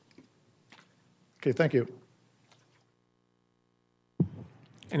 Okay, thank you.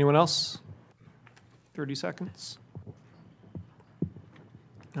 Anyone else? 30 seconds.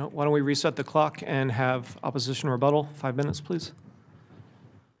 No, why don't we reset the clock and have opposition rebuttal? 5 minutes, please.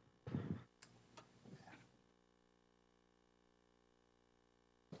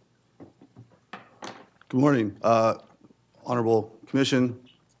 Good morning, Honorable Commission,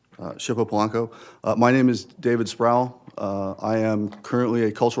 Shippo Polanco. My name is David Sproul. I am currently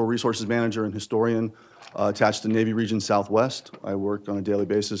a Cultural Resources Manager and Historian attached to Navy Region Southwest. I work on a daily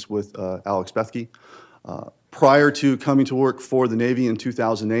basis with Alex Bethke. Prior to coming to work for the Navy in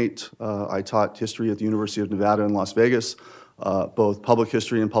 2008, I taught history at the University of Nevada in Las Vegas, both public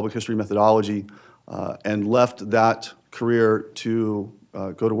history and public history methodology, and left that career to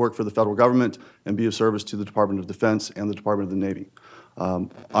go to work for the federal government and be of service to the Department of Defense and the Department of the Navy.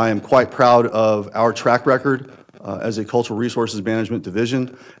 I am quite proud of our track record as a Cultural Resources Management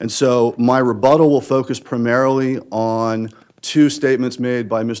Division, and so my rebuttal will focus primarily on two statements made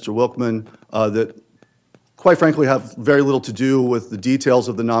by Mr. Wilkman that quite frankly have very little to do with the details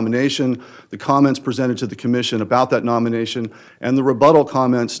of the nomination, the comments presented to the Commission about that nomination, and the rebuttal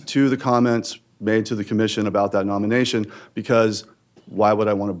comments to the comments made to the Commission about that nomination, because why would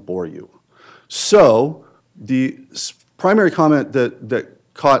I want to bore you? So the primary comment that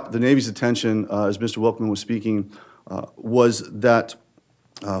caught the Navy's attention as Mr. Wilkman was speaking was that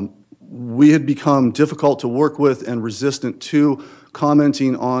we had become difficult to work with and resistant to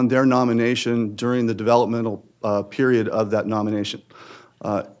commenting on their nomination during the developmental period of that nomination.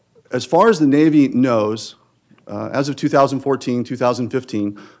 As far as the Navy knows, as of 2014,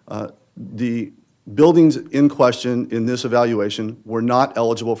 2015, the buildings in question in this evaluation were not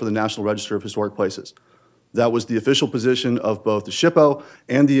eligible for the National Register of Historic Places. That was the official position of both the SHPO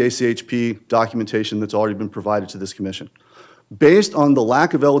and the ACHP documentation that's already been provided to this Commission. Based on the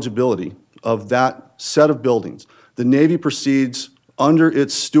lack of eligibility of that set of buildings, the Navy proceeds under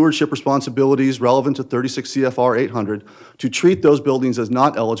its stewardship responsibilities relevant to 36 CFR 800 to treat those buildings as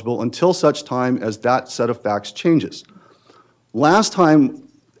not eligible until such time as that set of facts changes. Last time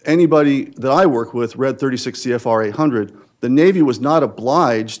anybody that I work with read 36 CFR 800, the Navy was not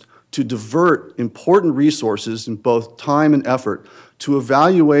obliged to divert important resources in both time and effort to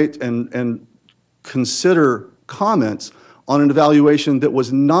evaluate and consider comments on an evaluation that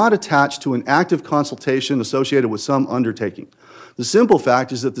was not attached to an active consultation associated with some undertaking. The simple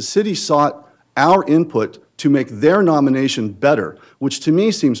fact is that the city sought our input to make their nomination better, which to me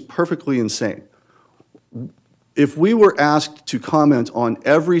seems perfectly insane. If we were asked to comment on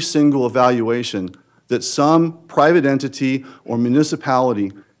every single evaluation that some private entity or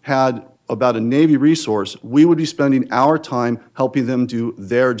municipality had about a Navy resource, we would be spending our time helping them do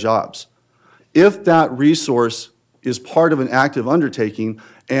their jobs. If that resource is part of an active undertaking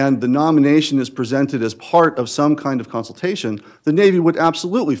and the nomination is presented as part of some kind of consultation, the Navy would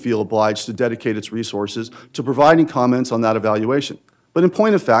absolutely feel obliged to dedicate its resources to providing comments on that evaluation. But in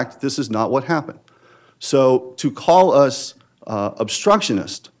point of fact, this is not what happened. So to call us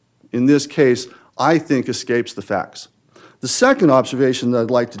obstructionist in this case, I think escapes the facts. The second observation that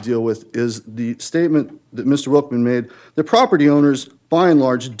I'd like to deal with is the statement that Mr. Wilkman made that property owners, by and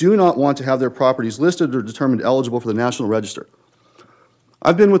large, do not want to have their properties listed or determined eligible for the National Register.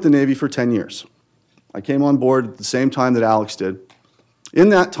 I've been with the Navy for 10 years. I came on board at the same time that Alex did. In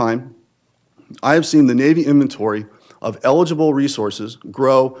that time, I have seen the Navy inventory of eligible resources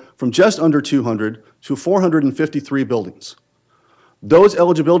grow from just under 200 to 453 buildings. Those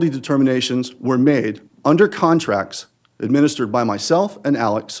eligibility determinations were made under contracts administered by myself and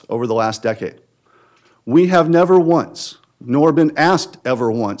Alex over the last decade. We have never once, nor been asked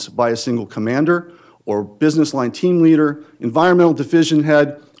ever once by a single commander or business line team leader, environmental division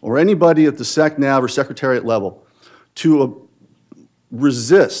head, or anybody at the SecNav or secretariat level to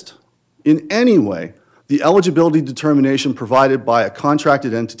resist in any way the eligibility determination provided by a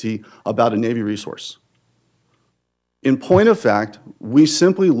contracted entity about a Navy resource. In point of fact, we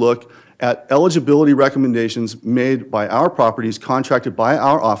simply look at eligibility recommendations made by our properties contracted by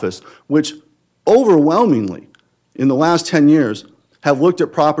our office, which overwhelmingly in the last 10 years have looked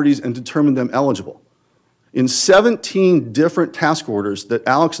at properties and determined them eligible. In 17 different task orders that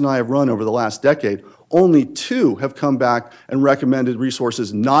Alex and I have run over the last decade, only 2 have come back and recommended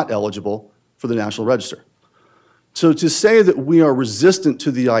resources not eligible for the National Register. So to say that we are resistant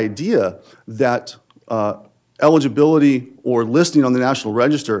to the idea that eligibility or listing on the National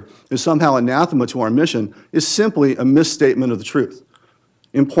Register is somehow anathema to our mission is simply a misstatement of the truth.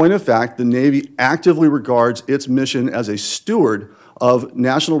 In point of fact, the Navy actively regards its mission as a steward of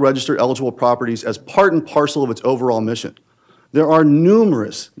National Register eligible properties as part and parcel of its overall mission. There are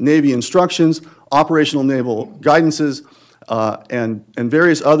numerous Navy instructions, operational naval guidances, and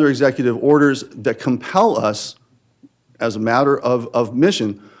various other executive orders that compel us, as a matter of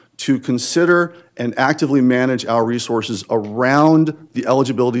mission, to consider and actively manage our resources around the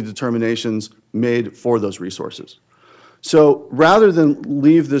eligibility determinations made for those resources. So rather than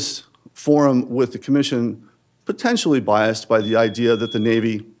leave this forum with the Commission potentially biased by the idea that the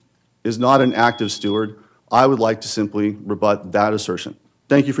Navy is not an active steward, I would like to simply rebut that assertion.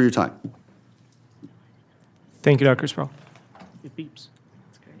 Thank you for your time. Thank you, Dr. Sproul. It beeps.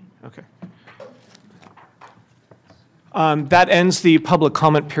 That's great. Okay. That ends the public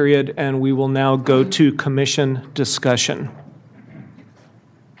comment period, and we will now go to commission discussion.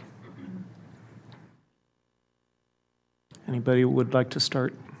 Anybody would like to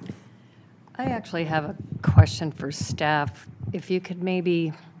start? I actually have a question for staff. If you could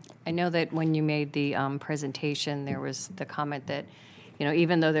maybe, I know that when you made the presentation, there was the comment that, you know,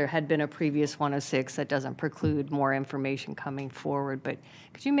 even though there had been a previous 106, that doesn't preclude more information coming forward. But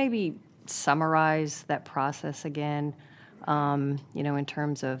could you maybe summarize that process again, you know, in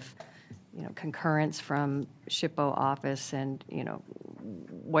terms of, you know, concurrence from SHPO office and, you know,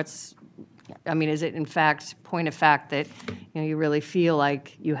 what's, I mean, is it in fact, point of fact that, you know, you really feel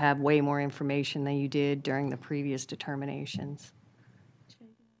like you have way more information than you did during the previous determinations?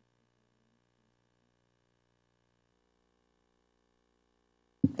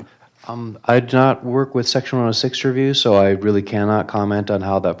 I do not work with Section 106 review, so I really cannot comment on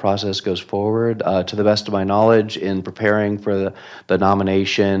how that process goes forward. To the best of my knowledge, in preparing for the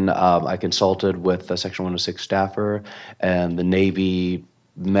nomination, I consulted with the Section 106 staffer, and the Navy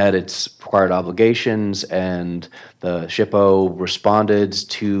met its required obligations, and the SHPO responded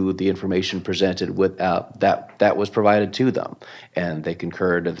to the information presented with that was provided to them, and they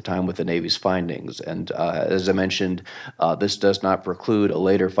concurred at the time with the Navy's findings. And as I mentioned, this does not preclude a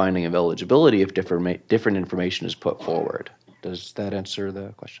later finding of eligibility if different information is put forward. Does that answer the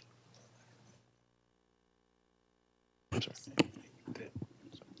question? I'm sorry.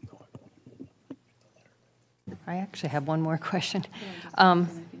 I actually have one more question.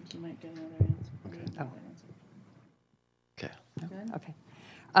 Okay.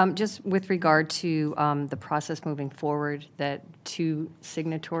 Just with regard to the process moving forward, that 2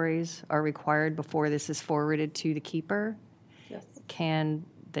 signatories are required before this is forwarded to the keeper? Yes. Can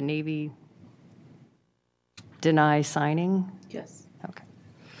the Navy deny signing? Yes. Okay.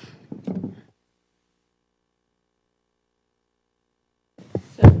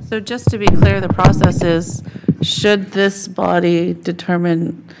 So just to be clear, the process is, should this body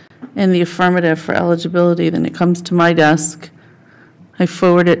determine in the affirmative for eligibility, then it comes to my desk, I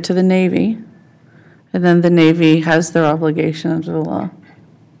forward it to the Navy, and then the Navy has their obligation under the law.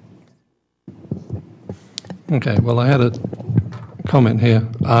 Okay, well, I had a comment here.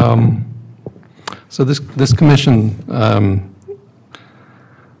 So this commission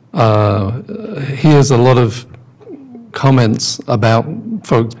hears a lot of comments about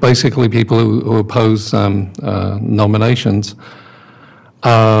folks, basically people who oppose nominations.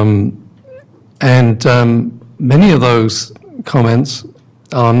 Many of those comments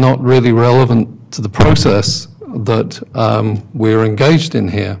are not really relevant to the process that we're engaged in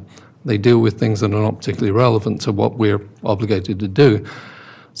here. They deal with things that are not particularly relevant to what we're obligated to do.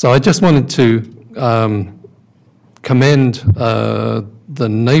 So I just wanted to commend the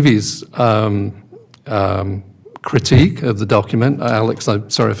Navy's critique of the document. Alex, I'm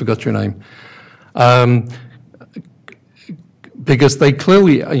sorry, I forgot your name. Because they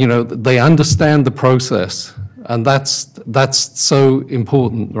clearly, you know, they understand the process, and that's so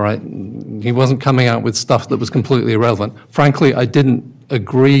important, right? He wasn't coming out with stuff that was completely irrelevant. Frankly, I didn't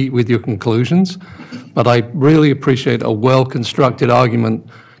agree with your conclusions, but I really appreciate a well-constructed argument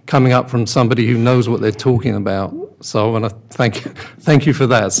coming up from somebody who knows what they're talking about. So I want to thank you for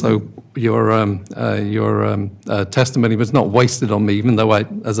that. So your testimony was not wasted on me, even though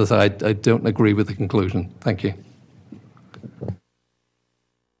as I say, I don't agree with the conclusion. Thank you.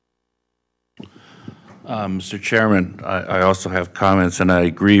 Mr. Chairman, I also have comments, and I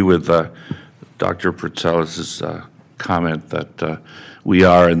agree with Dr. Pritzelis's comment that we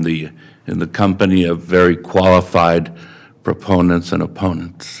are in the company of very qualified proponents and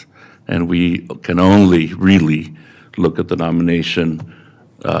opponents, and we can only really look at the nomination,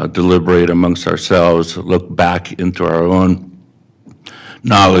 deliberate amongst ourselves, look back into our own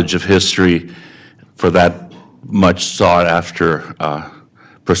knowledge of history for that much sought after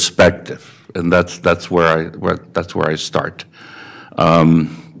perspective. And that's where I start.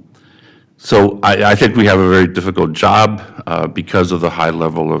 So I think we have a very difficult job because of the high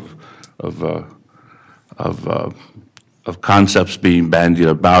level of concepts being bandied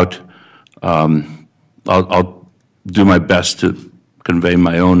about. I'll do my best to convey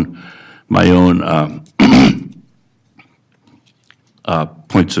my own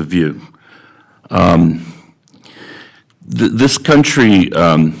points of view. This country.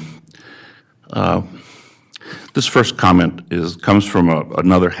 This first comment comes from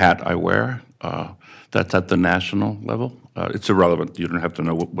another hat I wear. That's at the national level. It's irrelevant. You don't have to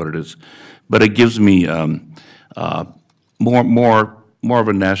know what it is, but it gives me more of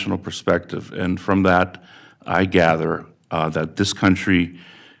a national perspective. And from that, I gather that this country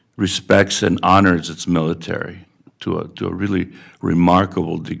respects and honors its military to a really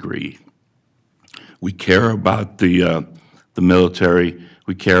remarkable degree. We care about the military.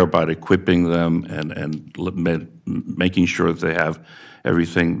 We care about equipping them and making sure that they have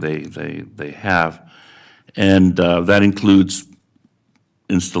everything they have. And that includes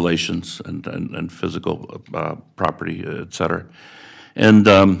installations and physical property, et cetera. And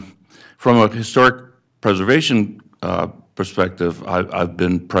from a historic preservation perspective, I've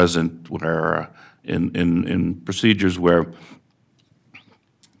been present where in procedures where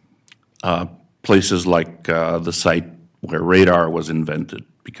places like the site where radar was invented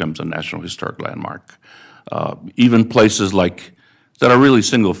becomes a National Historic Landmark. Even places like that are really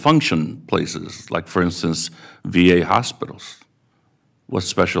single-function places, like, for instance, VA hospitals. What's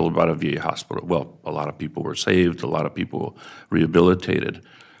special about a VA hospital? Well, a lot of people were saved, a lot of people rehabilitated.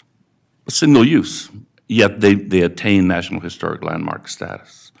 Single use, yet they attain National Historic Landmark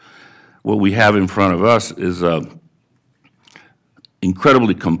status. What we have in front of us is an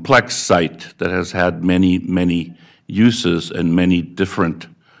incredibly complex site that has had many uses and many different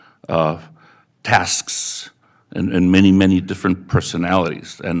tasks and many different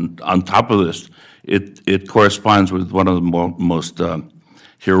personalities. And on top of this, it corresponds with one of the most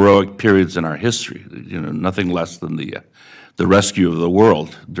heroic periods in our history. You know, nothing less than the rescue of the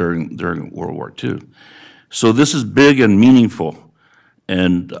world during World War II. So this is big and meaningful,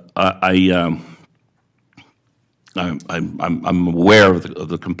 and I'm aware of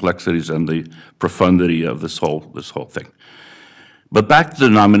the complexities and the profundity of this whole thing. But back to the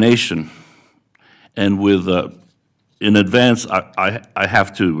nomination, and with in advance, I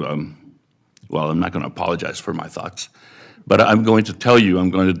have to. Well, I'm not going to apologize for my thoughts, but I'm going to tell you I'm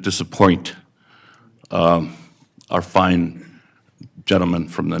going to disappoint our fine gentleman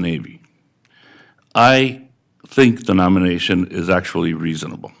from the Navy. I think the nomination is actually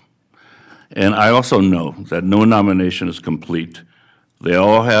reasonable. And I also know that no nomination is complete. They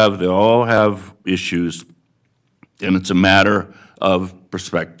all have issues, and it's a matter of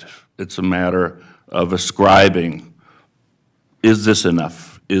perspective. It's a matter of ascribing, is this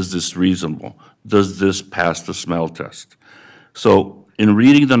enough? Is this reasonable? Does this pass the smell test? So in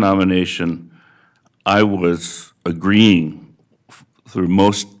reading the nomination, I was agreeing through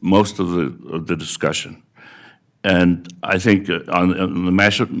most of the discussion. And I think on the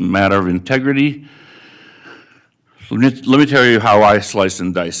matter of integrity, let me tell you how I slice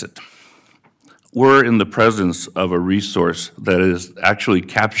and dice it. We're in the presence of a resource that actually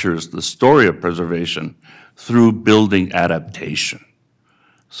captures the story of preservation through building adaptation.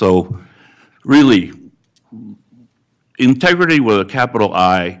 So really, integrity with a capital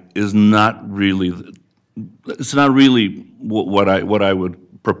I is not really, it's not really what I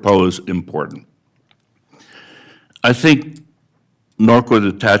would propose important. I think Norco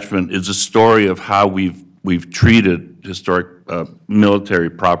detachment is a story of how we've treated historic military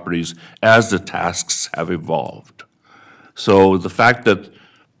properties as the tasks have evolved. So the fact that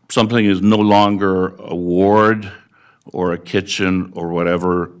something is no longer a ward or a kitchen or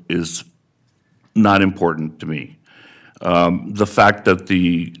whatever is not important to me. The fact that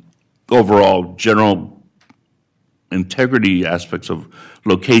the overall general integrity aspects of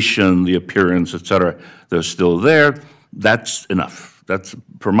location, the appearance, et cetera, they're still there, that's enough. That's,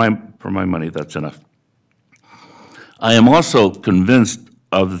 for my money, that's enough. I am also convinced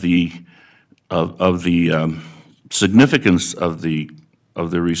of the significance of the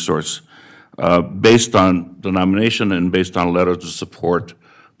resource based on the nomination and based on letters of support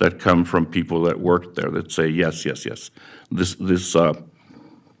that come from people that worked there that say, yes, yes, yes,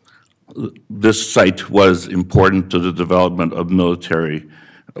 this site was important to the development of military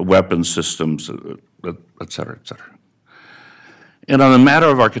weapon systems, et cetera, et cetera. And on the matter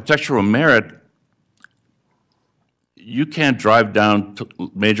of architectural merit, you can't drive down to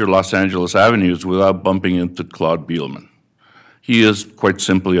major Los Angeles avenues without bumping into Claude Bielman. He is quite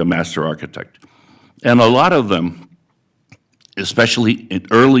simply a master architect. And a lot of them, especially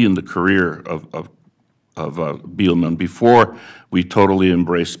early in the career of Bielman, before we totally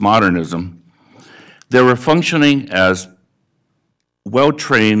embraced modernism, they were functioning as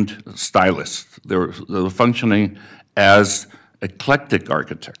well-trained stylists. They were functioning as eclectic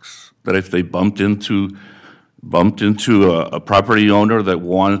architects, that if they bumped into a property owner that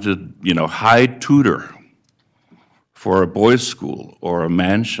wanted, high tutor for a boys' school or a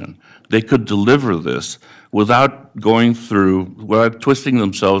mansion, they could deliver this without twisting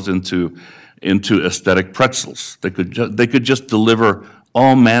themselves into aesthetic pretzels. They could just deliver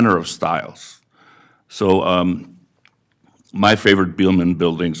all manner of styles. So my favorite Bielman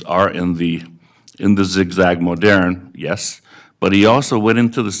buildings are in the zigzag moderne, yes, but he also went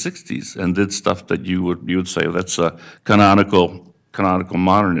into the 60s and did stuff that you would say that's a canonical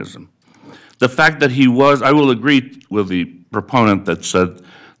modernism. The fact that I will agree with the proponent that said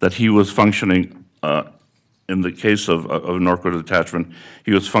that he was functioning, in the case of Norco detachment,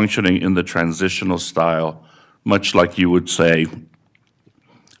 he was functioning in the transitional style, much like you would say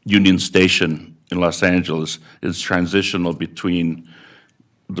Union Station in Los Angeles is transitional between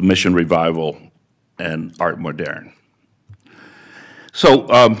the Mission Revival and Art Moderne. So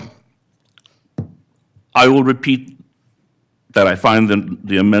I will repeat that I find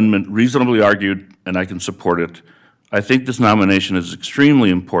the amendment reasonably argued and I can support it. I think this nomination is extremely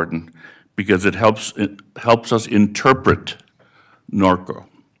important because it helps us interpret Norco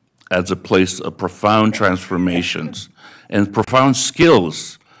as a place of profound transformations and profound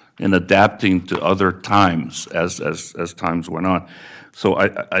skills in adapting to other times as times went on. So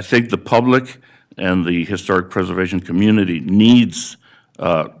I think the public and the historic preservation community needs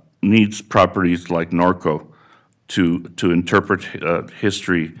properties like Norco to interpret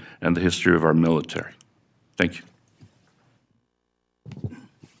history and the history of our military. Thank you.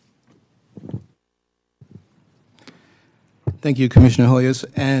 Thank you, Commissioner Hoyos.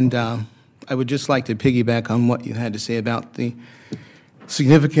 And I would just like to piggyback on what you had to say about the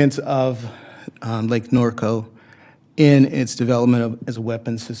significance of Lake Norco in its development as a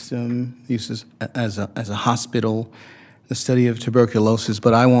weapon system, uses as a hospital, the study of tuberculosis.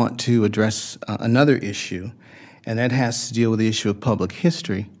 But I want to address another issue, and that has to deal with the issue of public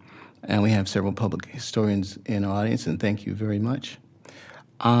history. And we have several public historians in our audience, and thank you very much.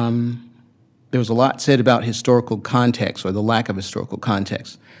 There was a lot said about historical context, or the lack of historical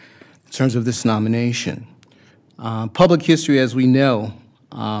context, in terms of this nomination. Public history, as we know,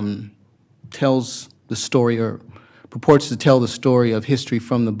 tells the story, or purports to tell the story of history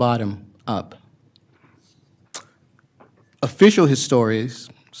from the bottom up. Official histories,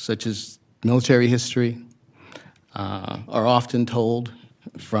 such as military history, are often told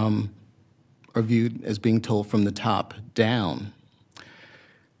from, or viewed as being told from the top down.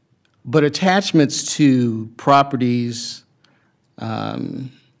 But attachments to properties,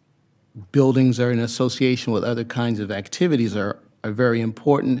 buildings are in association with other kinds of activities are very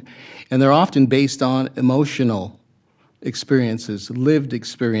important, and they're often based on emotional experiences, lived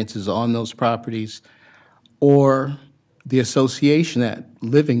experiences on those properties, or the association that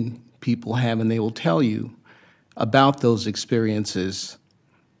living people have, and they will tell you about those experiences.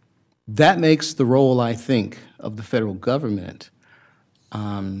 That makes the role, I think, of the federal government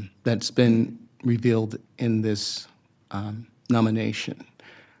that's been revealed in this nomination,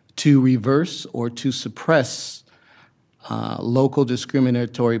 to reverse or to suppress local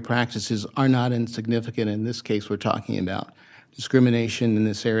discriminatory practices are not insignificant. In this case, we're talking about discrimination in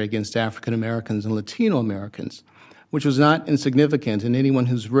this area against African Americans and Latino Americans, which was not insignificant. And anyone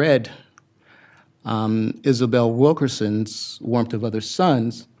who's read Isabel Wilkerson's Warmth of Other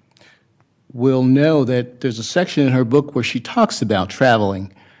Suns will know that there's a section in her book where she talks about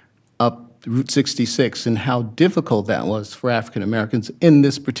traveling up Route 66 and how difficult that was for African Americans in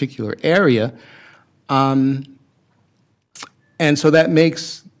this particular area. And so that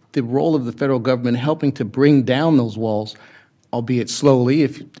makes the role of the federal government helping to bring down those walls, albeit slowly,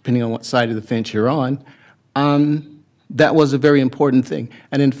 depending on what side of the fence you're on, that was a very important thing.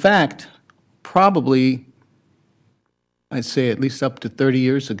 And in fact, probably, I'd say at least up to 30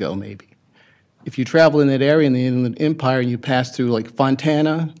 years ago, maybe, if you travel in that area in the Inland Empire and you pass through like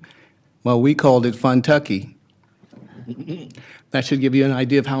Fontana Well, we called it Funtucky. That should give you an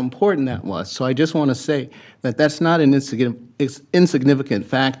idea of how important that was. So I just want to say that that's not an insignificant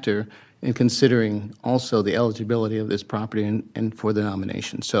factor in considering also the eligibility of this property and for the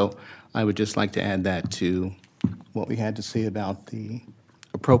nomination. So I would just like to add that to what we had to say about the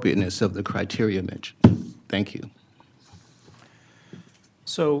appropriateness of the criteria, Mitch. Thank you.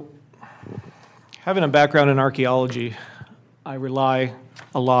 So, having a background in archaeology, I rely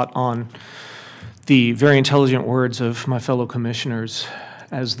a lot on the very intelligent words of my fellow commissioners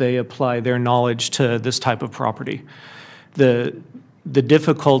as they apply their knowledge to this type of property. The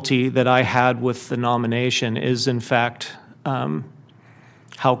difficulty that I had with the nomination is, in fact,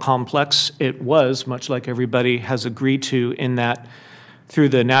 how complex it was, much like everybody has agreed to, in that through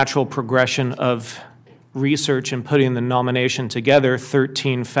the natural progression of research and putting the nomination together,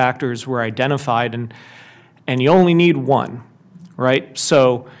 13 factors were identified, and you only need one, right?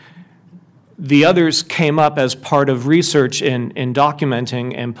 So the others came up as part of research in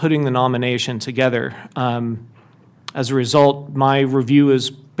documenting and putting the nomination together. As a result, my review is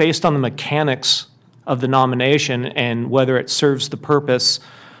based on the mechanics of the nomination and whether it serves the purpose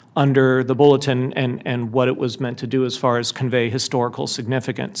under the bulletin and what it was meant to do as far as convey historical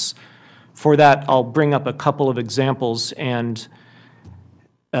significance. For that, I'll bring up a couple of examples, and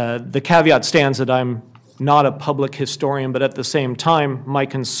the caveat stands that I'm not a public historian, but at the same time, my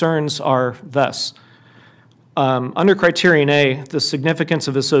concerns are thus. Under Criterion A, the significance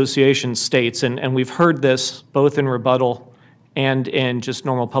of association states, and we've heard this both in rebuttal and in just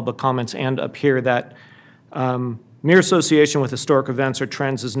normal public comments and up here, that mere association with historic events or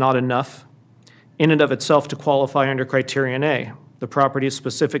trends is not enough in and of itself to qualify under Criterion A. The property's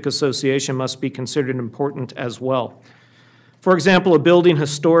specific association must be considered important as well. For example, a building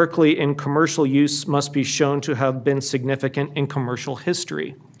historically in commercial use must be shown to have been significant in commercial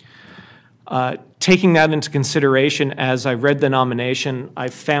history. Taking that into consideration, as I read the nomination, I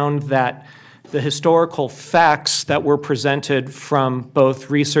found that the historical facts that were presented from both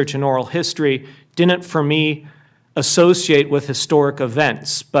research and oral history didn't, for me, associate with historic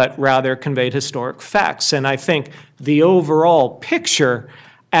events, but rather conveyed historic facts. And I think the overall picture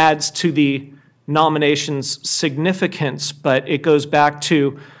adds to the nomination's significance, but it goes back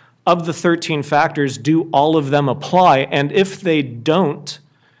to, of the 13 factors, do all of them apply? And if they don't,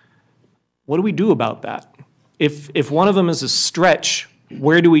 what do we do about that? If one of them is a stretch,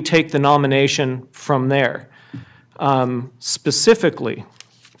 where do we take the nomination from there? Specifically,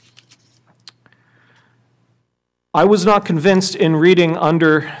 I was not convinced in reading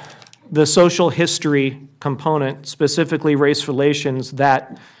under the social history component, specifically race relations,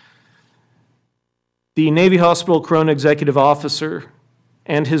 that the Navy Hospital Corona executive officer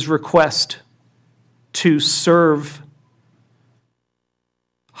and his request to serve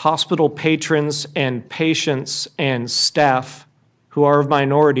hospital patrons and patients and staff who are of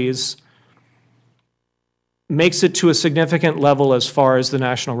minorities makes it to a significant level as far as the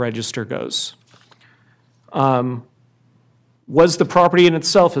National Register goes. Was the property in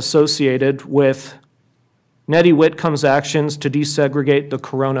itself associated with Nettie Whitcomb's actions to desegregate the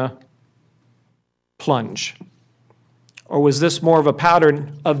Corona plunge? Or was this more of a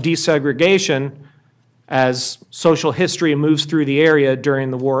pattern of desegregation as social history moves through the area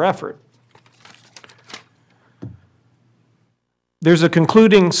during the war effort? There's a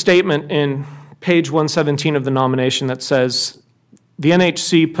concluding statement in page 117 of the nomination that says, the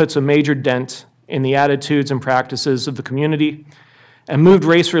NHC puts a major dent in the attitudes and practices of the community and moved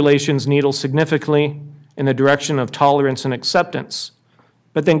race relations needle significantly in the direction of tolerance and acceptance,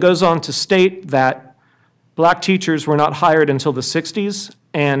 but then goes on to state that black teachers were not hired until the 60s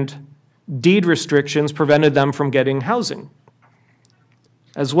and deed restrictions prevented them from getting housing.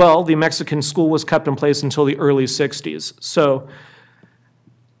 As well, the Mexican school was kept in place until the early 60s. So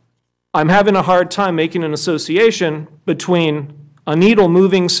I'm having a hard time making an association between a needle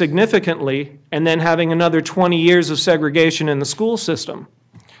moving significantly and then having another 20 years of segregation in the school system.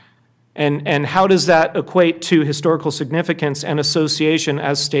 And how does that equate to historical significance and association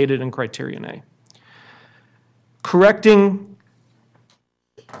as stated in Criterion A? Correcting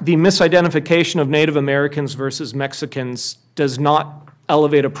the misidentification of Native Americans versus Mexicans does not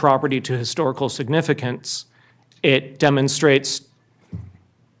elevate a property to historical significance. It demonstrates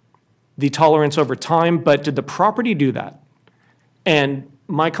the tolerance over time, but did the property do that? And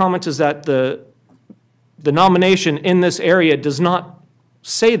my comment is that the nomination in this area does not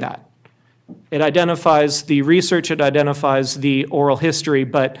say that. It identifies the research, it identifies the oral history,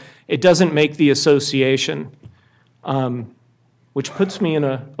 but it doesn't make the association, which puts me in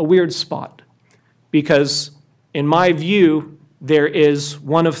a weird spot. Because in my view, there is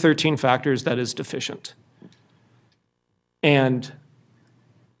one of 13 factors that is deficient. And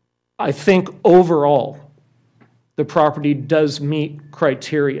I think overall, the property does meet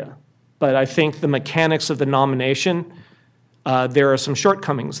criteria, but I think the mechanics of the nomination, there are some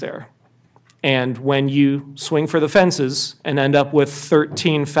shortcomings there. And when you swing for the fences and end up with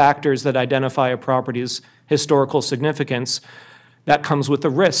 13 factors that identify a property's historical significance, that comes with the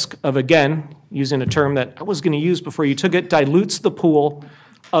risk of, again, using a term that I was going to use before you took it, dilutes the pool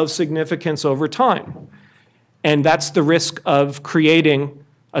of significance over time. And that's the risk of creating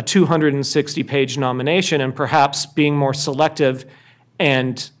a 260-page nomination and perhaps being more selective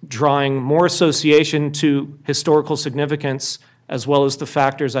and drawing more association to historical significance as well as the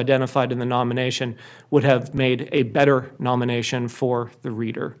factors identified in the nomination would have made a better nomination for the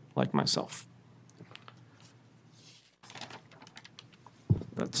reader like myself.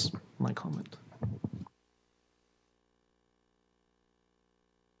 That's my comment.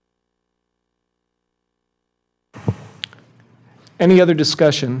 Any other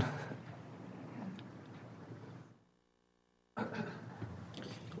discussion? Would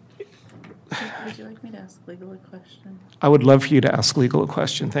you like me to ask legal a question? I would love for you to ask legal a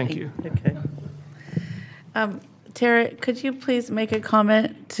question. Thank you. Okay. Tara, could you please make a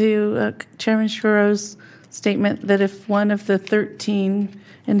comment to Chairman Shuro's statement that if one of the 13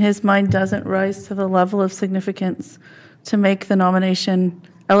 in his mind doesn't rise to the level of significance to make the nomination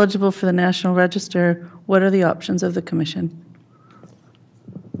eligible for the National Register, what are the options of the commission?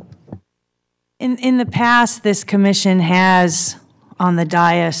 In the past, this commission has, on the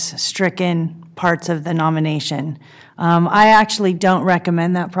dais, stricken parts of the nomination. I actually don't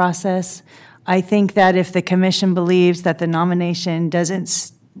recommend that process. I think that if the commission believes that the nomination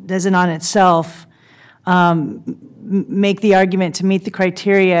doesn't on itself make the argument to meet the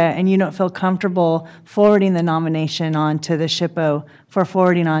criteria and you don't feel comfortable forwarding the nomination on to the SHPO for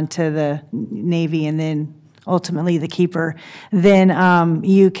forwarding on to the Navy and then ultimately the keeper, then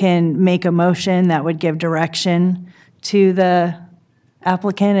you can make a motion that would give direction to the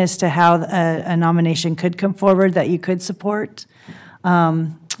applicant as to how a nomination could come forward that you could support.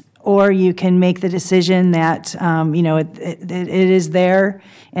 Or you can make the decision that, it is there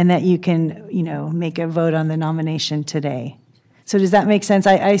and that you can, make a vote on the nomination today. So does that make sense?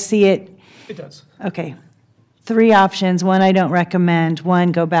 I see it. It does. Okay. 3 options. 1, I don't recommend.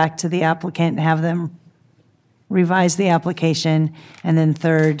 1, go back to the applicant and have them revise the application. And then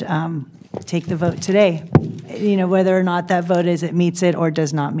 3rd, take the vote today. Whether or not that vote it meets it or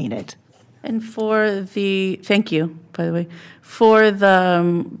does not meet it. And for the, thank you, by the way, for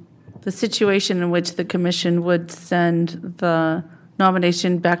the situation in which the commission would send the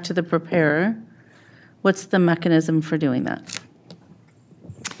nomination back to the preparer, what's the mechanism for doing that?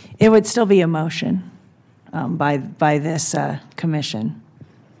 It would still be a motion by this commission.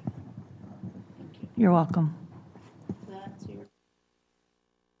 You're welcome.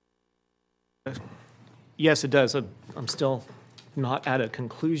 Yes, it does. I'm still not at a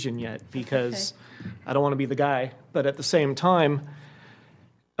conclusion yet because I don't want to be the guy. But at the same time,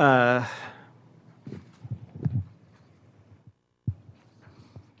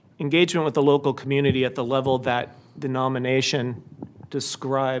 engagement with the local community at the level that the nomination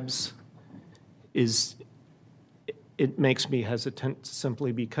describes it makes me hesitant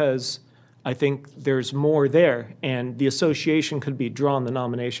simply because I think there's more there, and the association could be drawn. The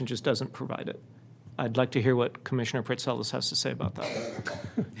nomination just doesn't provide it. I'd like to hear what Commissioner Pritzelis has to say about that.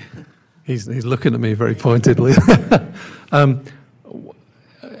 He's looking at me very pointedly.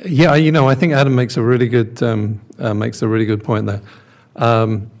 Yeah, I think Adam makes a really good point there.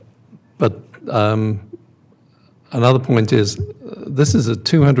 But another point is, this is a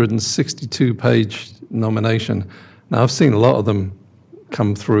 262-page nomination. Now, I've seen a lot of them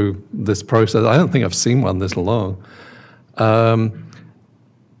come through this process. I don't think I've seen one this long.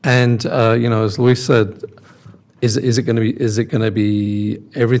 And as Luis said, is it going to be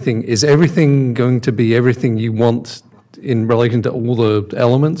everything? Is everything going to be everything you want in relation to all the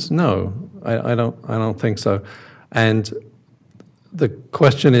elements? No, I don't think so. And the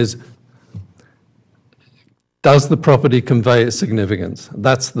question is, does the property convey its significance?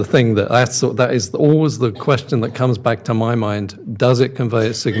 That's the thing that is always the question that comes back to my mind. Does it convey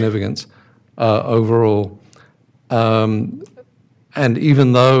its significance overall? And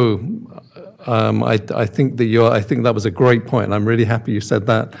even though I think that was a great point, and I'm really happy you said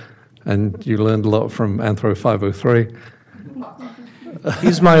that, and you learned a lot from Anthro 503.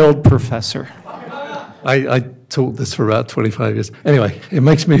 He's my old professor. I taught this for about 25 years. Anyway, it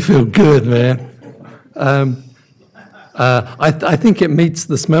makes me feel good, man. I think it meets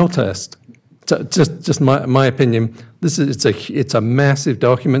the smell test. Just my opinion. it's a massive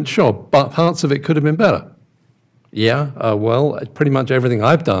document, sure, but parts of it could have been better. Yeah, well, pretty much everything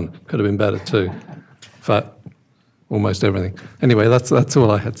I've done could have been better too. In fact, almost everything. Anyway, that's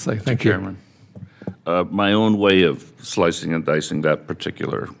all I had to say. Thank you. Chairman, my own way of slicing and dicing that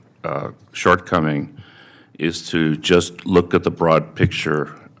particular shortcoming is to just look at the broad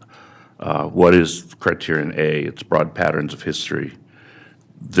picture. What is criterion A? It's broad patterns of history.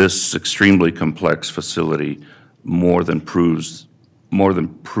 This extremely complex facility more than proved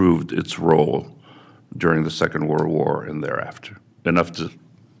its role during the Second World War and thereafter, enough to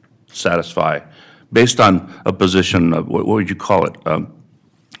satisfy, based on a position of, what would you call it,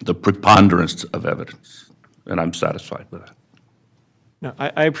 the preponderance of evidence, and I'm satisfied with that. No,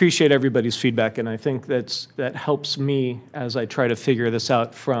 I appreciate everybody's feedback, and I think that helps me as I try to figure this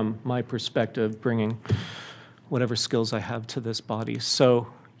out from my perspective, bringing whatever skills I have to this body. So,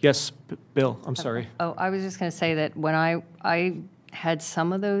 yes, Bill, I'm sorry. Oh, I was just going to say that when I had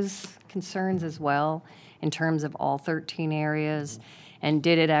some of those concerns as well in terms of all 13 areas, and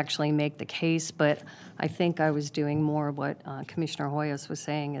did it actually make the case, but I think I was doing more of what Commissioner Hoyos was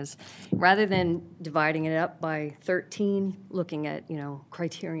saying is, rather than dividing it up by 13, looking at,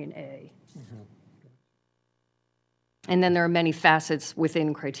 criterion A. Mm-hmm. And then there are many facets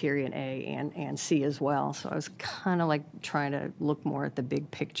within criterion A and C as well, so I was kind of like trying to look more at the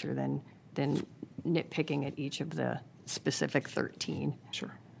big picture than nitpicking at each of the specific 13.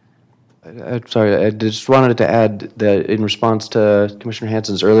 Sure. I'm sorry, I just wanted to add that in response to Commissioner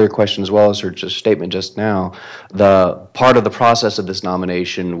Hansen's earlier question, as well as her statement just now, the part of the process of this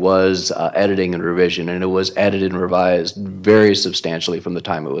nomination was editing and revision, and it was edited and revised very substantially from the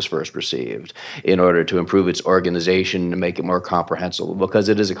time it was first received in order to improve its organization and make it more comprehensible, because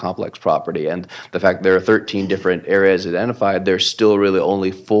it is a complex property. And the fact there are 13 different areas identified, there's still really only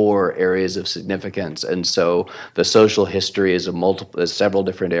 4 areas of significance. And so the social history is several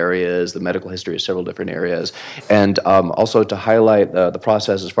different areas. The medical history is several different areas. And also to highlight the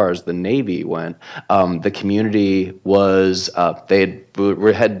process as far as the Navy went, the community was, they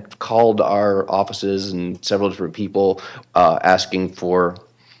had called our offices and several different people asking for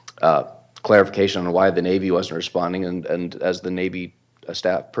clarification on why the Navy wasn't responding. And as the Navy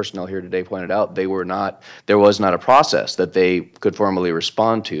staff personnel here today pointed out, there was not a process that they could formally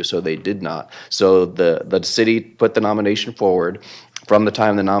respond to, so they did not. So the city put the nomination forward. From the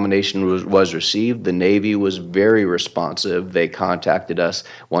time the nomination was received, the Navy was very responsive. They contacted us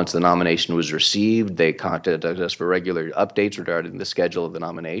once the nomination was received. They contacted us for regular updates regarding the schedule of the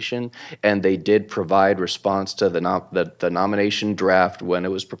nomination, and they did provide response to the nomination draft when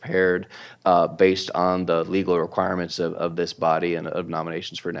it was prepared based on the legal requirements of this body and of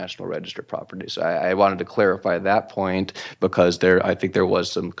nominations for National Register properties. So I wanted to clarify that point because I think there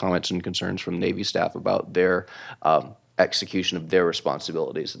was some comments and concerns from Navy staff about their execution of their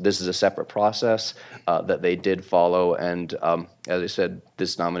responsibilities. This is a separate process that they did follow, and as I said,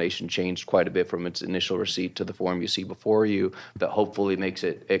 this nomination changed quite a bit from its initial receipt to the form you see before you that hopefully makes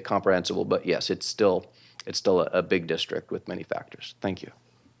it comprehensible. But yes, it's still a big district with many factors. Thank you.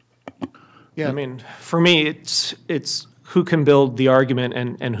 Yeah, I mean, for me, it's who can build the argument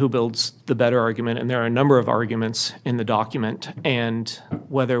and who builds the better argument, and there are a number of arguments in the document, and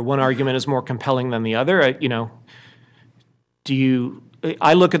whether one argument is more compelling than the other,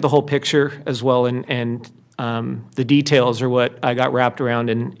 I look at the whole picture as well, and the details are what I got wrapped around,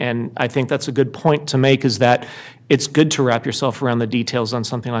 and I think that's a good point to make, is that it's good to wrap yourself around the details on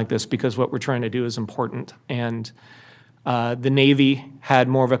something like this, because what we're trying to do is important. And the Navy had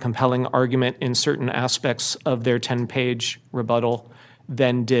more of a compelling argument in certain aspects of their 10-page rebuttal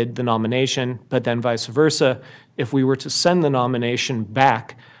than did the nomination, but then vice versa. If we were to send the nomination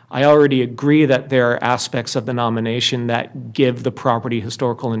back, I already agree that there are aspects of the nomination that give the property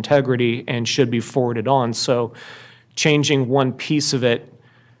historical integrity and should be forwarded on. So changing one piece of it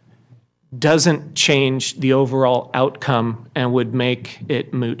doesn't change the overall outcome and would make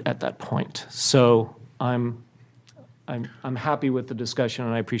it moot at that point. So I'm happy with the discussion,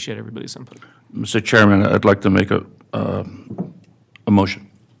 and I appreciate everybody's input. Mr. Chairman, I'd like to make a motion.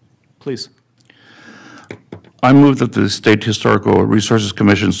 Please. I move that the State Historical Resources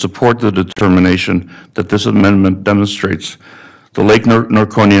Commission support the determination that this amendment demonstrates the Lake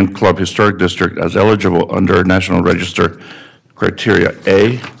Norconian Club Historic District as eligible under National Register criteria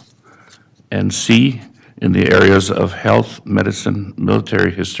A and C in the areas of health, medicine,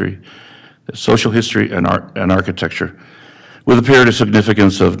 military history, social history, and art and architecture, with a period of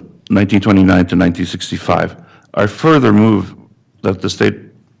significance of 1929 to 1965. I further move that the State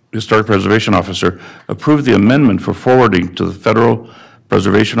Historic Preservation Officer approve the amendment for forwarding to the Federal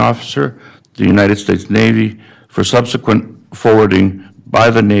Preservation Officer, the United States Navy, for subsequent forwarding by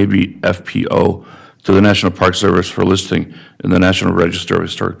the Navy FPO to the National Park Service for listing in the National Register of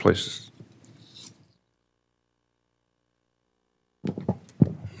Historic Places.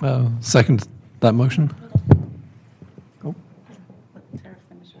 Second that motion. Oh,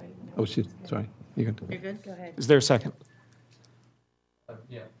 oh shit, sorry. You're good, go ahead. Is there a second?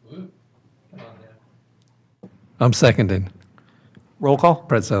 I'm seconding. Roll call.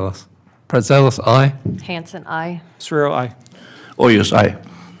 Pretzelis. Pretzelis, aye. Hanson, aye. Sriro, aye. Oh, yes, aye.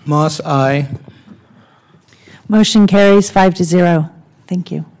 Moss, aye. Motion carries 5-0.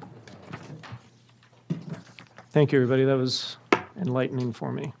 Thank you. Thank you, everybody. That was enlightening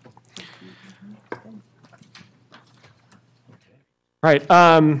for me. All right.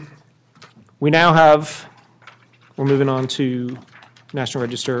 We're moving on to National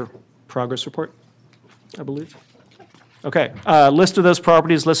Register Progress Report, I believe. Okay. List of those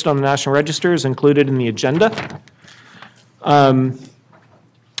properties listed on the National Register is included in the agenda.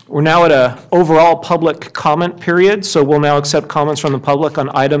 We're now at an overall public comment period, so we'll now accept comments from the public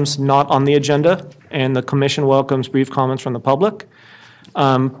on items not on the agenda, and the commission welcomes brief comments from the public,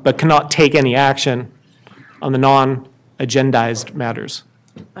 but cannot take any action on the non-agendized matters.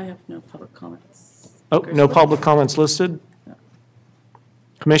 I have no public comments. Oh, no public comments listed?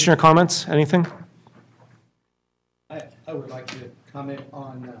 Commissioner comments, anything? I would like to comment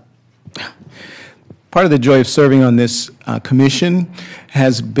on part of the joy of serving on this commission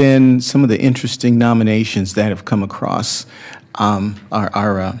has been some of the interesting nominations that have come across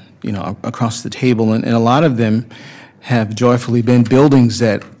across the table, and a lot of them have joyfully been buildings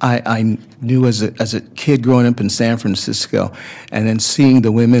that I knew as a kid growing up in San Francisco, and then seeing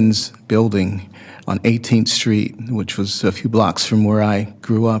the women's building on 18th Street, which was a few blocks from where I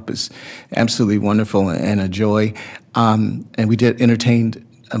grew up, is absolutely wonderful and a joy. And we did entertained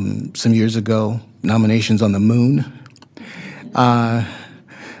some years ago nominations on the Moon,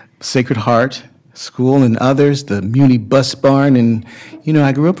 Sacred Heart School and others, the Muni Bus Barn, and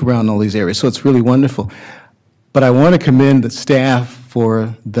I grew up around all these areas, so it's really wonderful. But I want to commend the staff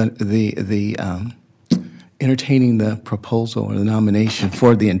for the entertaining the proposal or the nomination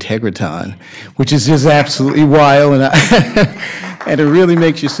for the Integriton, which is just absolutely wild, and it really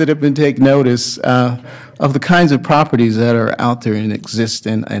makes you sit up and take notice of the kinds of properties that are out there and exist,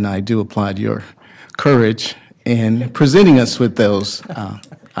 and I do applaud your courage in presenting us with those.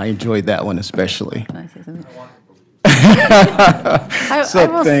 I enjoyed that one especially. Can I say something? Thank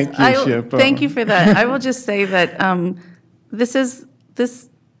you, Shippo. Thank you for that. I will just say that this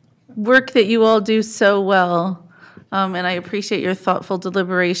work that you all do so well, and I appreciate your thoughtful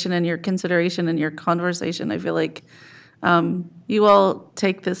deliberation and your consideration and your conversation. I feel like you all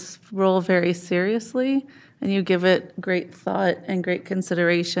take this role very seriously, and you give it great thought and great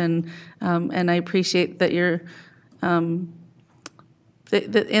consideration, and I appreciate that you're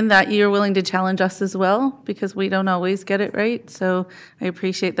in that you're willing to challenge us as well, because we don't always get it right. So I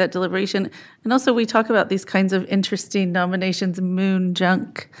appreciate that deliberation. And also we talk about these kinds of interesting nominations, moon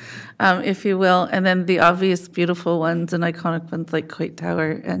junk, if you will, and then the obvious beautiful ones and iconic ones like Coit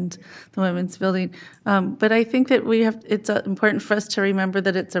Tower and the Women's Building. But I think that it's important for us to remember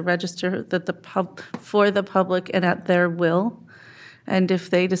that it's a register that for the public and at their will. And if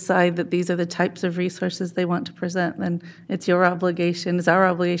they decide that these are the types of resources they want to present, then it's your obligation, it's our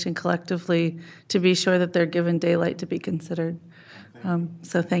obligation collectively to be sure that they're given daylight to be considered.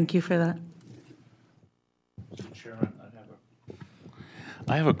 So thank you for that. Mr. Chairman,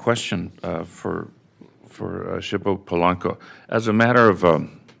 I have a question for Shippo Polanco. As a matter of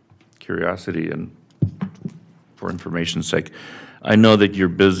curiosity and for information's sake, I know that you're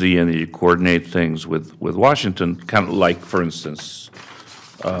busy and that you coordinate things with Washington, kind of like, for instance,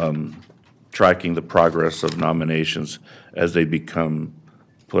 tracking the progress of nominations as they become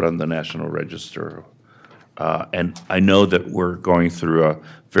put on the National Register. And I know that we're going through a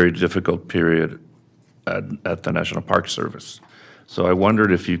very difficult period at the National Park Service. So I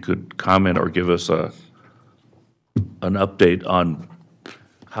wondered if you could comment or give us an update on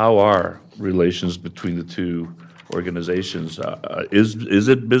how are relations between the two organizations. Is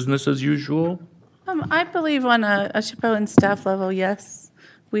it business as usual? I believe on a SHPO and staff level, yes.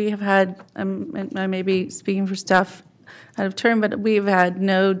 We have had, I may be speaking for staff out of turn, but we've had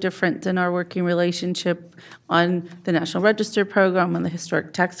no difference in our working relationship on the National Register program, on the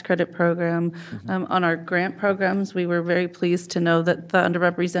Historic Tax Credit program, on our grant programs. We were very pleased to know that the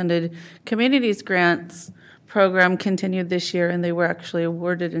Underrepresented Communities Grants program continued this year, and they were actually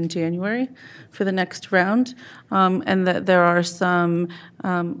awarded in January for the next round, and that there are some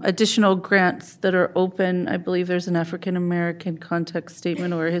additional grants that are open. I believe there's an African American context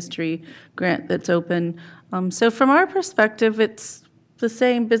statement or a history grant that's open. So from our perspective, it's the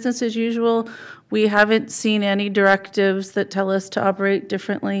same business as usual. We haven't seen any directives that tell us to operate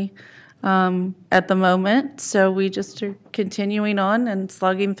differently at the moment. So we just are continuing on and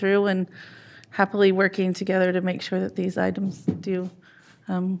slugging through and happily working together to make sure that these items do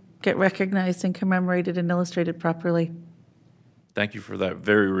get recognized and commemorated and illustrated properly. Thank you for that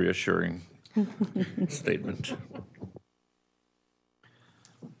very reassuring statement.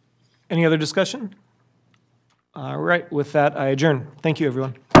 Any other discussion? All right, with that, I adjourn. Thank you,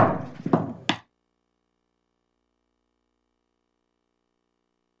 everyone.